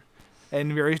her, in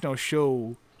the original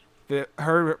show,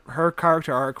 her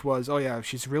character arc was,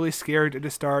 she's really scared at the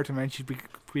start, and then she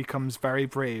becomes very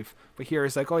brave. But here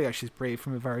it's like, she's brave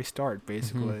from the very start,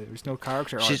 basically. Mm-hmm. There's no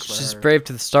character arc for she's her. Brave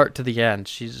to the start to the end.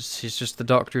 She's just the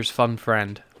Doctor's fun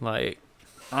friend, like.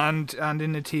 And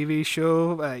in the TV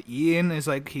show, Ian is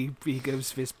like, he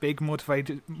gives this big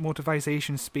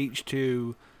motivation speech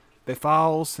to the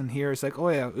Thals, and here it's like,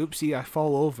 oopsie, I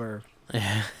fall over.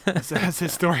 That's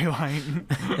his storyline.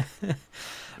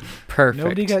 Perfect.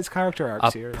 Nobody gets character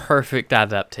arcs here. Perfect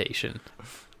adaptation.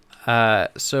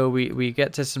 So we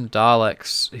get to some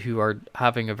Daleks who are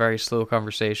having a very slow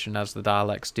conversation, as the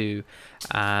Daleks do,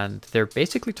 and they're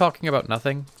basically talking about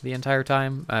nothing the entire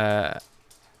time.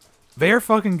 They're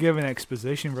fucking giving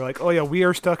exposition. We're like, we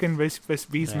are stuck in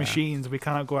these machines. We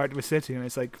cannot go out to the city, and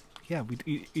it's like,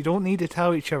 you don't need to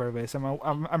tell each other this.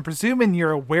 I'm presuming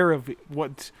you're aware of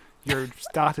what your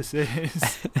status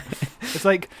is. It's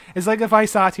like if I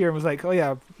sat here and was like,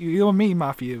 you and me,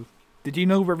 Matthew. Did you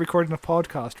know we're recording a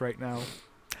podcast right now?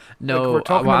 No, we're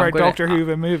talking about Doctor Who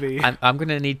the movie. I'm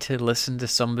gonna need to listen to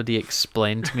somebody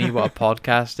explain to me what a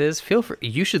podcast is. Feel free.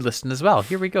 You should listen as well.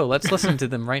 Here we go. Let's listen to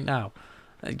them right now.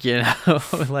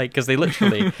 Because they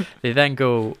then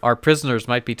go, our prisoners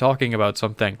might be talking about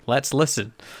something. Let's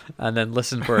listen, and then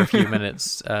listen for a few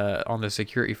minutes on the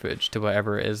security footage to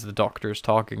whatever it is the Doctor's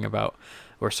talking about,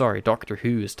 or sorry, Doctor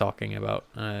Who is talking about.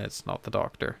 It's not the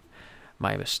Doctor.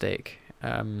 My mistake.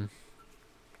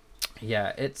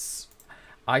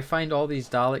 I find all these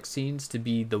Dalek scenes to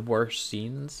be the worst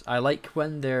scenes. I like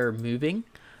when they're moving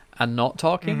and not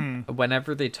talking. Mm-hmm.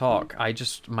 Whenever they talk,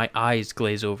 my eyes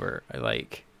glaze over.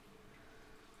 They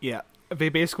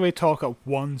basically talk at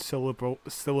one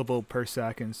syllable per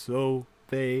second, so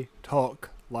they talk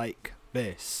like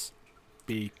this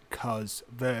because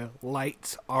the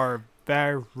lights are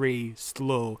very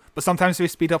slow, but sometimes they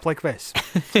speed up like this.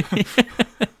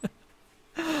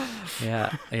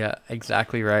 Yeah,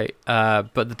 exactly right.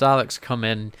 But the Daleks come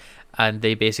in and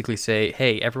they basically say,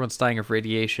 hey, everyone's dying of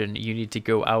radiation. You need to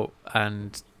go out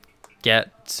and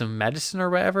get some medicine or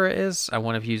whatever it is. And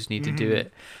one of you need to do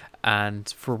it. And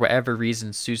for whatever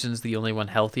reason, Susan's the only one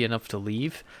healthy enough to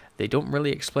leave. They don't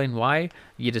really explain why.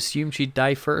 You'd assume she'd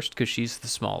die first because she's the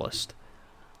smallest.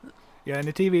 Yeah, in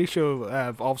the TV show,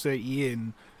 obviously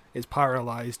Ian is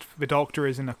paralyzed. The Doctor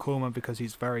is in a coma because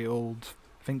he's very old.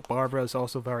 I think Barbara is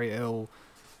also very ill,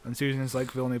 and Susan's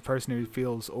like the only person who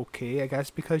feels okay, I guess,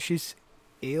 because she's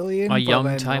alien. A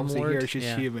young Time Lord. Here she's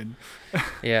human.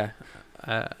 Yeah.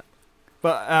 But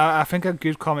I think a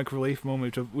good comic relief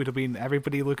moment would have been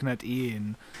everybody looking at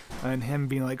Ian and him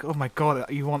being like, "Oh my god,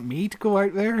 you want me to go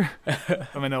out there?"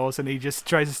 I mean, all of a sudden he just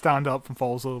tries to stand up and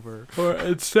falls over. Or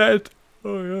instead,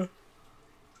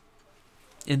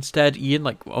 Instead,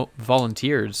 Ian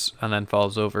volunteers and then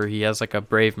falls over. He has like a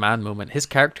brave man moment. His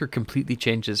character completely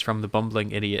changes from the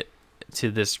bumbling idiot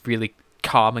to this really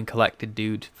calm and collected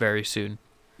dude very soon.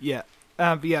 Yeah.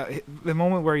 The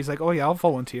moment where he's like, I'll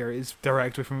volunteer is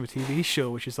directly from a TV show,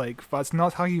 which is like, that's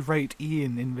not how you write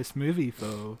Ian in this movie,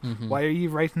 though. Mm-hmm. Why are you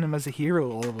writing him as a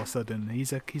hero all of a sudden?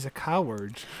 He's a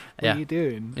coward. What are you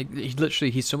doing?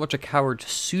 He's so much a coward.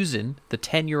 Susan, the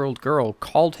 10-year-old girl,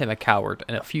 called him a coward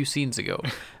a few scenes ago.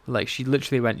 She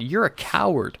literally went, "You're a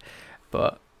coward,"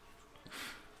 but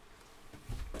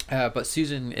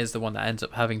Susan is the one that ends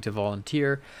up having to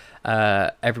volunteer.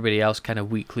 Everybody else kind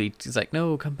of weakly is like,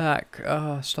 "No, come back.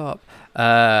 Stop."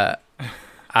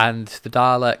 And the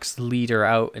Daleks lead her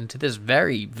out into this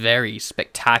very, very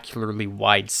spectacularly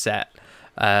wide set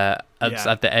at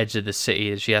the edge of the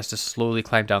city, as she has to slowly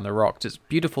climb down the rocks. It's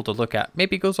beautiful to look at.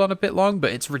 Maybe it goes on a bit long,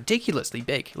 but it's ridiculously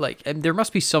big. And there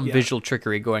must be some visual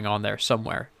trickery going on there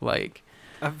somewhere.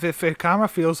 The camera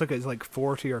feels like it's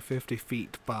 40 or 50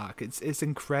 feet back. It's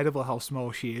incredible how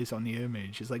small she is on the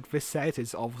image. It's like, this set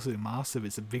is obviously massive.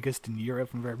 It's the biggest in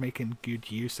Europe, and they're making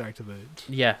good use out of it.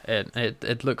 Yeah,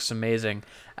 it looks amazing.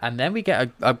 And then we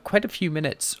get quite a few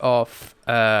minutes of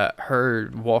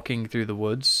her walking through the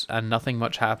woods and nothing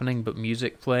much happening but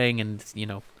music playing and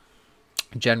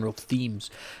general themes.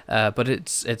 But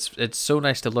it's so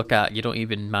nice to look at. You don't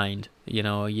even mind. You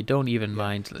don't even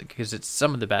mind, because it's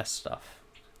some of the best stuff.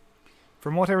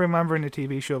 From what I remember in the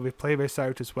TV show, they play this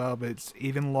out as well, but it's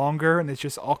even longer, and it's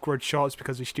just awkward shots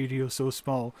because the studio is so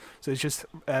small. So it's just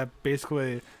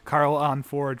basically Carol Ann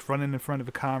Ford running in front of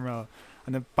the camera,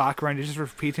 and the background is just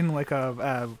repeating like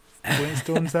a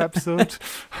Flintstones episode,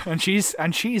 and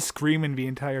she's screaming the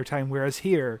entire time. Whereas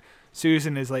here,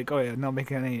 Susan is like, oh yeah, not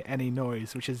making any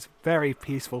noise, which is very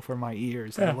peaceful for my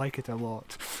ears. I like it a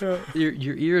lot.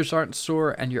 Your ears aren't sore,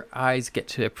 and your eyes get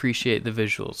to appreciate the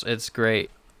visuals. It's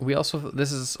great.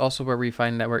 This is also where we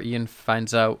find out where Ian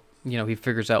finds out, he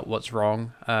figures out what's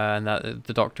wrong, and that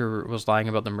the doctor was lying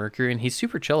about the mercury, and he's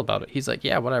super chill about it. He's like,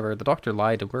 yeah, whatever, the doctor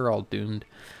lied and we're all doomed.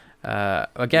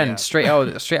 Straight out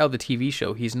of the TV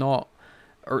show, he's not,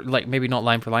 or like maybe not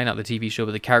line for line out the TV show,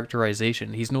 but the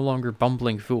characterization, he's no longer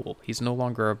bumbling fool. He's no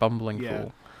longer a bumbling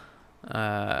fool.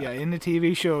 In the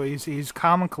TV show, he's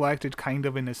calm and collected kind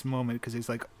of in this moment, because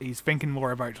he's thinking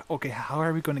more about, okay, how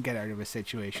are we going to get out of this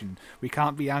situation? We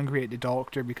can't be angry at the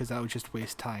doctor because that would just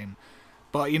waste time.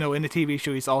 But, in the TV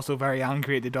show, he's also very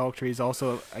angry at the doctor. He's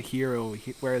also a hero,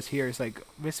 whereas here it's like,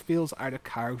 this feels out of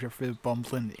character for the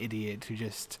bumbling idiot who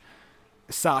just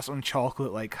sat on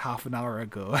chocolate like half an hour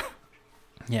ago.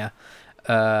 Yeah.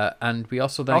 And we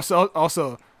also then...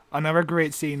 Also, another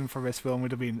great scene for this film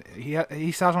would have been,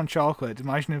 he sat on chocolate.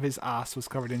 Imagine if his ass was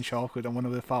covered in chocolate and one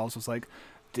of the files was like,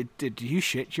 Did you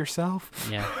shit yourself?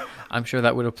 Yeah, I'm sure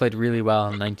that would have played really well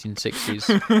in the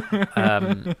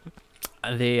 1960s.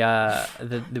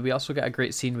 We also get a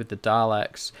great scene with the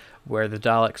Daleks, where the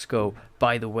Daleks go,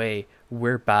 by the way,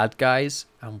 we're bad guys,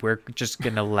 and we're just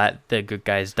going to let the good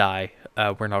guys die.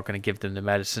 We're not going to give them the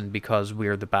medicine because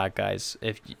we're the bad guys.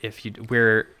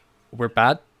 We're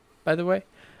bad, by the way.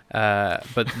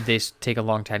 But they take a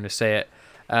long time to say it.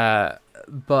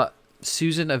 But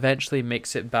Susan eventually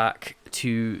makes it back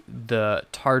to the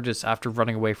TARDIS after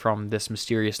running away from this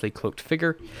mysteriously cloaked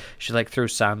figure. She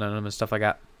throws sand on him and stuff like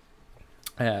that.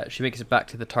 She makes it back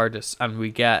to the TARDIS, and we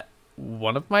get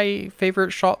one of my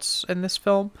favorite shots in this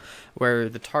film, where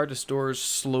the TARDIS doors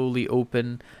slowly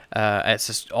open. It's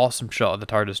this awesome shot of the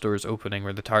TARDIS doors opening,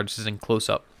 where the TARDIS is in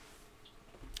close-up.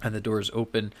 And the doors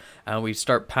open, and we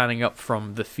start panning up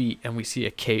from the feet, and we see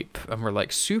a cape, and we're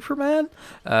like, Superman?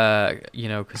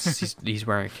 Because he's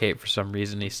wearing a cape for some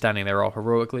reason. He's standing there all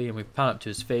heroically, and we pan up to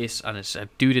his face, and it's a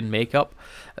dude in makeup.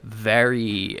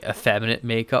 Very effeminate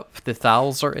makeup the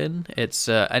Thals are in. It's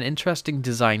an interesting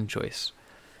design choice.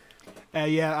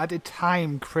 At the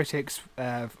time, critics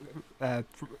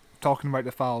talking about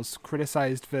the Thals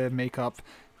criticized the makeup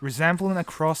resembling a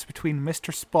cross between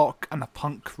Mr. Spock and a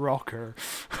punk rocker.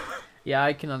 Yeah,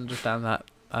 I can understand that.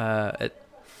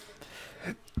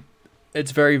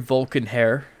 It's very Vulcan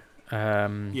hair.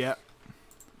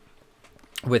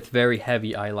 With very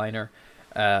heavy eyeliner.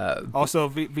 Also,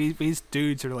 these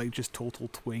dudes are just total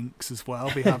twinks as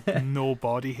well. They have no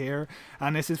body hair,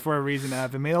 and this is for a reason.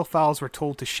 The male Thals were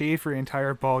told to shave their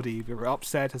entire body. They were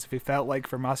upset as if they felt like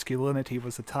their masculinity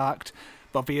was attacked,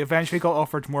 but they eventually got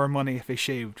offered more money if they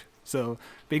shaved. So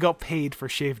they got paid for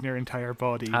shaving their entire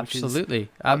body. Absolutely, which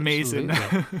is amazing.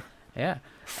 Yeah.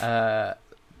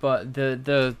 But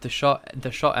the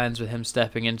shot ends with him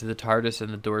stepping into the TARDIS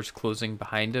and the doors closing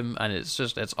behind him, and it's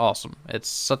awesome. It's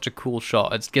such a cool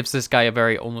shot. It gives this guy a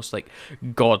very almost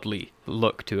godly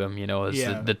look to him,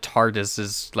 as the TARDIS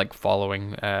is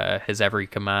following his every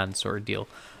command sort of deal.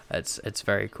 It's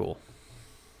very cool.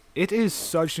 It is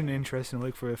such an interesting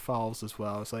look for the Thals as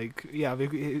well. It's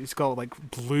it's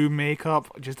got blue makeup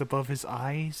just above his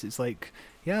eyes. It's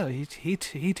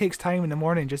he takes time in the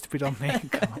morning just to put on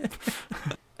makeup.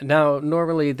 Now,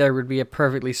 normally there would be a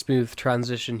perfectly smooth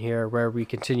transition here where we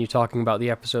continue talking about the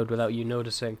episode without you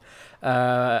noticing.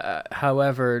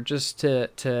 However, just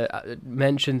to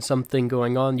mention something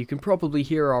going on, you can probably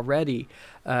hear already,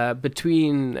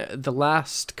 between the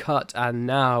last cut and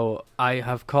now, I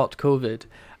have caught COVID.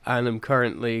 And I'm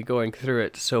currently going through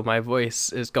it, so my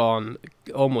voice is gone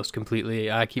almost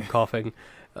completely. I keep coughing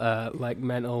like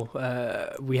mental.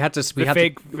 The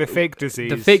fake disease.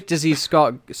 The fake disease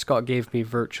Scott gave me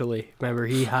virtually. Remember,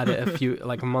 he had it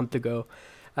a month ago,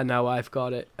 and now I've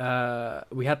got it.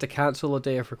 We had to cancel a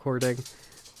day of recording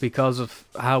because of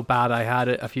how bad I had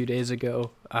it a few days ago.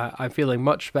 I'm feeling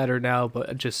much better now,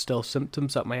 but just still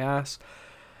symptoms up my ass.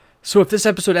 So if this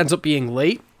episode ends up being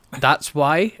late, that's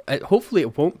why. Hopefully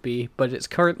it won't be, but it's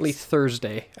currently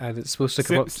Thursday, and it's supposed to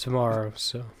come up tomorrow.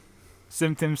 So,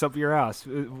 symptoms up your ass.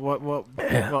 What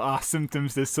ass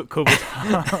symptoms does COVID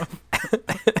have?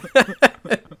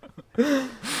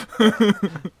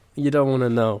 You don't want to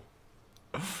know.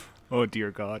 Oh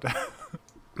dear God.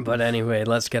 But anyway,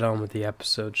 let's get on with the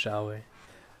episode, shall we?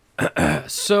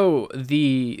 So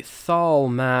the Thal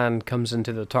man comes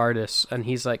into the TARDIS and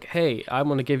he's like, hey, I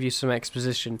want to give you some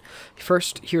exposition.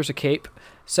 First, here's a cape.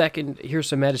 Second, here's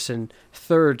some medicine.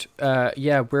 Third,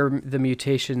 we're the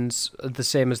mutations the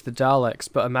same as the Daleks,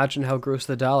 but imagine how gross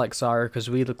the Daleks are because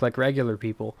we look like regular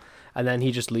people. And then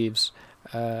he just leaves.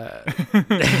 It's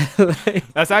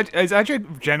actually a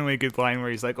genuinely good line where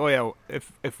he's like, oh yeah,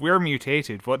 if we're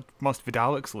mutated, what must the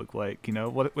Daleks look like? You know,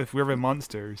 what if we're the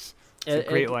monsters? It's a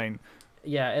great line.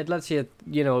 Yeah, it lets you,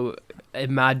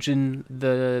 imagine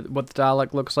what the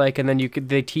Dalek looks like, and then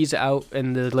they tease it out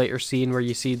in the later scene where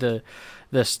you see the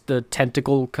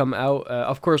tentacle come out.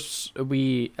 Of course,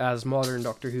 we as modern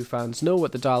Doctor Who fans know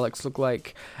what the Daleks look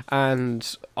like,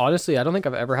 and honestly, I don't think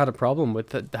I've ever had a problem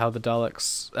with how the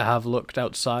Daleks have looked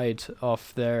outside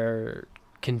of their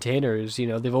containers. You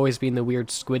know, they've always been the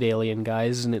weird squid alien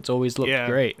guys, and it's always looked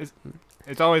great.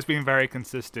 It's always been very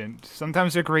consistent.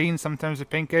 Sometimes they're green, sometimes they're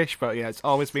pinkish, but yeah, it's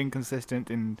always been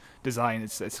consistent in design.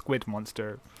 It's a squid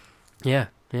monster. Yeah.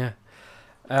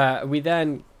 We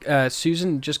then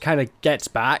Susan just kind of gets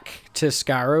back to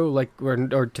Scarrow,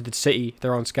 or to the city.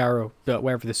 They're on Scarrow,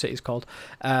 wherever the city's called.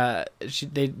 She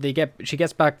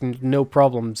gets back no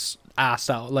problems,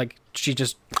 ass out. Like she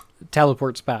just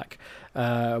teleports back.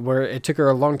 Where it took her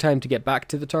a long time to get back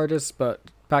to the TARDIS, but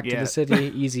back to the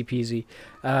city, easy peasy.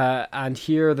 And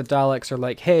here the Daleks are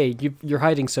like, hey, you're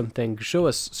hiding something. Show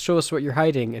us what you're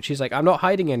hiding. And she's like, I'm not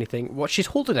hiding anything. What? She's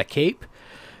holding a cape.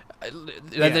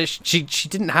 She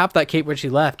didn't have that cape when she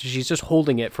left. She's just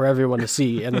holding it for everyone to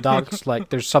see, and the Daleks like,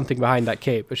 there's something behind that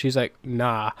cape, but she's like,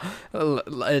 nah,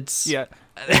 it's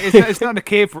not a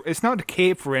cape. It's not a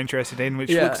cape we're interested in, which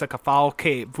looks like a foul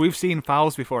cape. We've seen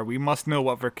fouls before. We must know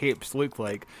what their capes look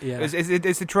like. Yeah,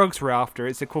 it's the drugs we're after.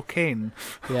 It's the cocaine.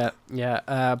 But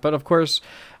of course,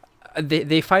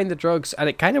 they find the drugs, and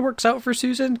it kind of works out for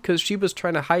Susan because she was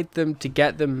trying to hide them to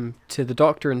get them to the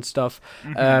doctor and stuff.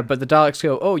 But the Daleks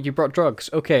go, oh, you brought drugs.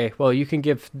 Okay, well, you can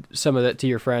give some of that to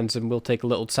your friends and we'll take a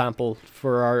little sample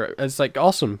for our... It's like,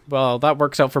 awesome. Well, that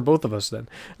works out for both of us then.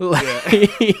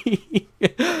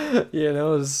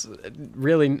 It's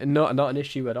really not an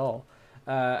issue at all.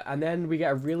 And then we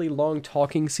get a really long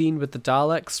talking scene with the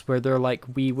Daleks where they're like,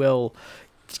 we will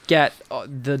get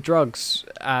the drugs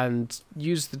and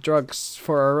use the drugs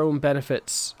for our own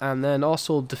benefits, and then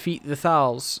also defeat the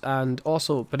Thals, and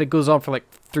also, but it goes on for like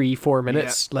 3-4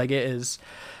 minutes. Like, it is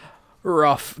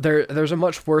rough. There's a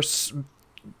much worse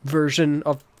version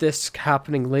of this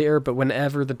happening later, but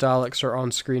whenever the Daleks are on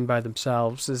screen by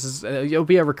themselves, this is it'll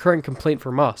be a recurring complaint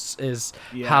from us, is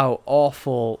how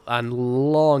awful and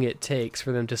long it takes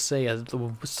for them to say a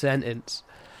sentence.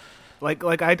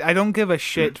 Like I don't give a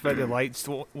shit that the lights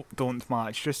don't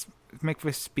match. Just make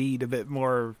the speed a bit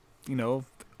more,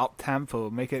 up tempo.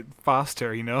 Make it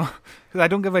faster, Because I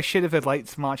don't give a shit if the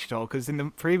lights match at all. Because in the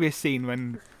previous scene,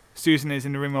 when Susan is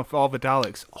in the room with all the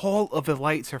Daleks, all of the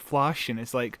lights are flashing.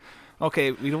 It's like, okay,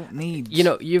 we don't need.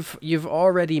 You've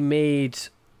already made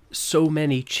so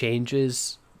many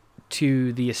changes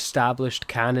to the established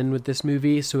canon with this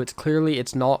movie, so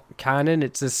it's not canon,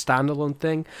 it's a standalone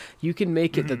thing. You can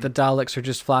make it that the Daleks are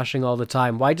just flashing all the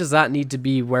time. Why does that need to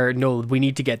be where, no, we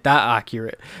need to get that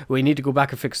accurate, we need to go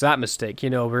back and fix that mistake,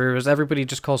 whereas everybody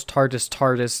just calls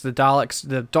TARDIS, the Daleks,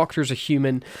 the Doctor's a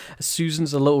human,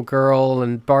 Susan's a little girl,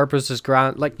 and Barbara's his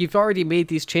grand. Like, you've already made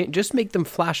these changes, just make them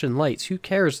flashing lights. Who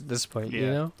cares at this point,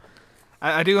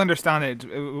 I do understand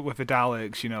it with the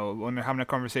Daleks, when they're having a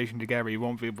conversation together, you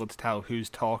won't be able to tell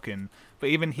who's talking. But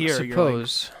even here,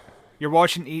 you're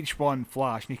watching each one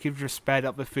flash, and you could just sped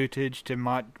up the footage to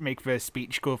make the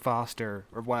speech go faster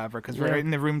or whatever, because we're in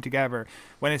the room together.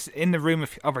 When it's in the room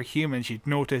with other humans, you'd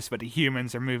notice that the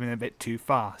humans are moving a bit too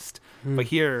fast. But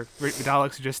here, the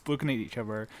Daleks are just looking at each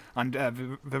other, and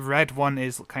the red one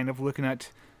is kind of looking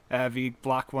at the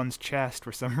black one's chest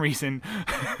for some reason.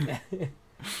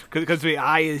 Because the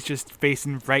eye is just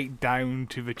facing right down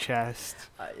to the chest.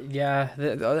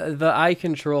 The eye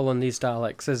control on these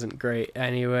Daleks isn't great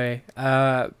anyway.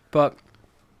 But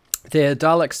the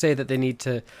Daleks say that they need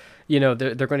to,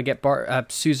 they're going to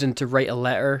get Susan to write a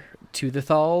letter to the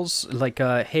Thals, like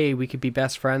a, hey, we could be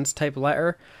best friends type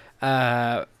letter.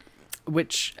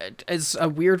 Which is a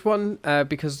weird one,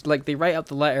 because like they write out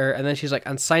the letter and then she's like,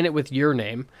 and sign it with your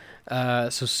name.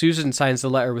 So Susan signs the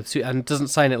letter with and doesn't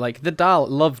sign it like the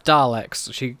love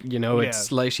Daleks. She,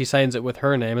 it's like she signs it with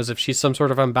her name as if she's some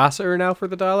sort of ambassador now for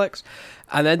the Daleks.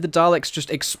 And then the Daleks just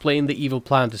explain the evil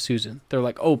plan to Susan. They're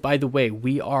like, "Oh, by the way,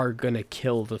 we are gonna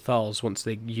kill the Thals once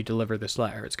you deliver this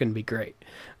letter. It's gonna be great."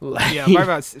 Yeah,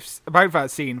 about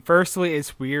that scene. Firstly,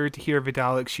 it's weird to hear the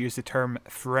Daleks use the term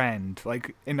 "friend."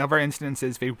 Like in other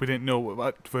instances, they wouldn't know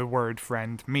what the word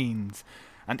 "friend" means.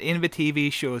 And in the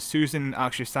TV show, Susan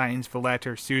actually signs the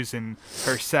letter Susan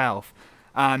herself.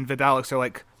 And the Daleks are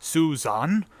like,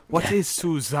 "Suzanne? What is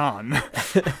Suzanne?"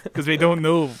 Because they don't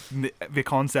know the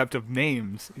concept of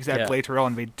names. Except later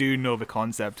on, they do know the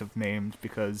concept of names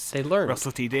because they learned.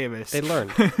 Russell T Davies. They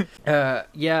learned.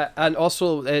 And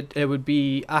also it would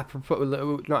be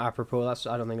apropos, not apropos.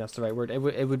 I don't think that's the right word. It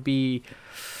would be.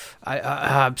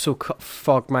 I'm so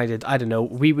fog-minded. I don't know.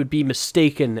 We would be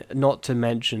mistaken not to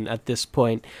mention at this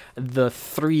point the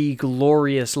 3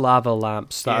 glorious lava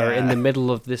lamps that are in the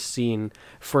middle of this scene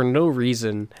for no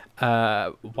reason.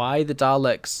 Why the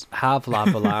Daleks have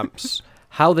lava lamps,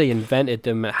 how they invented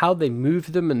them, how they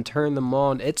move them and turn them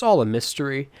on. It's all a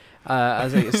mystery,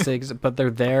 but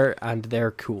they're there and they're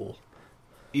cool.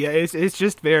 Yeah, it's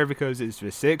just there because it's the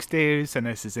 60s and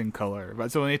this is in color.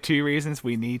 That's only 2 reasons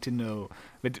we need to know.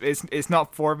 But it's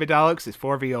not for the Daleks, it's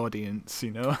for the audience,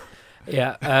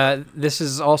 Yeah, this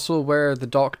is also where the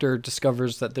Doctor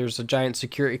discovers that there's a giant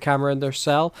security camera in their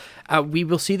cell. We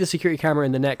will see the security camera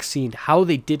in the next scene. How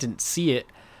they didn't see it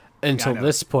until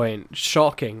this point,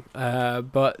 shocking.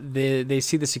 But they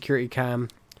see the security cam.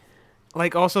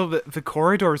 Like, also, the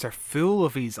corridors are full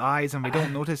of these eyes, and we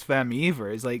don't notice them either.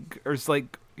 It's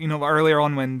like, earlier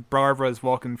on when Barbara's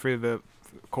walking through the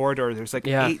corridor, there's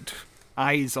 8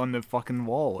 eyes on the fucking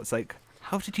wall. It's like,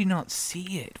 how did you not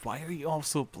see it? Why are you all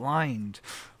so blind?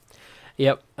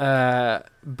 Yep.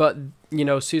 But,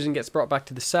 Susan gets brought back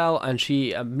to the cell, and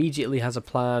she immediately has a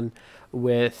plan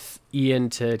with Ian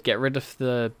to get rid of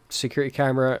the security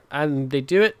camera, and they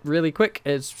do it really quick.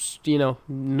 It's,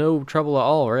 no trouble at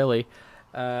all, really.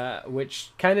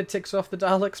 Which kind of ticks off the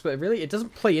Daleks, but really it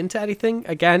doesn't play into anything.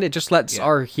 Again, it just lets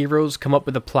our heroes come up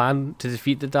with a plan to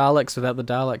defeat the Daleks without the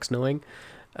Daleks knowing.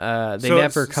 They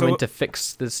never come in to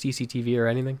fix the CCTV or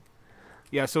anything.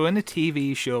 Yeah, so in the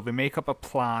TV show, they make up a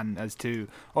plan as to,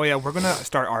 we're going to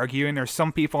start arguing. There's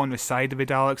some people on the side of the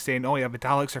Daleks saying, the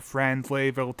Daleks are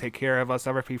friendly, they'll take care of us.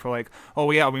 Other people are like,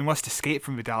 we must escape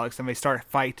from the Daleks. And they start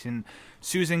fighting.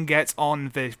 Susan gets on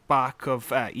the back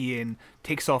of Ian,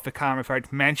 takes off the camera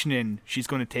without mentioning she's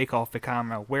going to take off the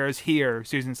camera. Whereas here,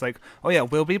 Susan's like,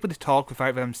 we'll be able to talk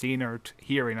without them seeing or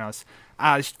hearing us,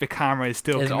 as the camera is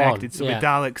still connected. So the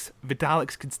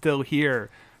Daleks can still hear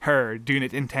her doing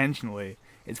it intentionally.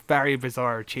 It's very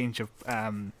bizarre change of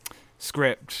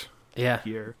script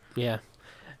here. Yeah.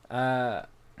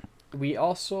 We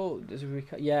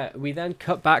then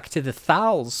cut back to the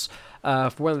Thals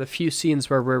for one of the few scenes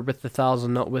where we're with the Thals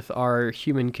and not with our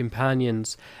human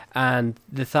companions. And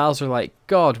the Thals are like,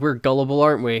 "God, we're gullible,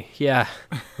 aren't we? Yeah,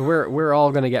 we're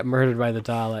all gonna get murdered by the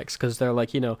Daleks," because they're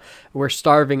like, we're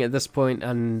starving at this point,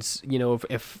 and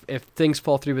if things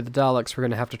fall through with the Daleks, we're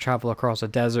gonna have to travel across a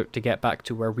desert to get back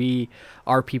to where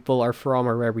our people are from,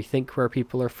 or where we think our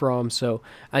people are from. So,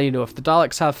 and if the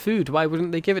Daleks have food, why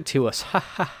wouldn't they give it to us? Ha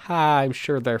ha ha! I'm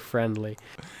sure they're friendly.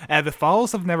 The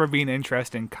Thals have never been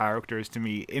interesting characters to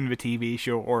me in the TV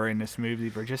show or in this movie.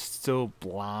 They're just so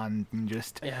bland and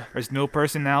there's no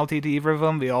personality to either of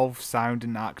them. They all sound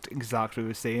and act exactly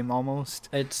the same almost.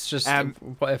 It's just,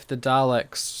 what if the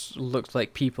Daleks looked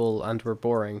like people and were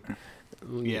boring?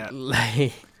 Yeah.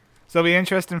 So the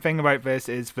interesting thing about this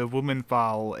is the woman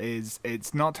Thal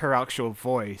it's not her actual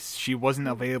voice. She wasn't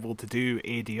available to do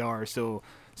ADR, so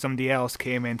somebody else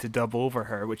came in to dub over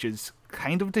her, which is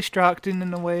kind of distracting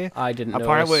in a way. I didn't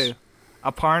notice.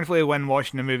 Apparently, when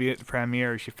watching the movie at the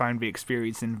premiere, she found the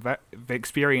experience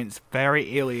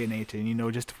very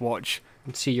alienating. Just to watch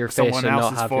see your face and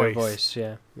not have voice. Your voice.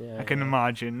 Yeah, I can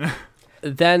imagine.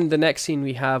 Then the next scene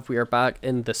we are back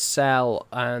in the cell,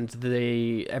 and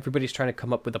everybody's trying to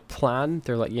come up with a plan.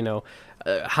 They're like,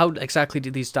 how exactly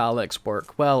do these Daleks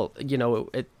work? Well,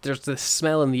 there's this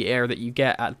smell in the air that you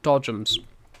get at Dodgems.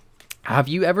 Have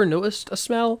you ever noticed a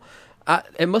smell?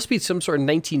 It must be some sort of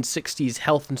 1960s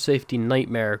health and safety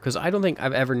nightmare, because I don't think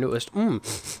I've ever noticed,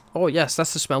 oh yes,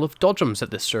 that's the smell of Dodgems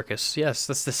at this circus. Yes,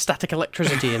 that's the static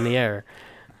electricity in the air.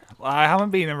 Well, I haven't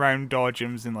been around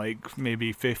Dodgems in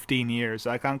maybe 15 years,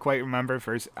 so I can't quite remember if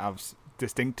there's a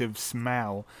distinctive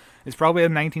smell. It's probably a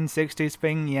 1960s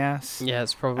thing, yes. Yeah,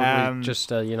 it's probably just,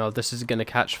 this is going to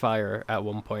catch fire at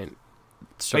one point.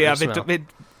 But yeah,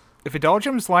 if a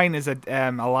Doljum's line is a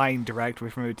line directly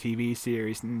from a TV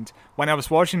series, and when I was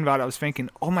watching that, I was thinking,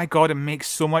 oh my god, it makes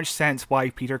so much sense why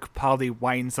Peter Capaldi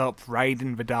winds up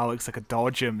riding the Daleks like a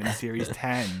Doljum in series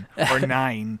 10 or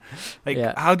 9. Like,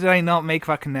 how did I not make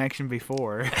that connection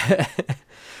before?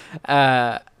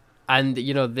 And,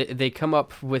 you know, they come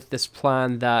up with this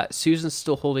plan that Susan's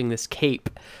still holding this cape,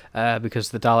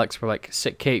 because the Daleks were like,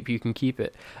 sick cape, you can keep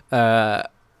it.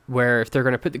 Where if they're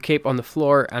going to put the cape on the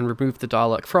floor and remove the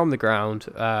Dalek from the ground,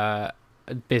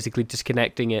 basically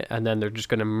disconnecting it, and then they're just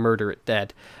going to murder it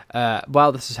dead.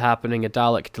 While this is happening, a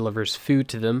Dalek delivers food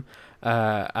to them,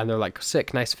 and they're like,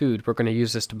 sick, nice food, we're going to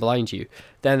use this to blind you.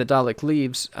 Then the Dalek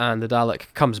leaves, and the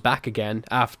Dalek comes back again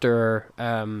after...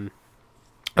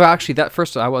 Well, actually, that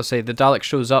first, I want to say, the Dalek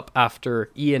shows up after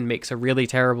Ian makes a really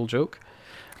terrible joke,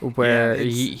 where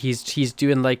he's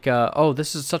doing like, oh,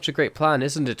 this is such a great plan,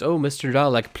 isn't it? Oh, Mr.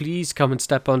 Dalek, please come and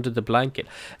step under the blanket,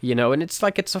 you know. And it's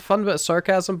like, it's a fun bit of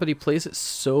sarcasm, but he plays it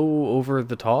so over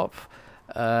the top.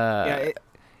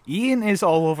 Ian is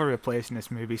all over the place in this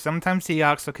movie. Sometimes he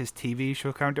acts like his TV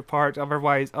show counterpart.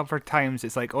 Other times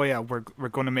it's like, oh yeah, we're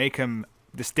going to make him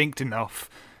distinct enough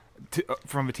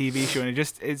from a TV show, and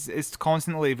it's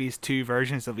constantly these two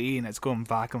versions of Ian that's going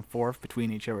back and forth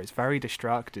between each other. It's very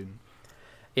distracting.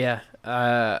 Yeah,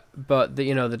 but the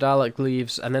Dalek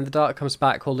leaves, and then the Dalek comes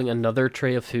back holding another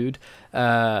tray of food,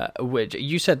 which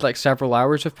you said like several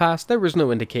hours have passed. There was no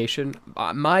indication.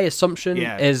 My assumption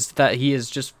is that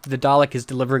the Dalek is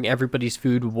delivering everybody's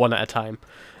food one at a time.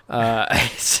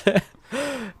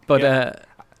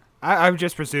 I would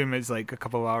just presume it's like a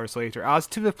couple of hours later. As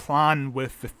to the plan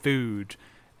with the food,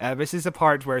 this is the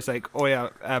part where it's like, oh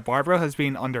yeah, Barbara has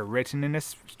been underwritten in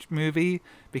this movie,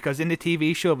 because in the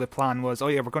TV show the plan was, oh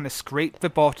yeah, we're going to scrape the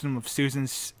bottom of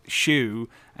Susan's shoe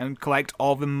and collect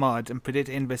all the mud and put it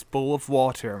in this bowl of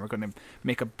water, and we're going to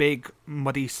make a big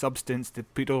muddy substance to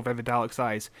put over the Dalek's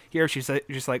eyes. Here she's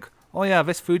just like, oh yeah,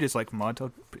 this food is like mud,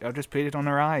 I'll just put it on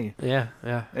her eye.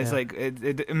 It's like,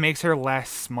 it makes her less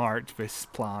smart, this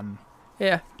plan.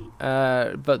 Yeah,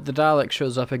 but the Dalek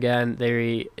shows up again.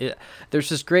 There's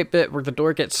this great bit where the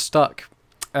door gets stuck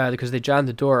because they jammed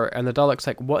the door, and the Dalek's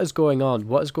like, what is going on?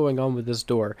 What is going on with this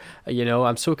door?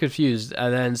 I'm so confused.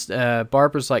 And then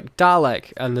Barbara's like,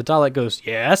 Dalek, and the Dalek goes,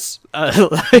 yes.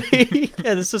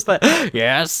 And it's just like,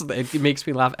 yes. It makes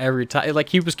me laugh every time. Like,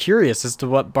 he was curious as to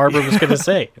what Barbara was going to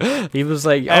say. He was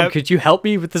like, oh, could you help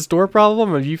me with this door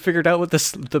problem? Have you figured out what the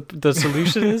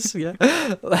solution is? Yeah.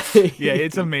 Yeah,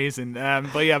 it's amazing.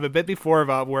 But yeah, the bit before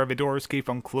that, where the doors keep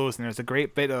on closing, there's a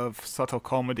great bit of subtle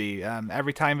comedy.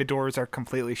 Every time the doors are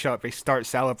completely shut, they start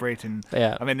celebrating.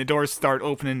 Yeah. I mean, the doors start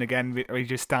opening again. We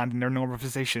just stand in their normal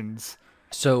positions.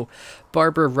 So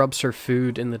Barbara rubs her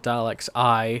food in the Dalek's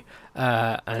eye,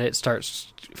 and it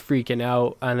starts freaking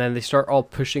out, and then they start all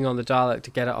pushing on the Dalek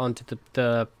to get it onto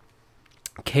the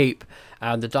cape,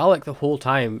 and the Dalek the whole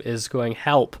time is going,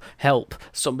 help, help,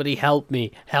 somebody help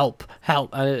me, help, help.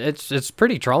 And it's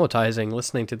pretty traumatizing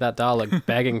listening to that Dalek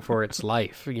begging for its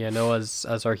life,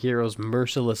 as our heroes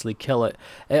mercilessly kill it.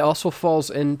 It also falls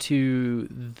into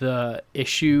the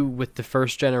issue with the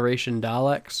first generation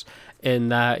Daleks, in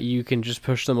that you can just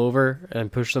push them over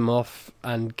and push them off,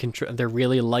 and they're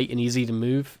really light and easy to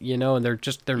move, and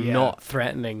they're not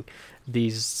threatening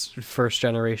these first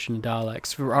generation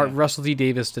Daleks. Russell T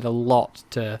Davies did a lot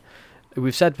to,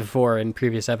 we've said before in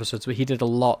previous episodes, but he did a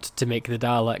lot to make the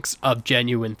Daleks a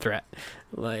genuine threat.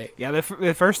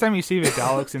 The first time you see the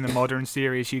Daleks in the modern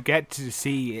series, you get to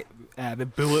see the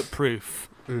bulletproof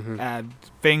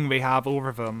thing they have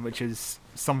over them, which is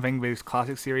something this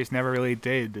classic series never really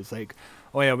did. It's like,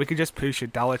 oh yeah, we could just push a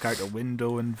Dalek out a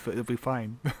window and it'll be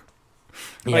fine.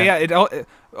 It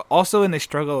also in the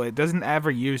struggle, it doesn't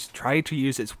ever try to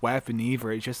use its weapon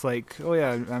either. It's just like, oh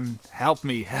yeah, help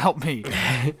me.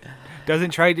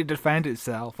 Doesn't try to defend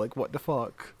itself. Like, what the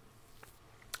fuck?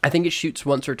 I think it shoots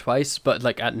once or twice, but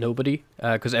like at nobody,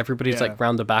 because everybody's like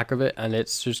round the back of it, and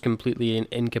it's just completely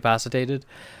incapacitated.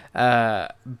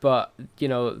 But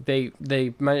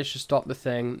they manage to stop the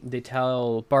thing. They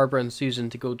tell Barbara and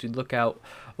Susan to go to lookout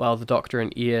while the Doctor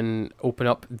and Ian open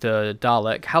up the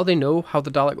Dalek. How they know how the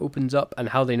Dalek opens up, and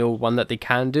how they know, one, that they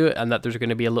can do it, and that there's going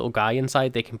to be a little guy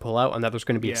inside they can pull out, and that there's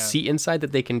going to be a seat inside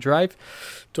that they can drive.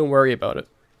 Don't worry about it.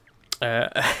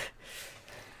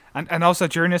 And also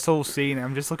during this whole scene,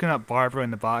 I'm just looking at Barbara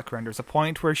in the background. There's a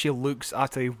point where she looks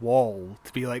at a wall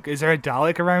to be like, is there a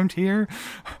Dalek around here?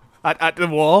 At the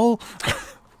wall?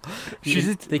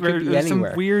 They could be there's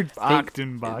anywhere. some weird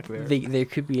acting back there. They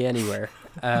could be anywhere.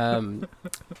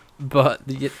 But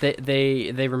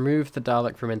they remove the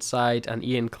Dalek from inside, and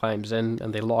Ian climbs in,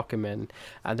 and they lock him in.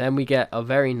 And then we get a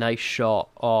very nice shot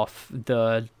of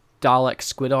the Dalek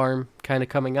squid arm kind of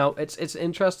coming out. It's an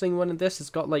interesting one in this. It's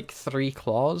got like 3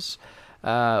 claws.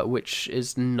 Which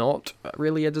is not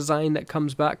really a design that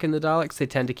comes back in the Daleks. They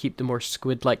tend to keep the more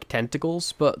squid-like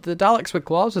tentacles, but the Daleks with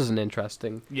claws isn't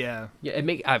interesting. Yeah.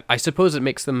 I suppose it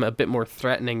makes them a bit more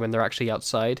threatening when they're actually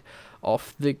outside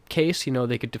of the case. You know,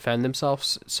 they could defend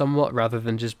themselves somewhat rather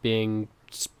than just being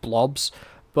blobs.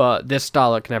 But this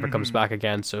Dalek never comes back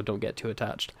again, so don't get too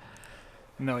attached.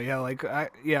 No,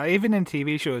 even in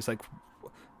TV shows, like,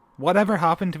 whatever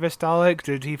happened to this Dalek?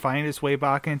 Did he find his way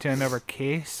back into another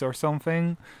case or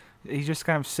something? He just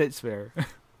kind of sits there.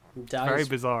 Dies, very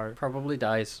bizarre. Probably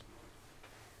dies.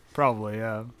 Probably,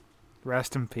 yeah.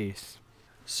 Rest in peace.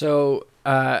 So,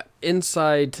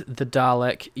 inside the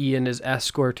Dalek, Ian is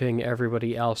escorting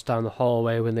everybody else down the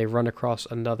hallway when they run across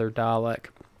another Dalek.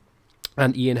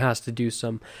 And Ian has to do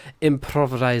some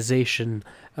improvisation,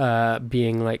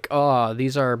 being like,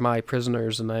 these are my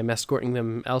prisoners and I'm escorting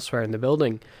them elsewhere in the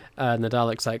building. And the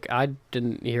Dalek's like, I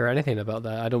didn't hear anything about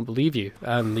that. I don't believe you.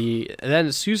 And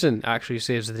then Susan actually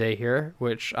saves the day here,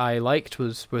 which I liked,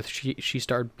 was with she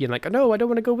started being like, no, I don't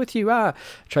want to go with you.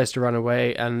 Tries to run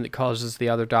away, and it causes the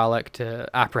other Dalek to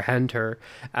apprehend her,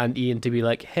 and Ian to be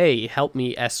like, hey, help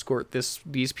me escort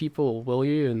these people, will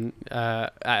you? And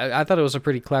I thought it was a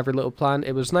pretty clever little plan.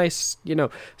 It was nice. You know,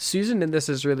 Susan in this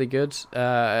is really good.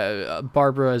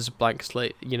 Barbara is a blank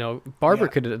slate. You know, Barbara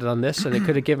could have done this, and it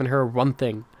could have given her one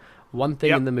thing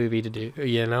in the movie to do,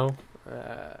 you know?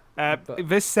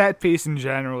 This set piece in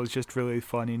general is just really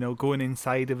fun, you know. Going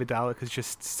inside of a Dalek is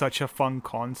just such a fun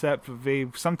concept. They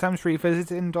sometimes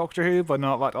revisit it in Doctor Who, but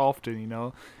not that often, you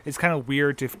know. It's kind of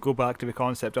weird to go back to the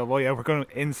concept of, we're going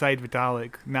inside the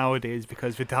Dalek nowadays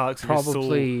because the Daleks are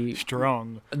so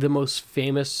strong. The most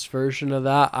famous version of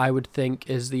that, I would think,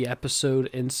 is the episode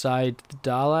Inside the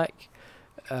Dalek.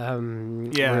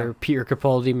 Where Peter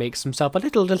Capaldi makes himself a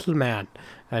little man,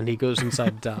 and he goes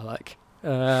inside Dalek.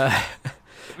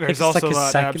 There's also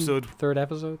like that third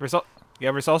episode.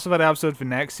 There's also that episode for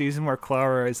next season where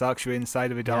Clara is actually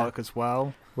inside of a Dalek as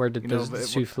well. Where the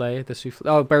souffle.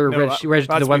 Oh,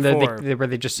 the one where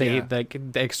they just say like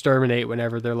they exterminate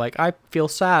whenever they're like, I feel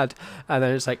sad, and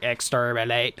then it's like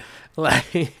exterminate.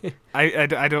 Like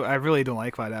I really don't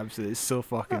like that episode. It's so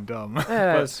fucking dumb.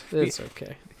 It's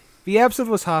okay. The episode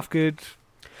was half good.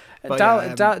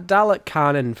 Dalek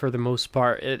canon for the most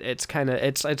part.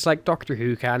 It's like Doctor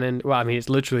Who canon. Well, I mean, it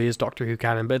literally is Doctor Who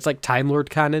canon, but it's like Time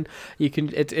Lord canon.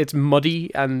 It's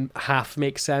muddy and half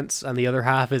makes sense, and the other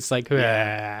half is like,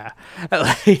 it's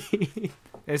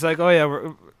like,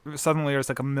 suddenly there's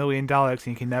like 1 million Daleks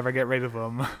and you can never get rid of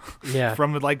them. Yeah,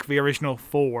 from like the original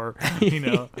 4, you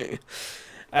know.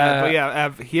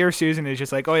 Here Susan is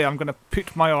just like, I'm going to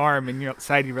put my arm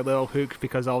inside your little hook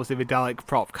because obviously the Dalek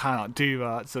prop cannot do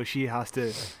that, so she has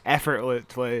to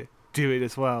effortlessly do it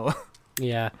as well.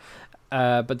 Yeah,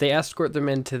 but they escort them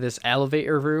into this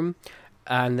elevator room,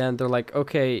 and then they're like,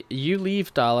 okay, you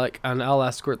leave, Dalek, and I'll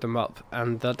escort them up.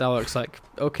 And the Dalek's like,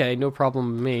 okay, no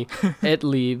problem with me. It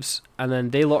leaves, and then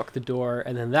they lock the door,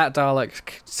 and then that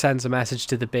Dalek sends a message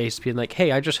to the base being like,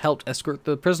 hey, I just helped escort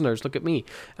the prisoners, look at me.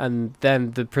 And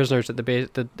then the prisoners at the base,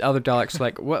 the other Dalek's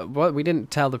like, what? We didn't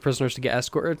tell the prisoners to get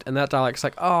escorted. And that Dalek's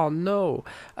like, oh no.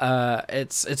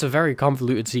 It's a very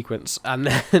convoluted sequence. And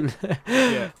then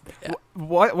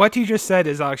What you just said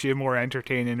is actually more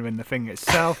entertaining than the thing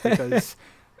itself, because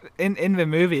in the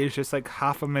movie it's just like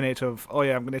half a minute of,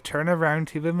 I'm going to turn around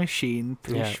to the machine,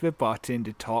 push the button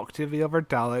to talk to the other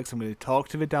Daleks. I'm going to talk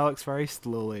to the Daleks very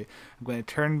slowly. I'm going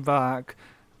to turn back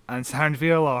and sound the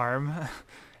alarm.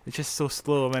 It's just so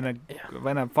slow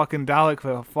when a fucking Dalek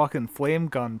with a fucking flame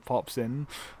gun pops in,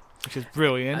 which is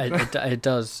brilliant. It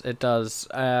does.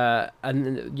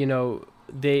 And you know,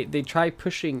 they try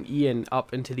pushing Ian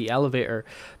up into the elevator,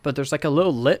 but there's like a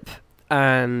little lip,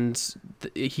 and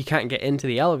he can't get into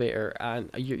the elevator, and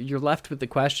you're left with the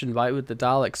question, why would the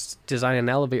Daleks design an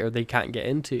elevator they can't get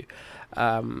into?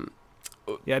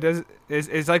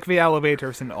 It's like the elevator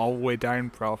isn't all the way down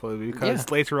properly,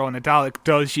 because later on a Dalek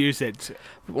does use it.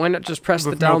 Why not just press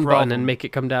the down button and make it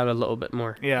come down a little bit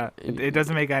more? Yeah, it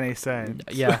doesn't make any sense.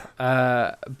 Yeah,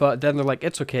 but then they're like,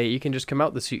 it's okay, you can just come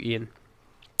out the suit, Ian.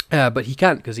 But he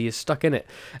can't because he is stuck in it.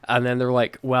 And then they're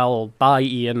like, well, bye,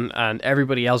 Ian. And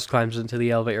everybody else climbs into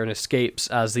the elevator and escapes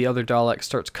as the other Dalek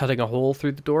starts cutting a hole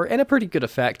through the door in a pretty good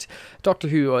effect. Doctor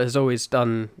Who has always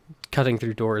done cutting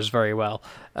through doors very well.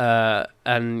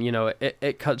 And, you know,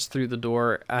 it cuts through the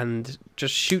door and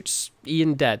just shoots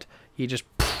Ian dead. He just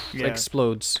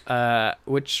explodes,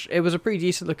 which it was a pretty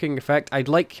decent looking effect. I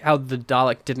like how the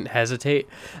Dalek didn't hesitate.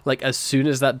 Like, as soon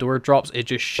as that door drops, it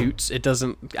just shoots. It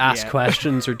doesn't ask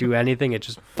questions or do anything. It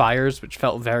just fires, which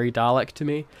felt very Dalek to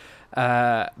me.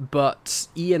 But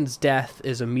Ian's death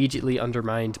is immediately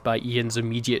undermined by Ian's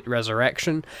immediate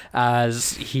resurrection.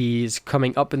 As he's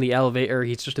coming up in the elevator,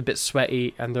 he's just a bit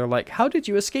sweaty, and they're like, "How did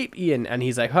you escape, Ian?" And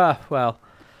he's like, well."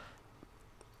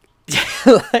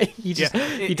 Like,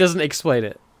 he doesn't explain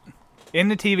it. In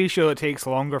the TV show, it takes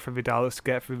longer for the Daleks to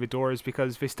get through the doors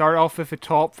because they start off with the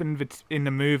top in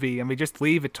the movie, and we just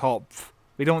leave the top.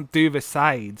 We don't do the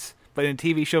sides. But in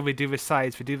the TV show, we do the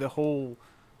sides. We do the whole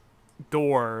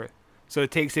door. So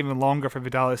it takes even longer for the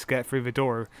Daleks to get through the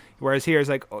door. Whereas here, it's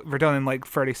like, we're done in like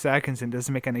 30 seconds, and it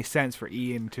doesn't make any sense for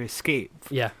Ian to escape.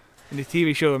 Yeah. In the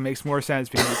TV show, it makes more sense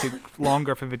because it took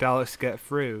longer for the Daleks to get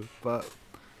through. But,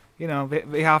 you know,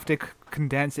 they have to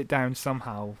condense it down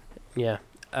somehow. Yeah.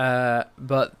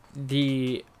 But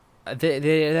they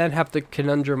then have the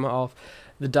conundrum of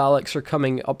the Daleks are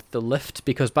coming up the lift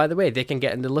because, by the way, they can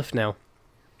get in the lift now.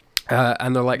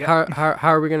 And they're like, how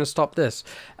are we going to stop this?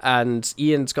 And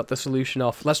Ian's got the solution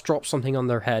of, let's drop something on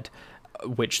their head,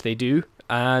 which they do,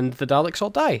 and the Daleks all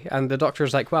die. And the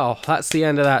Doctor's like, well, that's the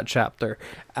end of that chapter.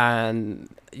 And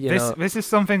this is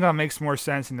something that makes more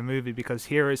sense in the movie because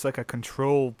here is like a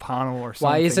control panel or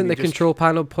something. Why isn't the control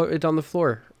panel put on the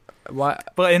floor? Why?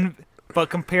 But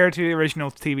compared to the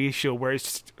original TV show, where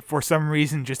it's for some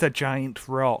reason just a giant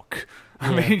rock.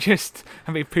 I mean,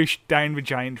 pushed down the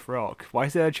giant rock. Why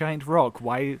is it a giant rock?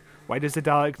 Why does the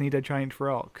Dalek need a giant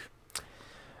rock?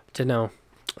 Dunno.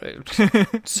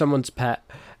 Someone's pet.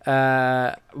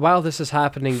 While this is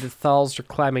happening, the Thals are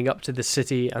climbing up to the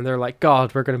city, and they're like,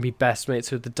 God, we're going to be best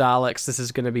mates with the Daleks. This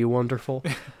is going to be wonderful.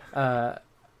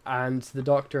 And the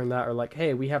Doctor and that are like,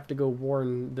 hey, we have to go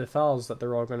warn the Thals that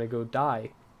they're all going to go die.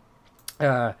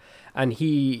 And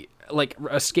he like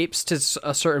escapes to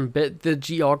a certain bit. The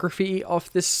geography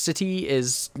of this city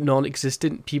is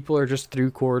non-existent. People are just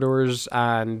through corridors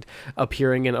and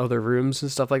appearing in other rooms and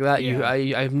stuff like that. Yeah.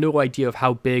 I have no idea of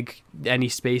how big any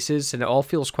space is, and it all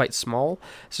feels quite small.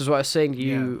 This is what I was saying to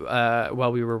you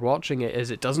while we were watching it, is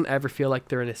it doesn't ever feel like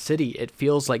they're in a city. It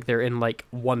feels like they're in like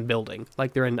one building,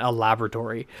 like they're in a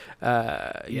laboratory.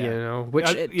 You know, which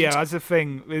that's the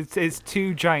thing. It's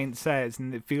two giant sets,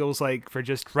 and it feels like they're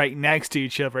just right next to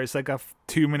each other. It's like a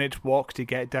 2-minute walk to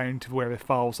get down to where the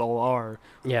Thals all are.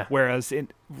 Yeah. Whereas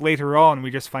later on,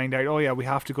 we just find out, we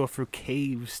have to go through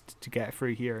caves to get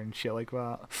through here and shit like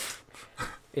that.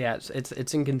 Yeah,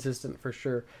 it's inconsistent for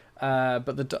sure.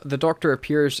 But the Doctor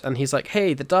appears and he's like,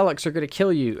 hey, the Daleks are going to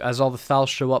kill you, as all the Thals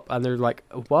show up, and they're like,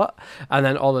 what? And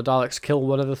then all the Daleks kill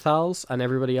one of the Thals and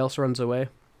everybody else runs away.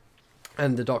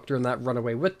 And the Doctor and that run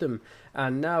away with them.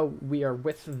 And now we are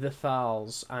with the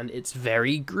Thals, and it's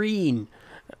very green.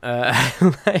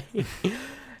 And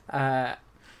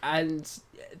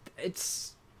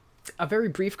it's a very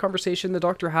brief conversation the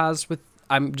Doctor has with,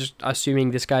 I'm just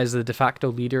assuming this guy's the de facto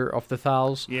leader of the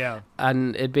Thals. Yeah.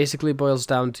 And it basically boils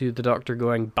down to the Doctor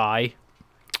going, bye.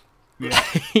 Yeah.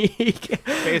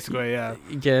 Basically, yeah.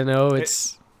 You know,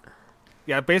 it's...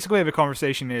 Basically the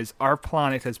conversation is, our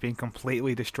planet has been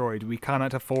completely destroyed. We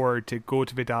cannot afford to go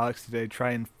to the Daleks to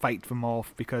try and fight them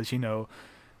off because, we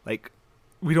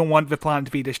don't want the planet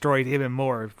to be destroyed even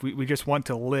more. We just want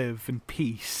to live in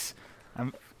peace.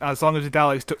 And as long as the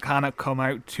Daleks cannot come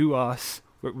out to us,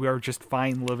 we're just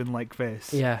fine living like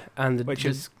this. Yeah, and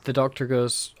the Doctor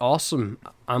goes, awesome,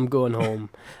 I'm going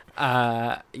home.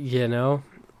 You know?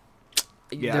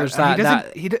 Yeah, there's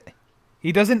that...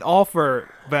 He doesn't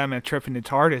offer them a trip in the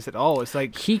TARDIS at all. It's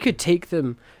like... He could take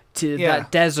them to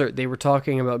that desert they were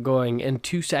talking about going in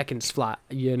 2 seconds flat,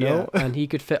 you know? Yeah. And he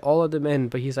could fit all of them in,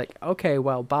 but he's like, okay,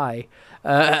 well, bye.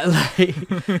 And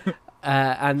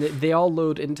they all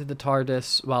load into the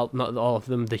TARDIS. Well, not all of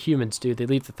them, the humans do. They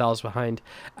leave the Thals behind.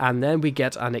 And then we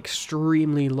get an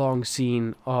extremely long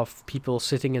scene of people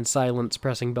sitting in silence,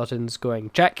 pressing buttons,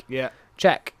 going, check,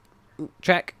 check,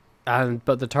 check.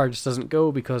 But the TARDIS doesn't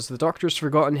go because the Doctor's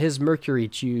forgotten his mercury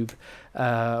tube,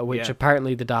 which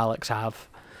apparently the Daleks have.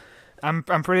 I'm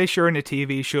pretty sure in the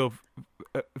TV show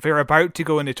they're about to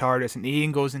go into TARDIS and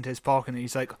Ian goes into his pocket and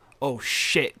he's like, "Oh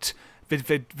shit, the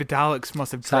Daleks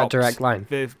must have dropped." That direct line.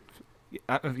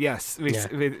 Yes.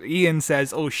 Ian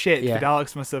says, "Oh shit, the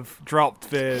Daleks must have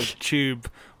dropped the tube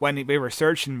when they were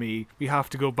searching me. We have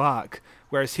to go back."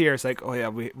 Whereas here it's like, "Oh yeah,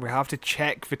 we have to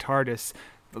check the TARDIS."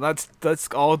 But let's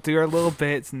all do our little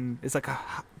bits, and it's like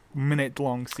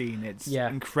minute-long scene. It's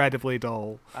incredibly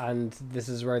dull. And this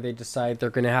is where they decide they're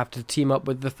going to have to team up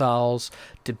with the Thals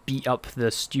to beat up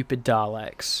the stupid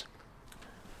Daleks.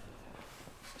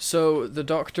 So the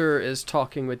Doctor is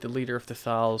talking with the leader of the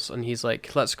Thals, and he's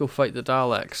like, let's go fight the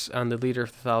Daleks. And the leader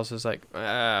of the Thals is like,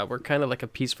 we're kind of like a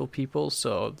peaceful people,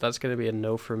 so that's going to be a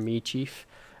no from me, Chief.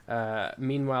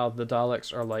 Meanwhile, the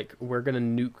Daleks are like, we're going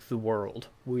to nuke the world.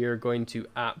 We are going to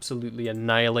absolutely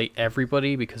annihilate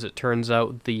everybody, because it turns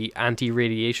out the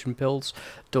anti-radiation pills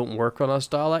don't work on us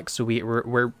Daleks, so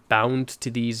we're bound to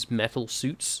these metal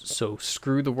suits. So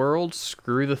screw the world,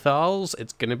 screw the Thals,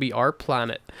 it's going to be our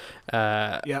planet.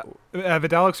 The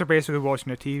Daleks are basically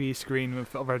watching a TV screen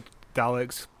with other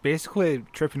Daleks basically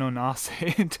tripping on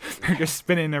acid. They're just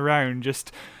spinning around,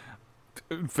 just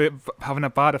having a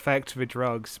bad effect with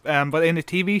drugs. But in the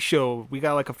TV show, we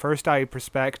got like a first eye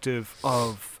perspective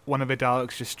of one of the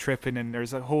Daleks just tripping, and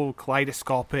there's a whole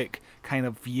kaleidoscopic kind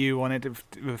of view on it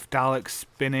with Daleks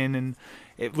spinning, and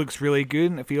it looks really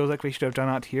good, and it feels like we should have done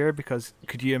that here, because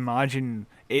could you imagine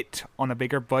it on a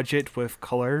bigger budget with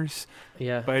colours?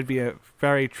 Yeah. But it'd be a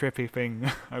very trippy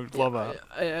thing. I would love that.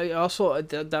 I also,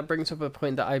 that brings up a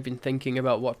point that I've been thinking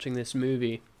about watching this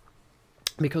movie.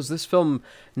 Because this film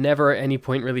never at any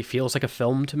point really feels like a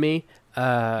film to me,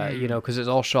 because it's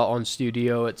all shot on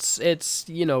studio. It's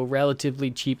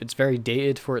relatively cheap. It's very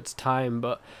dated for its time,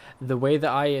 but the way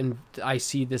that I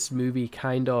see this movie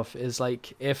kind of is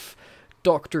like if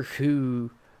Doctor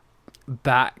Who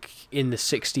back in the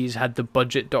 60s had the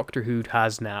budget Doctor Who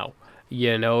has now.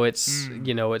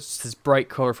 It's this bright,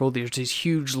 colorful. There's these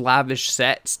huge, lavish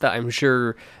sets that I'm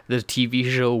sure the TV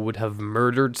show would have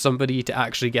murdered somebody to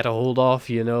actually get a hold of.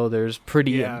 There's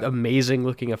pretty amazing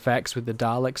looking effects with the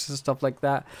Daleks and stuff like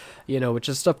that. Which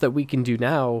is stuff that we can do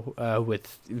now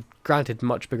with, granted,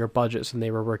 much bigger budgets than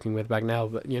they were working with back now.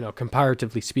 But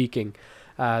comparatively speaking.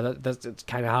 That's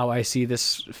kind of how I see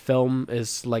this film,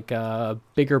 is like a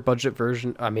bigger budget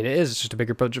version. I mean, it is just a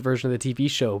bigger budget version of the TV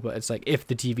show, but it's like if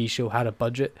the TV show had a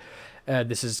budget,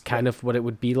 this is kind of what it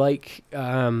would be like.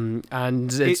 And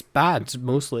it's bad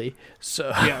mostly.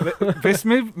 So this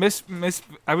movie,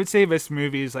 I would say this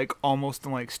movie is like almost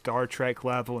on like Star Trek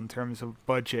level in terms of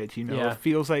budget. It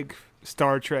feels like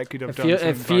Star Trek could have done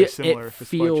something very similar. It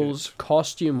feels,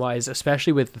 costume-wise,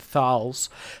 especially with the Thals,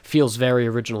 feels very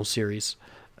original series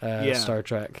Star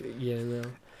Trek.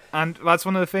 And that's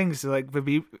one of the things, like,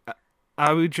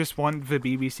 I would just want the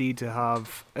BBC to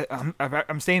have...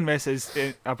 I'm saying this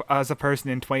as a person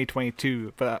in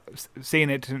 2022, but saying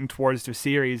it towards the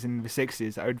series in the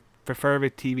 60s, I would prefer the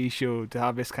TV show to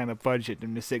have this kind of budget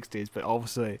in the 60s, but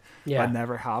obviously that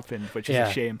never happened, which is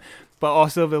a shame. But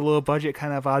also the low budget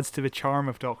kind of adds to the charm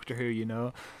of Doctor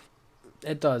Who,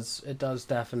 It does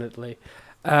definitely.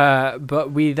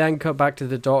 But we then come back to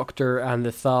the Doctor and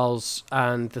the Thals,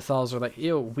 and the Thals are like,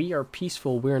 we are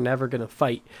peaceful, we're never going to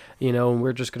fight, and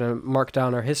we're just going to mark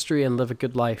down our history and live a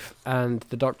good life. And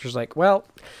the Doctor's like, well,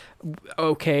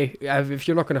 okay, if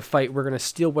you're not going to fight, we're going to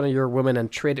steal one of your women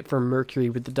and trade it for Mercury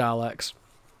with the Daleks.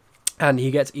 And he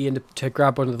gets Ian to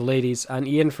grab one of the ladies, and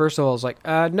Ian first of all is like,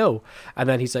 no. And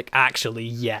then he's like, actually,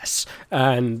 yes.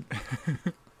 And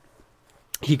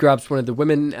he grabs one of the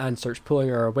women and starts pulling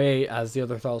her away as the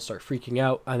other Thals start freaking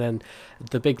out. And then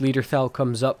the big leader Thal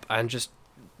comes up and just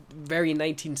very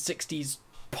 1960s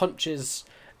punches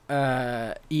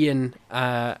Ian,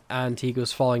 and he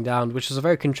goes falling down, which is a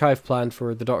very contrived plan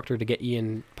for the Doctor to get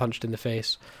Ian punched in the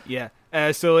face. Yeah.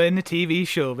 So in the TV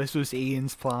show, this was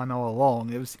Ian's plan all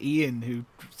along. It was Ian who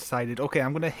decided, okay,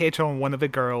 I'm going to hit on one of the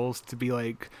girls to be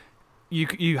like,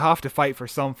 you have to fight for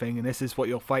something, and this is what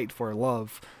you'll fight for,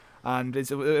 love. And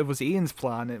it was Ian's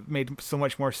plan. It made so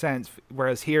much more sense.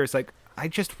 Whereas here, it's like, I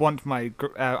just want my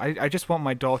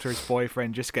daughter's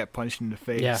boyfriend just get punched in the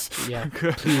face. Yeah.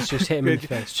 Please just hit him in the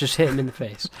face. Just hit him in the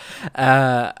face.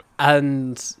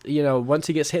 And once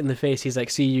he gets hit in the face, he's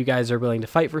like, "See, you guys are willing to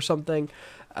fight for something.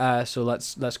 So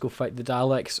let's go fight the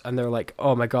Daleks." And they're like,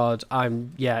 "Oh my God,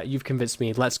 you've convinced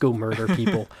me. Let's go murder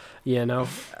people." Because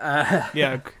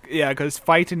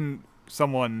fighting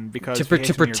someone because to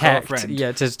protect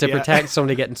protect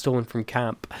somebody getting stolen from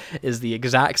camp is the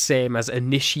exact same as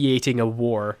initiating a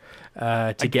war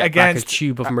to get back a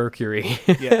tube of mercury.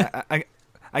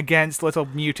 Against little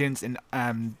mutants in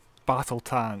battle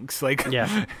tanks,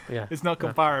 it's not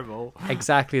comparable.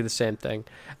 Exactly the same thing.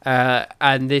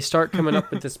 And they start coming up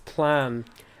with this plan.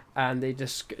 And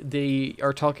they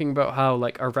are talking about how,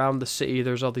 like, around the city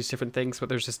there's all these different things, but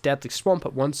there's this deadly swamp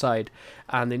at one side,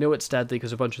 and they know it's deadly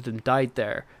because a bunch of them died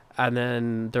there. And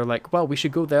then they're like, well, we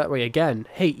should go that way again.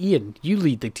 Hey, Ian, you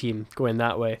lead the team going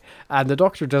that way. And the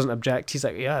Doctor doesn't object. He's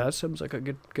like, yeah, that sounds like a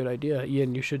good idea.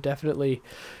 Ian, you should definitely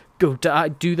go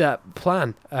do that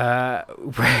plan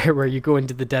where you go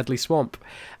into the deadly swamp.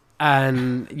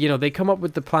 And, they come up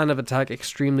with the plan of attack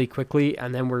extremely quickly.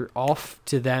 And then we're off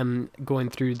to them going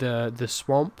through the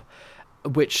swamp,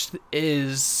 which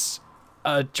is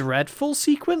a dreadful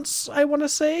sequence, I want to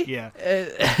say. Yeah.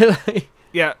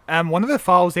 Yeah, one of the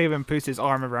Thals even puts his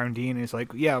arm around Ian and is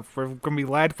like, yeah, we're going to be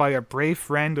led by a brave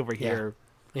friend over here.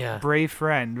 Yeah. Brave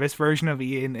friend. This version of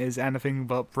Ian is anything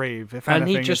but brave. If and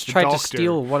anything, he just tried to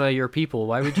steal one of your people.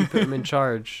 Why would you put him in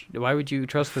charge? Why would you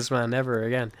trust this man ever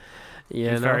again?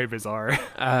 It's very bizarre.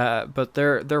 But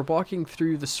they're walking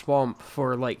through the swamp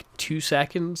for like 2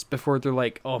 seconds before they're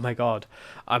like, oh my god,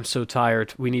 I'm so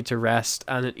tired. We need to rest.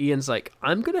 And then Ian's like,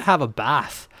 I'm going to have a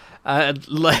bath.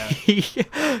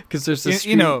 Because there's this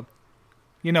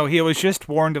he was just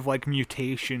warned of like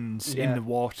mutations in the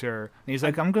water, and he's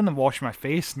like, I'm gonna wash my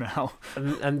face now.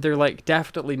 And they're like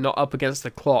definitely not up against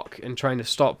the clock and trying to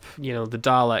stop the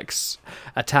Daleks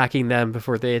attacking them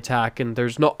before they attack, and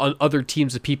there's not other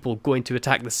teams of people going to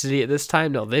attack the city at this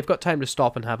time. No, they've got time to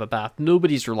stop and have a bath.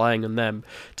 Nobody's relying on them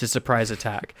to surprise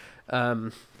attack.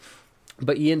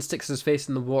 But Ian sticks his face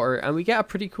in the water, and we get a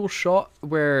pretty cool shot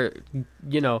where,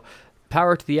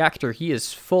 power to the actor, he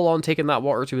is full on taking that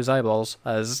water to his eyeballs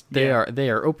as they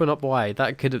are open up wide.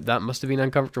 That must have been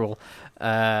uncomfortable.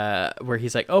 Where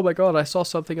he's like, oh my god, I saw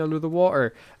something under the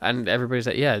water, and everybody's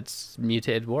like, yeah, it's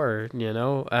mutated water,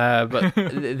 But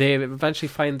they eventually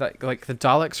find that like the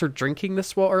Daleks are drinking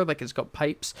this water, like it's got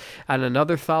pipes, and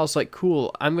another Thal's like,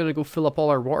 cool, I'm gonna go fill up all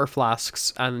our water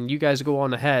flasks, and you guys go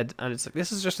on ahead. And it's like,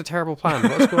 this is just a terrible plan.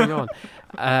 What's going on?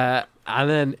 And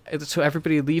then, so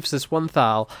everybody leaves this one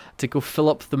Thal to go fill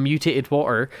up the mutated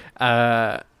water,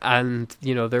 and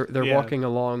they're walking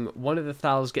along. One of the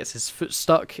Thals gets his foot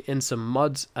stuck in some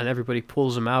mud, and everybody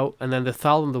pulls him out. And then the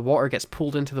Thal in the water gets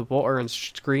pulled into the water and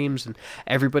screams, and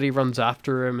everybody runs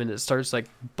after him, and it starts like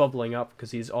bubbling up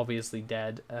because he's obviously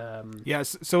dead.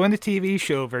 Yes. So in the TV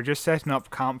show, they're just setting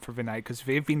up camp for the night because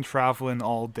they've been traveling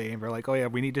all day, and they're like, oh yeah,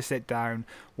 we need to sit down.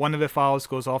 One of the Thals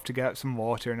goes off to get some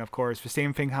water, and of course the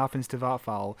same thing happens to that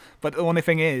Thal. But the only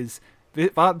thing is, the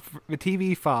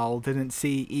TV Thal didn't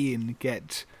see Ian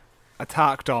get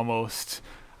attacked almost,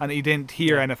 and he didn't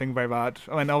hear anything by that.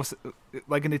 I mean, also,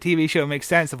 like in the TV show, it makes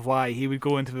sense of why he would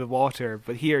go into the water,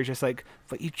 but here, just like,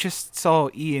 but you just saw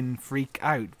Ian freak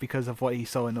out because of what he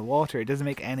saw in the water. It doesn't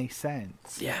make any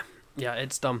sense. Yeah,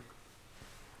 it's dumb.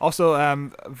 Also,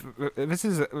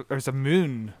 there's a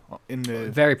moon in the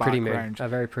very background. Pretty moon. A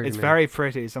very pretty It's moon. very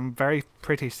pretty. Some very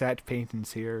pretty set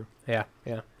paintings here. Yeah,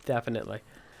 definitely.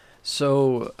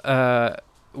 So,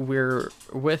 we're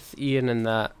with Ian in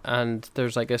that, and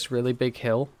there's like this really big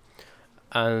hill,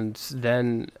 and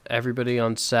then everybody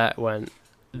on set went,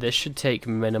 this should take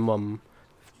minimum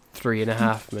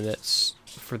 3.5 minutes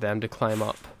for them to climb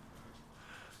up.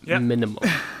 Yep. Minimum.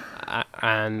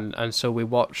 And so we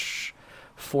watch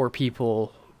 4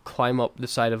 people climb up the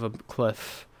side of a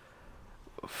cliff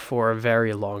for a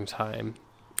very long time.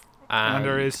 And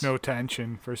there is no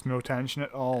tension. There's no tension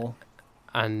at all.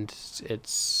 And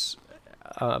it's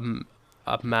a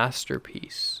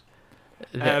masterpiece.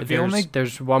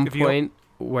 There's one point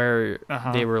where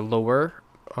they were lower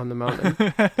on the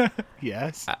mountain.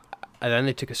 Yes. And then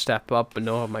they took a step up, and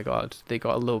oh my god, they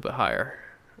got a little bit higher.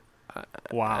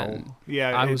 Wow.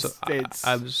 Yeah, I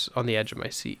was on the edge of my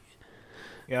seat.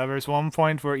 Yeah, there's one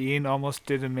point where Ian almost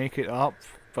didn't make it up,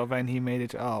 but then he made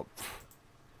it up.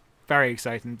 Very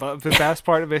exciting. But the best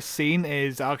part of this scene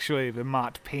is actually the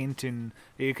matte painting.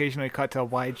 They occasionally cut to a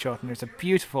wide shot, and there's a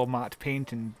beautiful matte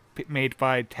painting made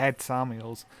by Ted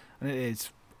Samuels, and it is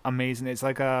amazing. It's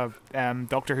like a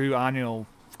Doctor Who annual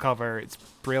cover. It's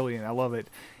brilliant. I love it.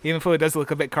 Even though it does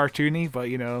look a bit cartoony, but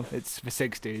it's the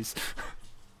 60s.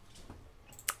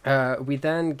 We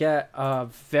then get a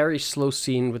very slow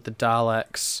scene with the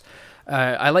Daleks.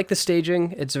 I like the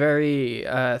staging. It's very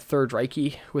Third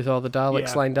Reichy with all the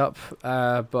Daleks lined up.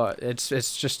 But it's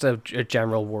just a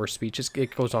general war speech.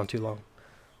 It goes on too long.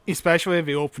 Especially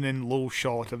the opening low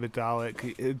shot of the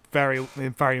Dalek. It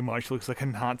very much looks like a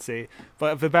Nazi.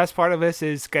 But the best part of this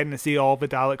is getting to see all the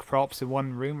Dalek props in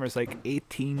one room. There's like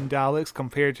 18 Daleks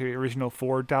compared to the original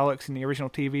 4 Daleks in the original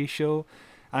TV show.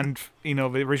 And, the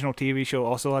original TV show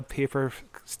also had paper,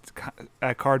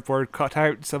 cardboard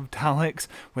cutouts of Daleks,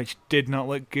 which did not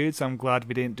look good, so I'm glad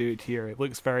we didn't do it here. It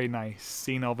looks very nice,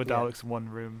 seeing all the Daleks in one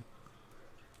room.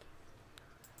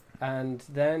 And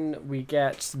then we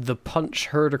get the punch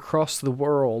heard across the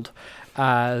world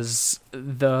as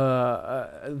the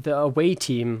away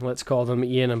team, let's call them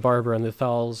Ian and Barbara and the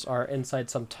Thals, are inside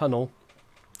some tunnel.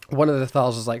 One of the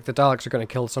Thals is like, the Daleks are going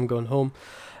to kill us, I'm going home.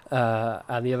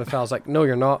 And the other Thal's like, no,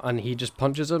 you're not. And he just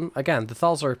punches him. Again, the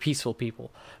Thals are peaceful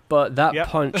people. But that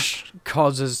punch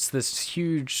causes this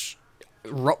huge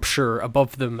rupture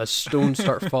above them as stones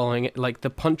start falling. Like,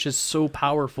 the punch is so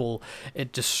powerful,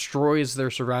 it destroys their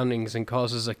surroundings and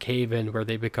causes a cave-in where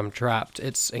they become trapped.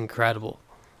 It's incredible.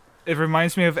 It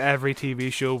reminds me of every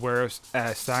TV show where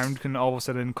sound can all of a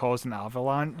sudden cause an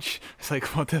avalanche. It's like,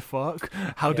 what the fuck?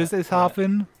 How does this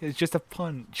happen? It's just a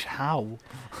punch. How?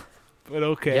 But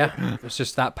okay. Yeah, it's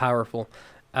just that powerful.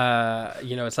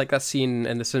 It's like that scene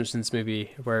in the Simpsons movie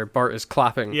where Bart is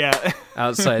clapping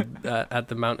outside at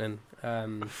the mountain.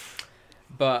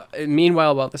 But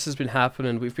meanwhile, while this has been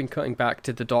happening, we've been cutting back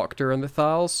to the Doctor and the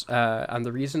Thals. And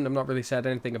the reason I've not really said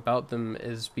anything about them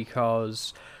is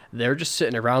because they're just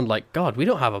sitting around like, God, we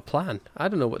don't have a plan. I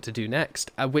don't know what to do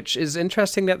next. Which is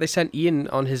interesting that they sent Ian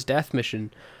on his death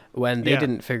mission when they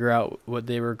didn't figure out what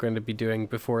they were going to be doing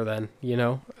before then, you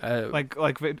know? Like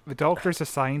the Doctor's a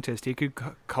scientist. He could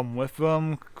come with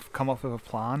them, come up with a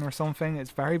plan or something.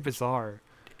 It's very bizarre.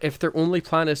 If their only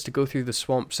plan is to go through the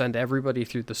swamp, send everybody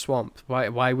through the swamp,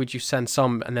 why would you send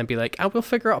some and then be like, we'll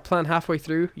figure out a plan halfway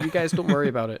through. You guys don't worry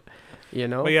about it, you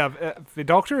know? But yeah, the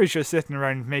Doctor is just sitting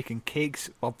around making cakes,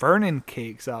 well, burning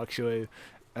cakes, actually,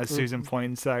 as Susan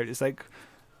points out. It's like,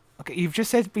 okay, you've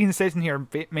just been sitting here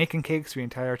making cakes the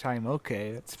entire time. Okay,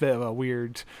 it's a bit of a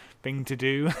weird thing to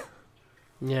do.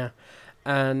 Yeah.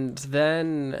 And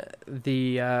then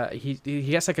he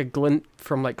gets like a glint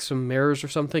from like some mirrors or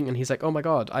something, and he's like, oh my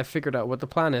god, I figured out what the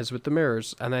plan is with the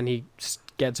mirrors. And then he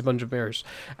gets a bunch of mirrors,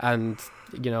 and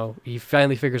he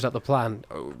finally figures out the plan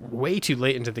way too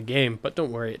late into the game, but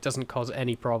don't worry, it doesn't cause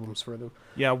any problems for them.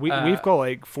 Yeah, we've got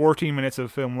like 14 minutes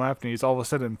of film left, and he's all of a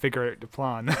sudden figured out the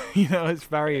plan. It's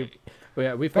very...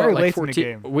 Yeah, we've got like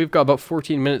 14. We've got about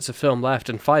 14 minutes of film left,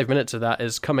 and 5 minutes of that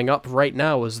is coming up right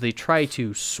now as they try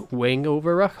to swing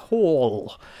over a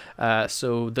hole.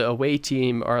 So the away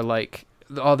team are like,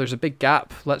 "Oh, there's a big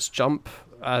gap. Let's jump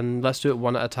and let's do it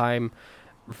one at a time,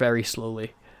 very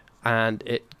slowly." And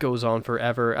it goes on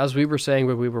forever. As we were saying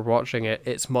when we were watching it,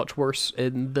 it's much worse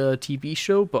in the TV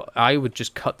show, but I would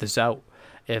just cut this out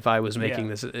if I was making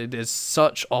this. It is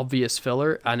such obvious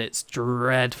filler, and it's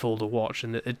dreadful to watch,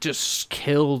 and it just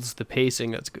kills the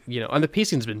pacing. And the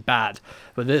pacing's been bad,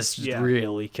 but this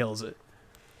really kills it.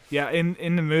 Yeah,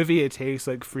 in the movie it takes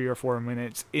like 3 or 4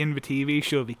 minutes. In the TV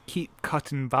show, they keep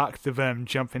cutting back to them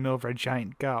jumping over a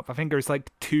giant gap. I think there's like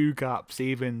 2 gaps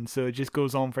even, so it just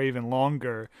goes on for even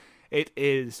longer. It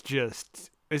is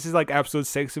just... This is like episode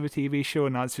 6 of a TV show,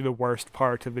 and that's the worst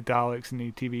part of the Daleks in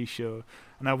the TV show.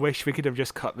 And I wish we could have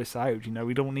just cut this out.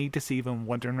 We don't need to see them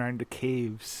wandering around the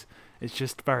caves. It's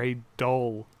just very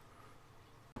dull.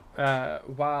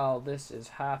 While this is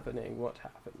happening, what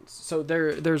happens? So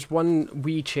there's one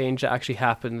wee change that actually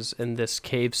happens in this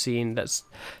cave scene that's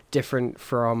different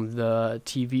from the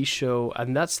TV show,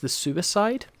 and that's the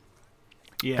suicide.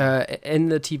 Yeah. In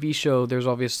the TV show, there's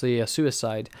obviously a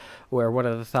suicide where one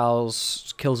of the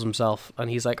Thals kills himself,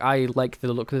 and he's like, I like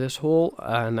the look of this hole,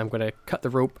 and I'm going to cut the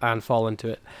rope and fall into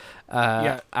it.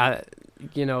 That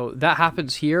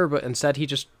happens here, but instead he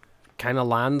just kind of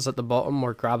lands at the bottom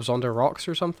or grabs onto rocks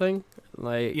or something.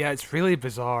 It's really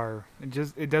bizarre.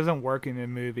 It doesn't work in the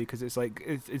movie because it's like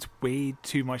it's way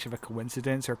too much of a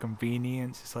coincidence or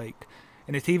convenience. It's like...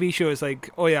 In a TV show, it's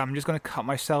like, oh yeah, I'm just going to cut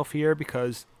myself here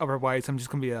because otherwise I'm just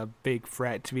going to be a big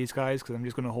threat to these guys because I'm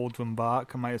just going to hold them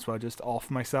back. I might as well just off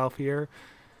myself here.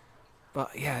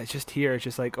 But yeah, it's just here. It's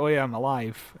just like, oh yeah, I'm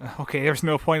alive. Okay, there's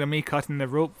no point in me cutting the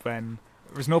rope then.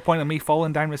 There's no point in me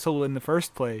falling down the hole in the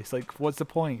first place. Like, what's the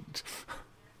point?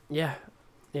 Yeah.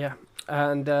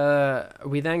 And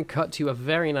we then cut to a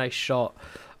very nice shot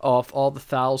of all the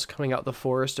Thals coming out the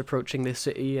forest, approaching the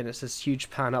city, and it's this huge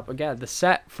pan up. Again, the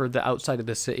set for the outside of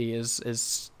the city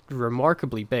is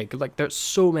remarkably big. Like, there's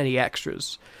so many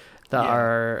extras that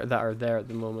are there at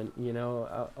the moment,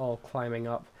 all climbing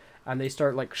up, and they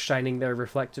start like shining their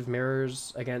reflective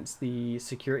mirrors against the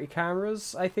security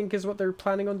cameras, I think is what they're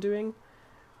planning on doing,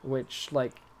 which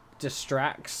like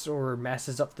distracts or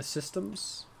messes up the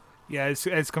systems. Yeah,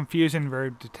 it's confusing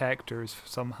their detectors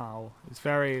somehow. It's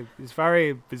very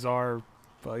bizarre,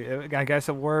 but I guess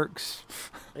it works.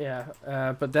 Yeah,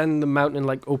 but then the mountain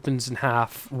like opens in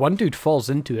half. One dude falls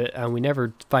into it, and we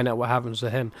never find out what happens to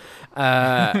him.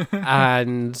 And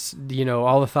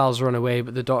all the Thals run away,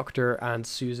 but the Doctor and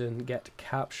Susan get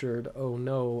captured. Oh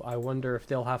no! I wonder if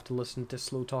they'll have to listen to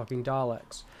slow talking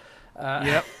Daleks.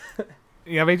 Yep.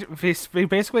 Yeah, they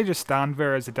basically just stand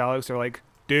there as the Daleks are like,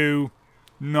 do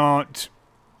not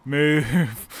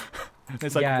move.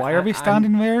 It's like, why are we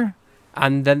standing there?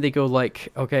 And then they go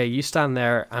like, okay, you stand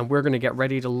there, and we're going to get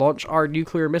ready to launch our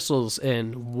nuclear missiles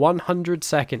in 100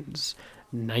 seconds,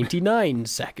 99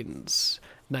 seconds,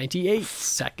 98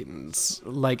 seconds.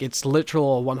 Like, it's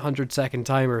literal 100-second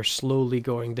timer slowly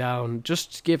going down,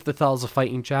 just to give the Thals a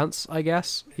fighting chance, I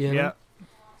guess. You know? Yeah.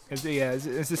 It's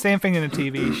the same thing in a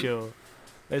TV show.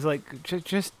 It's like,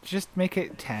 just make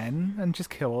it 10 and just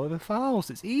kill all the Thals.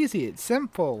 It's easy, it's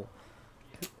simple.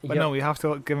 But no, we have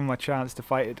to give them a chance to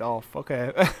fight it off.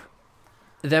 Okay.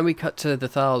 Then we cut to the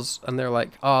Thals, and they're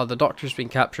like, oh, the Doctor's been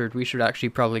captured. We should actually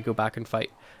probably go back and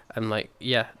fight. I'm like,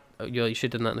 yeah, you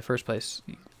should have done that in the first place.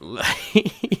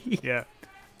 Yeah.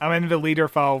 And then the leader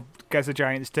Thal gets a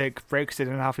giant stick, breaks it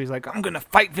in half. He's like, I'm going to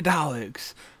fight the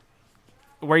Daleks.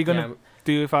 What are you going to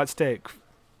do with that stick?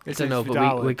 I don't know,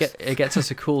 but it gets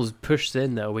us a cool push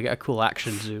in, though. We get a cool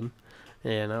action zoom.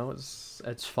 You know,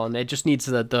 it's fun. It just needs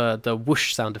the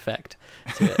whoosh sound effect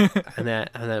to it, and then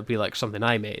it'd be like something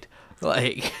I made.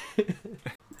 Like,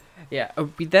 yeah.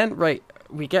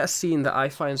 We get a scene that I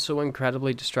find so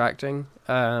incredibly distracting,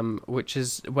 which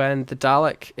is when the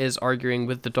Dalek is arguing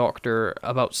with the Doctor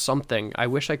about something. I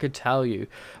wish I could tell you,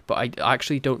 but I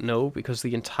actually don't know, because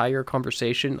the entire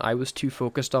conversation I was too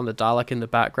focused on the Dalek in the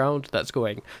background that's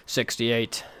going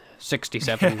 68,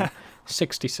 67,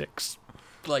 66.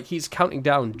 Like, he's counting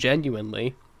down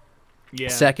genuinely,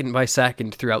 second by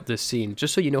second throughout this scene,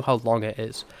 just so you know how long it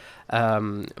is.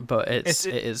 But it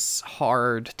is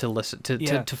hard to listen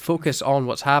to focus on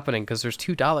what's happening, because there's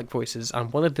two Dalek voices,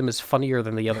 and one of them is funnier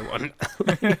than the other one.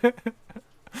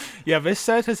 Yeah, this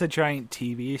set is a giant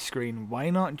TV screen. Why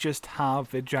not just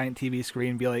have the giant TV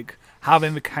screen be like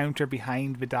having the counter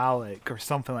behind the Dalek or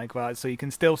something like that, so you can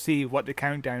still see what the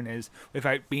countdown is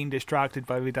without being distracted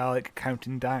by the Dalek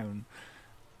counting down.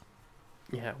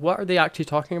 Yeah, what are they actually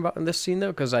talking about in this scene,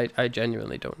 though? Because I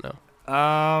genuinely don't know.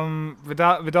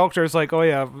 The Doctor is like, oh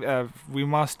yeah, you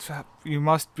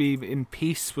must be in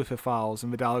peace with the Thals,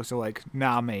 and the Daleks are like,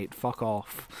 nah mate, fuck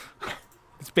off.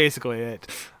 It's basically it.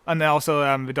 And then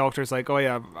also the Doctor's like, oh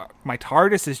yeah, my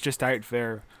TARDIS is just out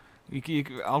there.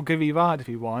 I'll give you that if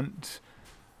you want.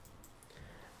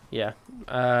 Yeah.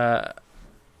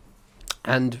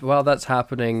 And while that's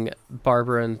happening,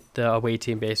 Barbara and the away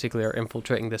team basically are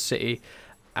infiltrating the city,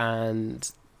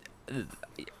 and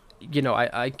you know,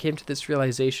 I came to this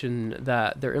realization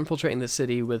that they're infiltrating the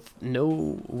city with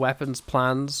no weapons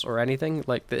plans or anything.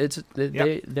 Like,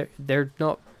 they're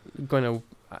not going to.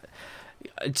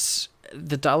 It's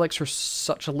the Daleks are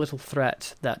such a little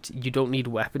threat that you don't need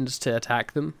weapons to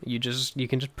attack them. You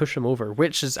can just push them over,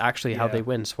 which is actually how they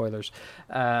win. Spoilers.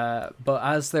 But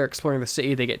as they're exploring the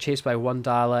city, they get chased by one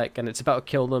Dalek, and it's about to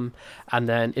kill them. And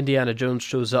then Indiana Jones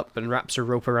shows up and wraps a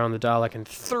rope around the Dalek and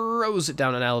throws it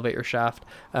down an elevator shaft.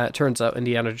 It turns out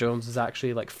Indiana Jones is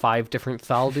actually like 5 different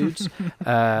Thal dudes.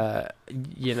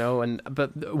 You know,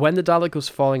 but when the Dalek goes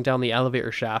falling down the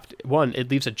elevator shaft, 1, it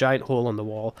leaves a giant hole in the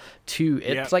wall. 2,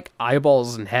 it's like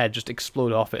eyeballs and head just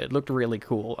explode off it. It looked really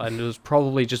cool, and it was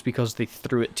probably just because they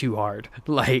threw it too hard,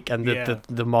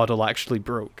 the model actually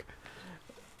broke.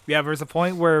 Yeah, there's a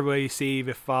point where we see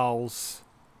the Thals.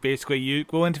 Basically, you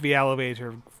go into the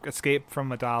elevator, escape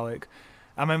from a Dalek,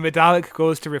 and then the Dalek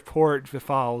goes to report the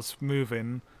Thals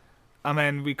moving, and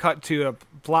then we cut to a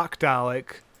black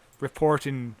Dalek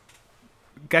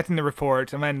getting the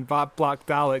report, and then that black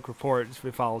Dalek reports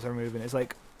the Thals are moving. It's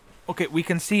like, okay, we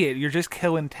can see it. You're just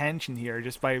killing tension here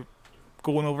just by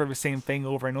going over the same thing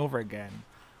over and over again.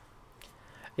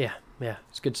 Yeah,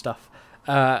 it's good stuff.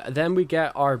 Then we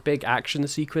get our big action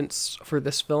sequence for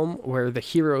this film, where the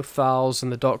hero Thals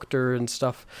and the Doctor and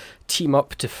stuff team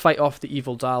up to fight off the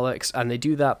evil Daleks, and they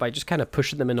do that by just kind of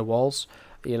pushing them into walls.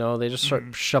 You know, they just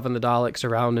start shoving the Daleks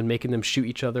around and making them shoot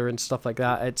each other and stuff like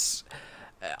that. It's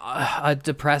a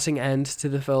depressing end to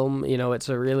the film. You know, it's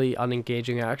a really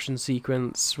unengaging action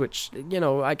sequence, which, you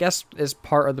know, I guess is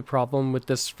part of the problem with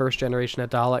this first generation of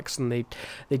Daleks, and they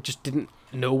just didn't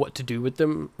know what to do with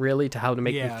them, really, to how to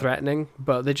make them threatening,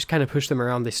 but they just kind of push them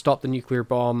around. They stop the nuclear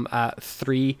bomb at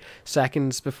 3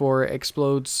 seconds before it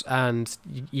explodes, and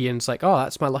Ian's like, oh,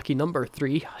 that's my lucky number,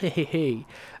 3, hey.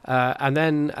 And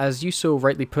then, as you so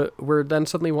rightly put, we're then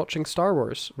suddenly watching Star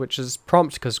Wars, which is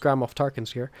prompt because Grand Moff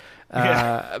Tarkin's here.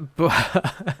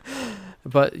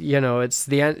 But you know, it's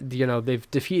the end. You know, they've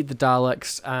defeated the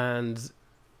Daleks, and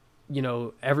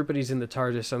everybody's in the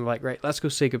TARDIS and like, right, let's go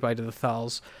say goodbye to the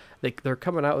Thals. Like, they're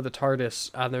coming out of the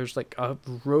TARDIS and there's like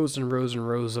rows and rows and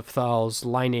rows of Thals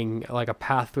lining like a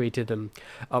pathway to them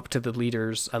up to the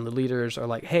leaders, and the leaders are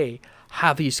like, hey,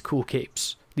 have these cool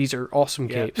capes. These are awesome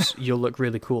capes. You'll look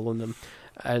really cool in them.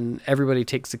 And everybody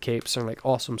takes the capes and are like,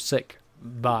 awesome, sick,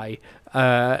 bye.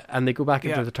 And they go back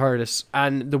into the TARDIS.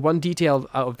 And the one detail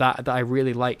out of that I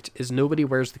really liked is nobody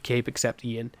wears the cape except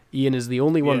Ian. Ian is the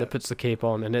only one that puts the cape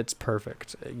on, and it's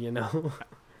perfect,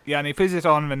 Yeah, and he puts it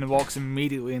on and walks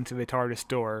immediately into the TARDIS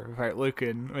door without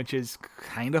looking, which is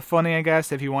kind of funny, I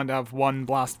guess, if you want to have one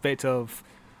last bit of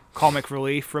comic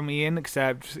relief from Ian,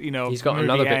 except, he's got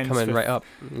another bit coming right up.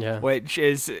 Yeah. Which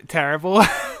is terrible.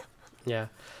 Yeah.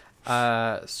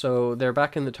 So they're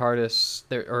back in the TARDIS.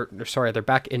 They're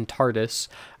back in TARDIS,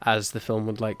 as the film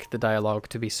would like the dialogue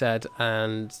to be said.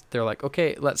 And they're like,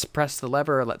 okay, let's press the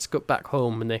lever. Let's go back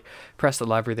home. And they press the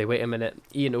lever. They wait a minute.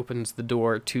 Ian opens the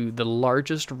door to the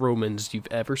largest Romans you've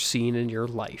ever seen in your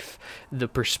life. The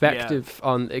perspective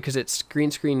because it's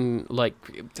green screen, like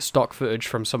stock footage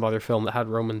from some other film that had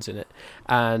Romans in it.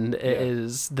 And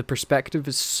the perspective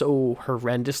is so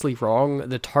horrendously wrong.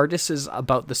 The TARDIS is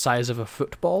about the size of a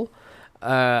football.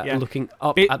 Looking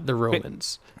up at the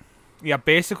Romans.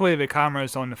 Basically the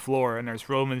camera's on the floor and there's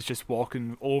Romans just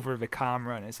walking over the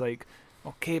camera, and it's like,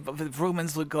 okay, but the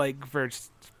Romans look like they're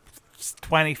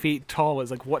 20 feet tall. It's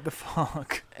like, what the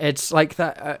fuck? It's like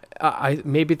that.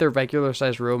 Maybe they're regular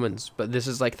sized Romans, but this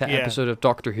is like that episode of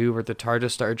Doctor Who where the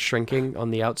TARDIS started shrinking on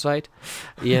the outside.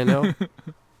 Because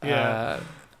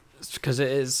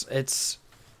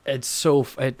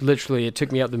it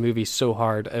took me out the movie so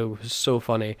hard. It was so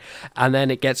funny. And then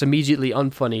it gets immediately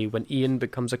unfunny when Ian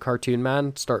becomes a cartoon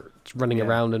man, starts running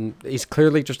around, and he's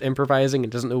clearly just improvising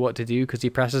and doesn't know what to do because he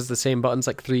presses the same buttons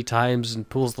like 3 times and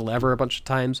pulls the lever a bunch of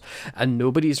times, and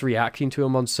nobody's reacting to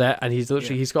him on set, and he's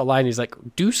got a line, he's like,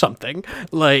 do something,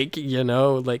 like,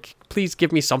 please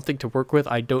give me something to work with.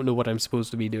 I don't know what I'm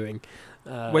supposed to be doing.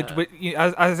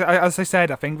 As I said,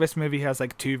 I think this movie has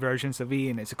like 2 versions of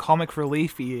Ian. It's a comic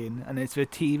relief Ian, and it's the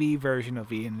TV version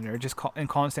of Ian, and they're just in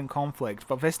constant conflict.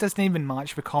 But this doesn't even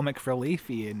match the comic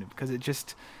relief Ian, because it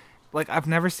just, like, I've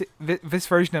never seen this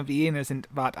version of Ian isn't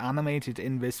that animated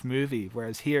in this movie,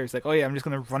 whereas here it's like, oh yeah, I'm just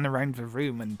gonna run around the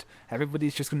room and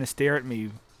everybody's just gonna stare at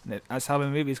me. That's how the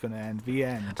movie's going to end. The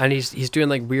end. And he's doing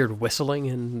like weird whistling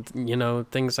and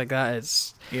things like that.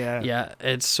 It's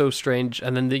it's so strange.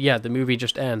 And then the movie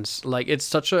just ends. Like, it's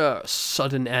such a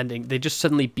sudden ending. They just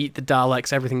suddenly beat the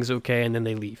Daleks. Everything's okay, and then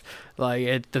they leave.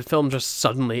 Like, the film just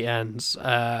suddenly ends,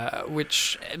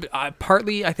 which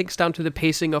partly I think is down to the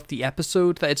pacing of the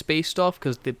episode that it's based off,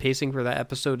 because the pacing for that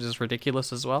episode is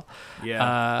ridiculous as well.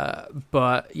 Yeah.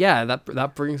 But yeah,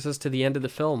 that brings us to the end of the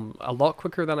film a lot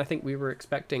quicker than I think we were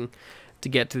expecting to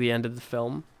get to the end of the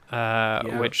film,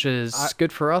 which is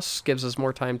good for us. Gives us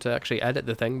more time to actually edit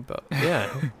the thing. But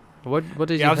yeah, what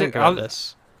did you think about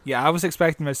this? Yeah, I was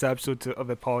expecting this episode of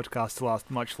the podcast to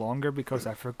last much longer because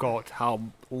I forgot how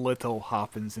little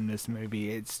happens in this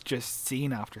movie. It's just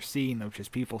scene after scene of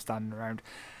just people standing around.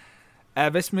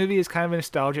 This movie is kind of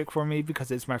nostalgic for me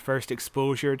because it's my first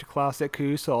exposure to classic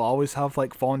Who, so I'll always have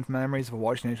like fond memories of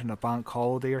watching it on a bank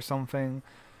holiday or something.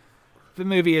 The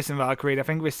movie isn't that great. I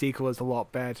think the sequel is a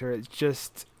lot better. It's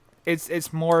just,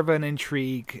 it's more of an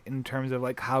intrigue in terms of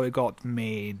like how it got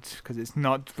made, because it's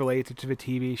not related to the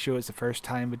TV show. It's the first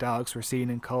time the Daleks were seen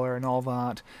in color and all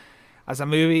that. As a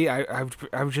movie, I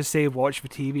would just say watch the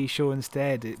TV show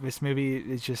instead. This movie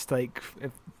is just like,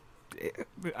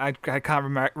 I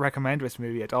can't recommend this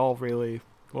movie at all, really.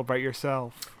 What about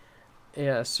yourself?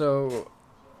 Yeah, so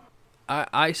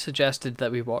I suggested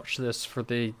that we watch this for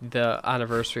the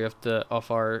anniversary of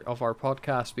our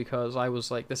podcast, because I was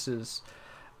like, this is,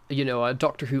 a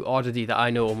Doctor Who oddity that I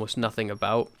know almost nothing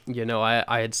about.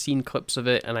 I had seen clips of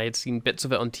it and I had seen bits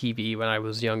of it on TV when I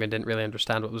was young and didn't really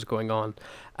understand what was going on,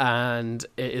 and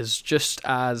it is just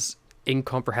as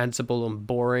incomprehensible and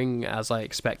boring as I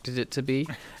expected it to be.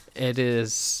 It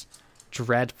is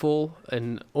dreadful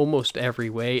in almost every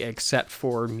way except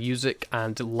for music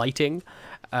and lighting.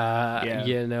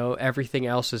 Everything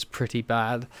else is pretty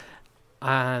bad,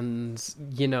 and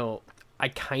I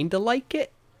kind of like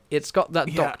it. It's got that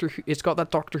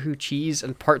Doctor Who cheese,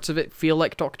 and parts of it feel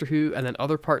like Doctor Who, and then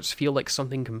other parts feel like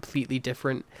something completely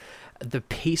different. The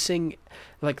pacing,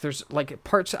 like, there's like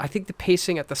parts, I think the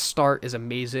pacing at the start is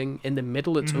amazing. In the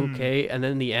middle it's okay, and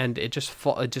then in the end it just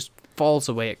falls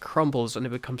away. It crumbles and it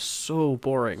becomes so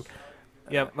boring.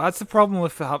 Yeah, that's the problem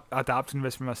with adapting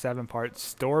this from a 7-part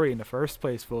story in the first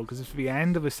place, Phil, because the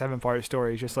end of a 7-part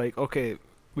story is just like, okay,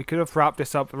 we could have wrapped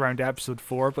this up around episode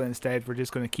 4, but instead we're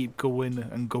just going to keep going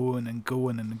and going and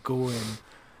going and going.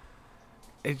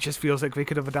 It just feels like we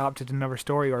could have adapted another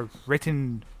story or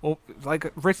written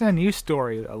a new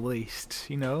story at least,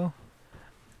 you know?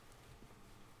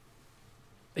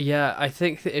 Yeah, I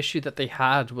think the issue that they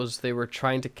had was they were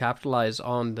trying to capitalize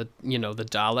on the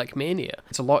Dalek mania.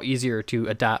 It's a lot easier to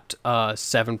adapt a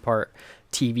 7-part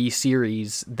TV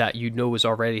series that is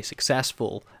already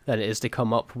successful than it is to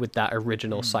come up with that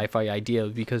original sci-fi idea,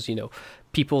 because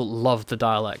people loved the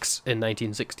Daleks in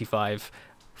 1965.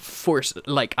 I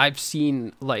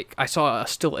saw a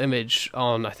still image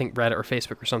on, I think, Reddit or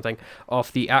Facebook or something,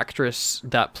 of the actress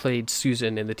that played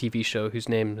Susan in the TV show, whose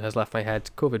name has left my head,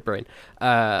 COVID brain.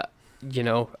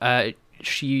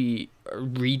 She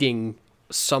reading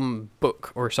some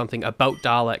book or something about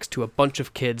Daleks to a bunch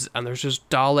of kids, and there's just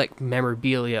Dalek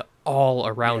memorabilia all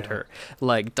around her.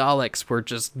 Like, Daleks were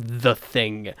just the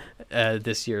thing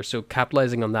this year. So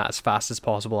capitalizing on that as fast as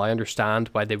possible, I understand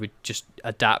why they would just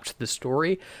adapt the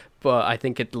story, but I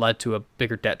think it led to a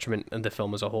bigger detriment in the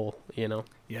film as a whole, Yeah.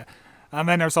 And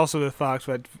then there's also the fact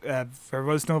that there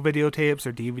was no videotapes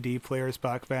or DVD players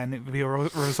back then. There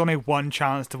was only one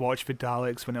chance to watch the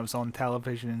Daleks when it was on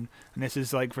television, and this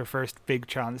is like the first big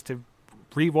chance to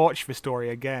rewatch the story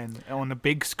again on a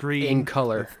big screen in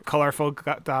color, colorful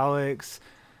Daleks.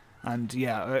 And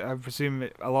yeah, I presume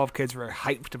a lot of kids were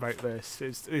hyped about this.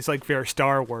 It's like their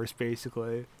Star Wars,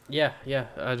 basically. Yeah.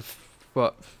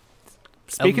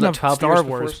 Speaking of Star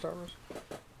Wars.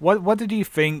 What did you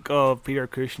think of Peter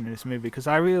Cushing in this movie? Because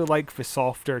I really like the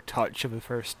softer touch of the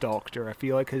first Doctor. I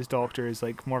feel like his Doctor is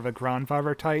like more of a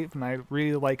grandfather type, and I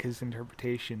really like his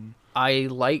interpretation. I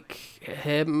like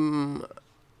him.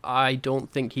 I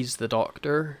don't think he's the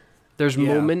Doctor. There's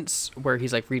moments where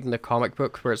he's like reading the comic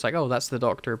book where it's like, oh, that's the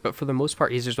Doctor, but for the most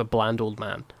part, he's just a bland old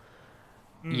man.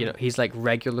 He's like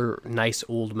regular, nice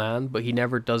old man, but he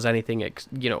never does anything,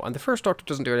 and the first Doctor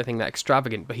doesn't do anything that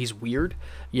extravagant, but he's weird,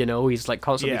 he's like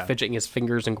constantly fidgeting his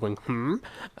fingers and going,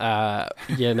 but like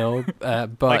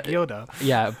Yoda.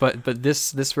 Yeah, but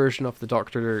this version of the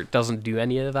Doctor doesn't do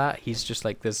any of that. He's just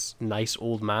like this nice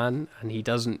old man, and he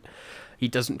doesn't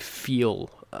feel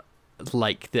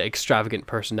like the extravagant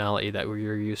personality that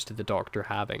we're used to the Doctor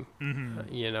having,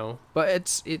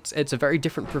 but it's a very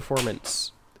different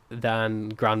performance than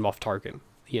Grand Moff Tarkin.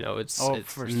 It's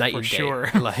night and day.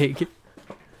 Sure. Like,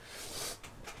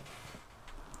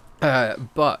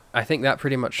 but I think that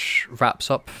pretty much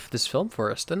wraps up this film for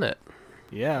us, didn't it?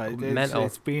 Yeah,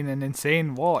 it's been an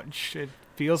insane watch. It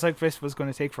feels like this was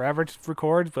going to take forever to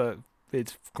record, but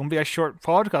it's going to be a short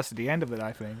podcast at the end of it,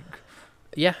 I think.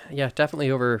 Yeah,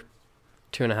 definitely over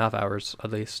 2.5 hours,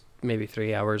 at least, maybe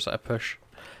 3 hours at a push.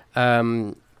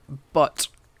 But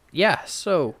yeah,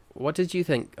 so what did you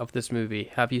think of this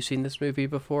movie? Have you seen this movie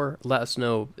before? Let us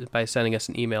know by sending us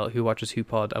an email at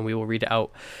whowatcheswhopod, and we will read it out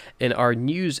in our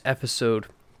news episode.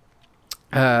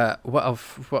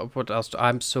 What else?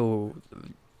 I'm so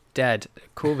dead.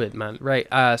 COVID, man. Right.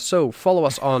 So follow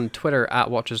us on Twitter at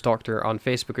WatchesDoctor, on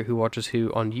Facebook at Who Watches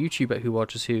Who, on YouTube at Who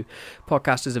Watches Who.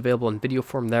 Podcast is available in video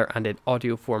form there and in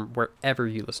audio form wherever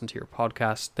you listen to your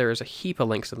podcast. There is a heap of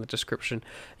links in the description.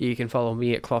 You can follow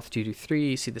me at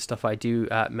Cloth223, see the stuff I do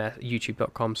at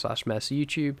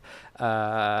youtube.com/messyoutube.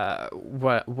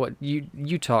 What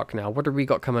you talk now. What do we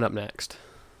got coming up next?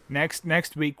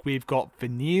 Next week we've got the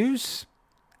news.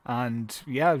 And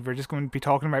yeah, we're just going to be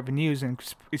talking about the news, and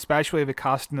especially the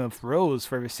casting of Rose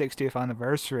for the 60th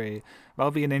anniversary.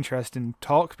 That'll be an interesting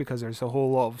talk because there's a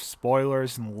whole lot of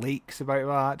spoilers and leaks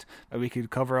about that we could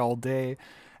cover all day.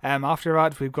 After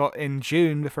that, we've got in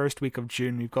June, the first week of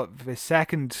June, we've got the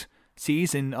second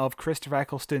season of Christopher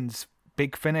Eccleston's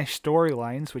Big Finish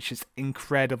storylines, which is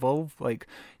incredible. Like,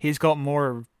 he's got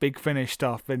more Big Finish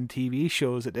stuff than TV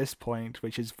shows at this point,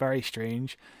 which is very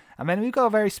strange. And then we've got a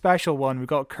very special one. We've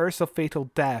got Curse of Fatal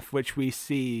Death, which we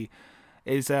see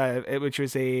which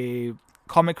was a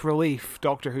comic relief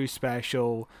Doctor Who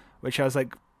special, which has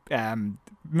like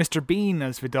Mr. Bean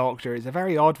as the Doctor. It's a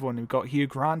very odd one. We've got Hugh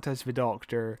Grant as the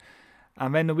Doctor.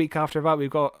 And then the week after that, we've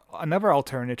got another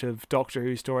alternative Doctor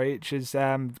Who story, which is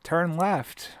Turn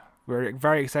Left. We're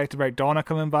very excited about Donna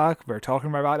coming back. We're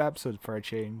talking about that episode for a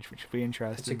change, which will be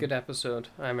interesting. It's a good episode.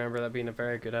 I remember that being a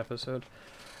very good episode.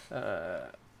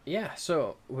 Yeah,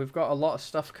 so we've got a lot of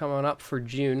stuff coming up for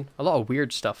June. A lot of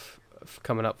weird stuff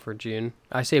coming up for June.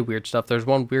 I say weird stuff. There's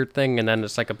one weird thing, and then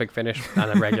it's like a Big Finish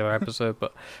and a regular episode.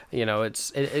 But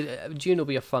June will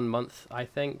be a fun month, I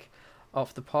think.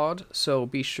 of the pod, so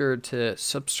be sure to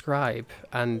subscribe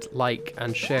and like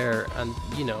and share and,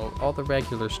 you know, all the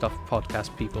regular stuff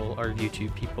podcast people or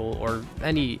YouTube people or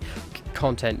any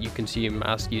content you consume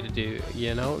ask you to do,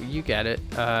 you know, you get it.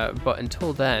 But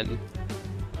until then,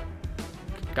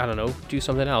 I don't know, do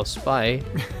something else. Bye.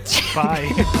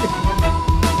 Bye.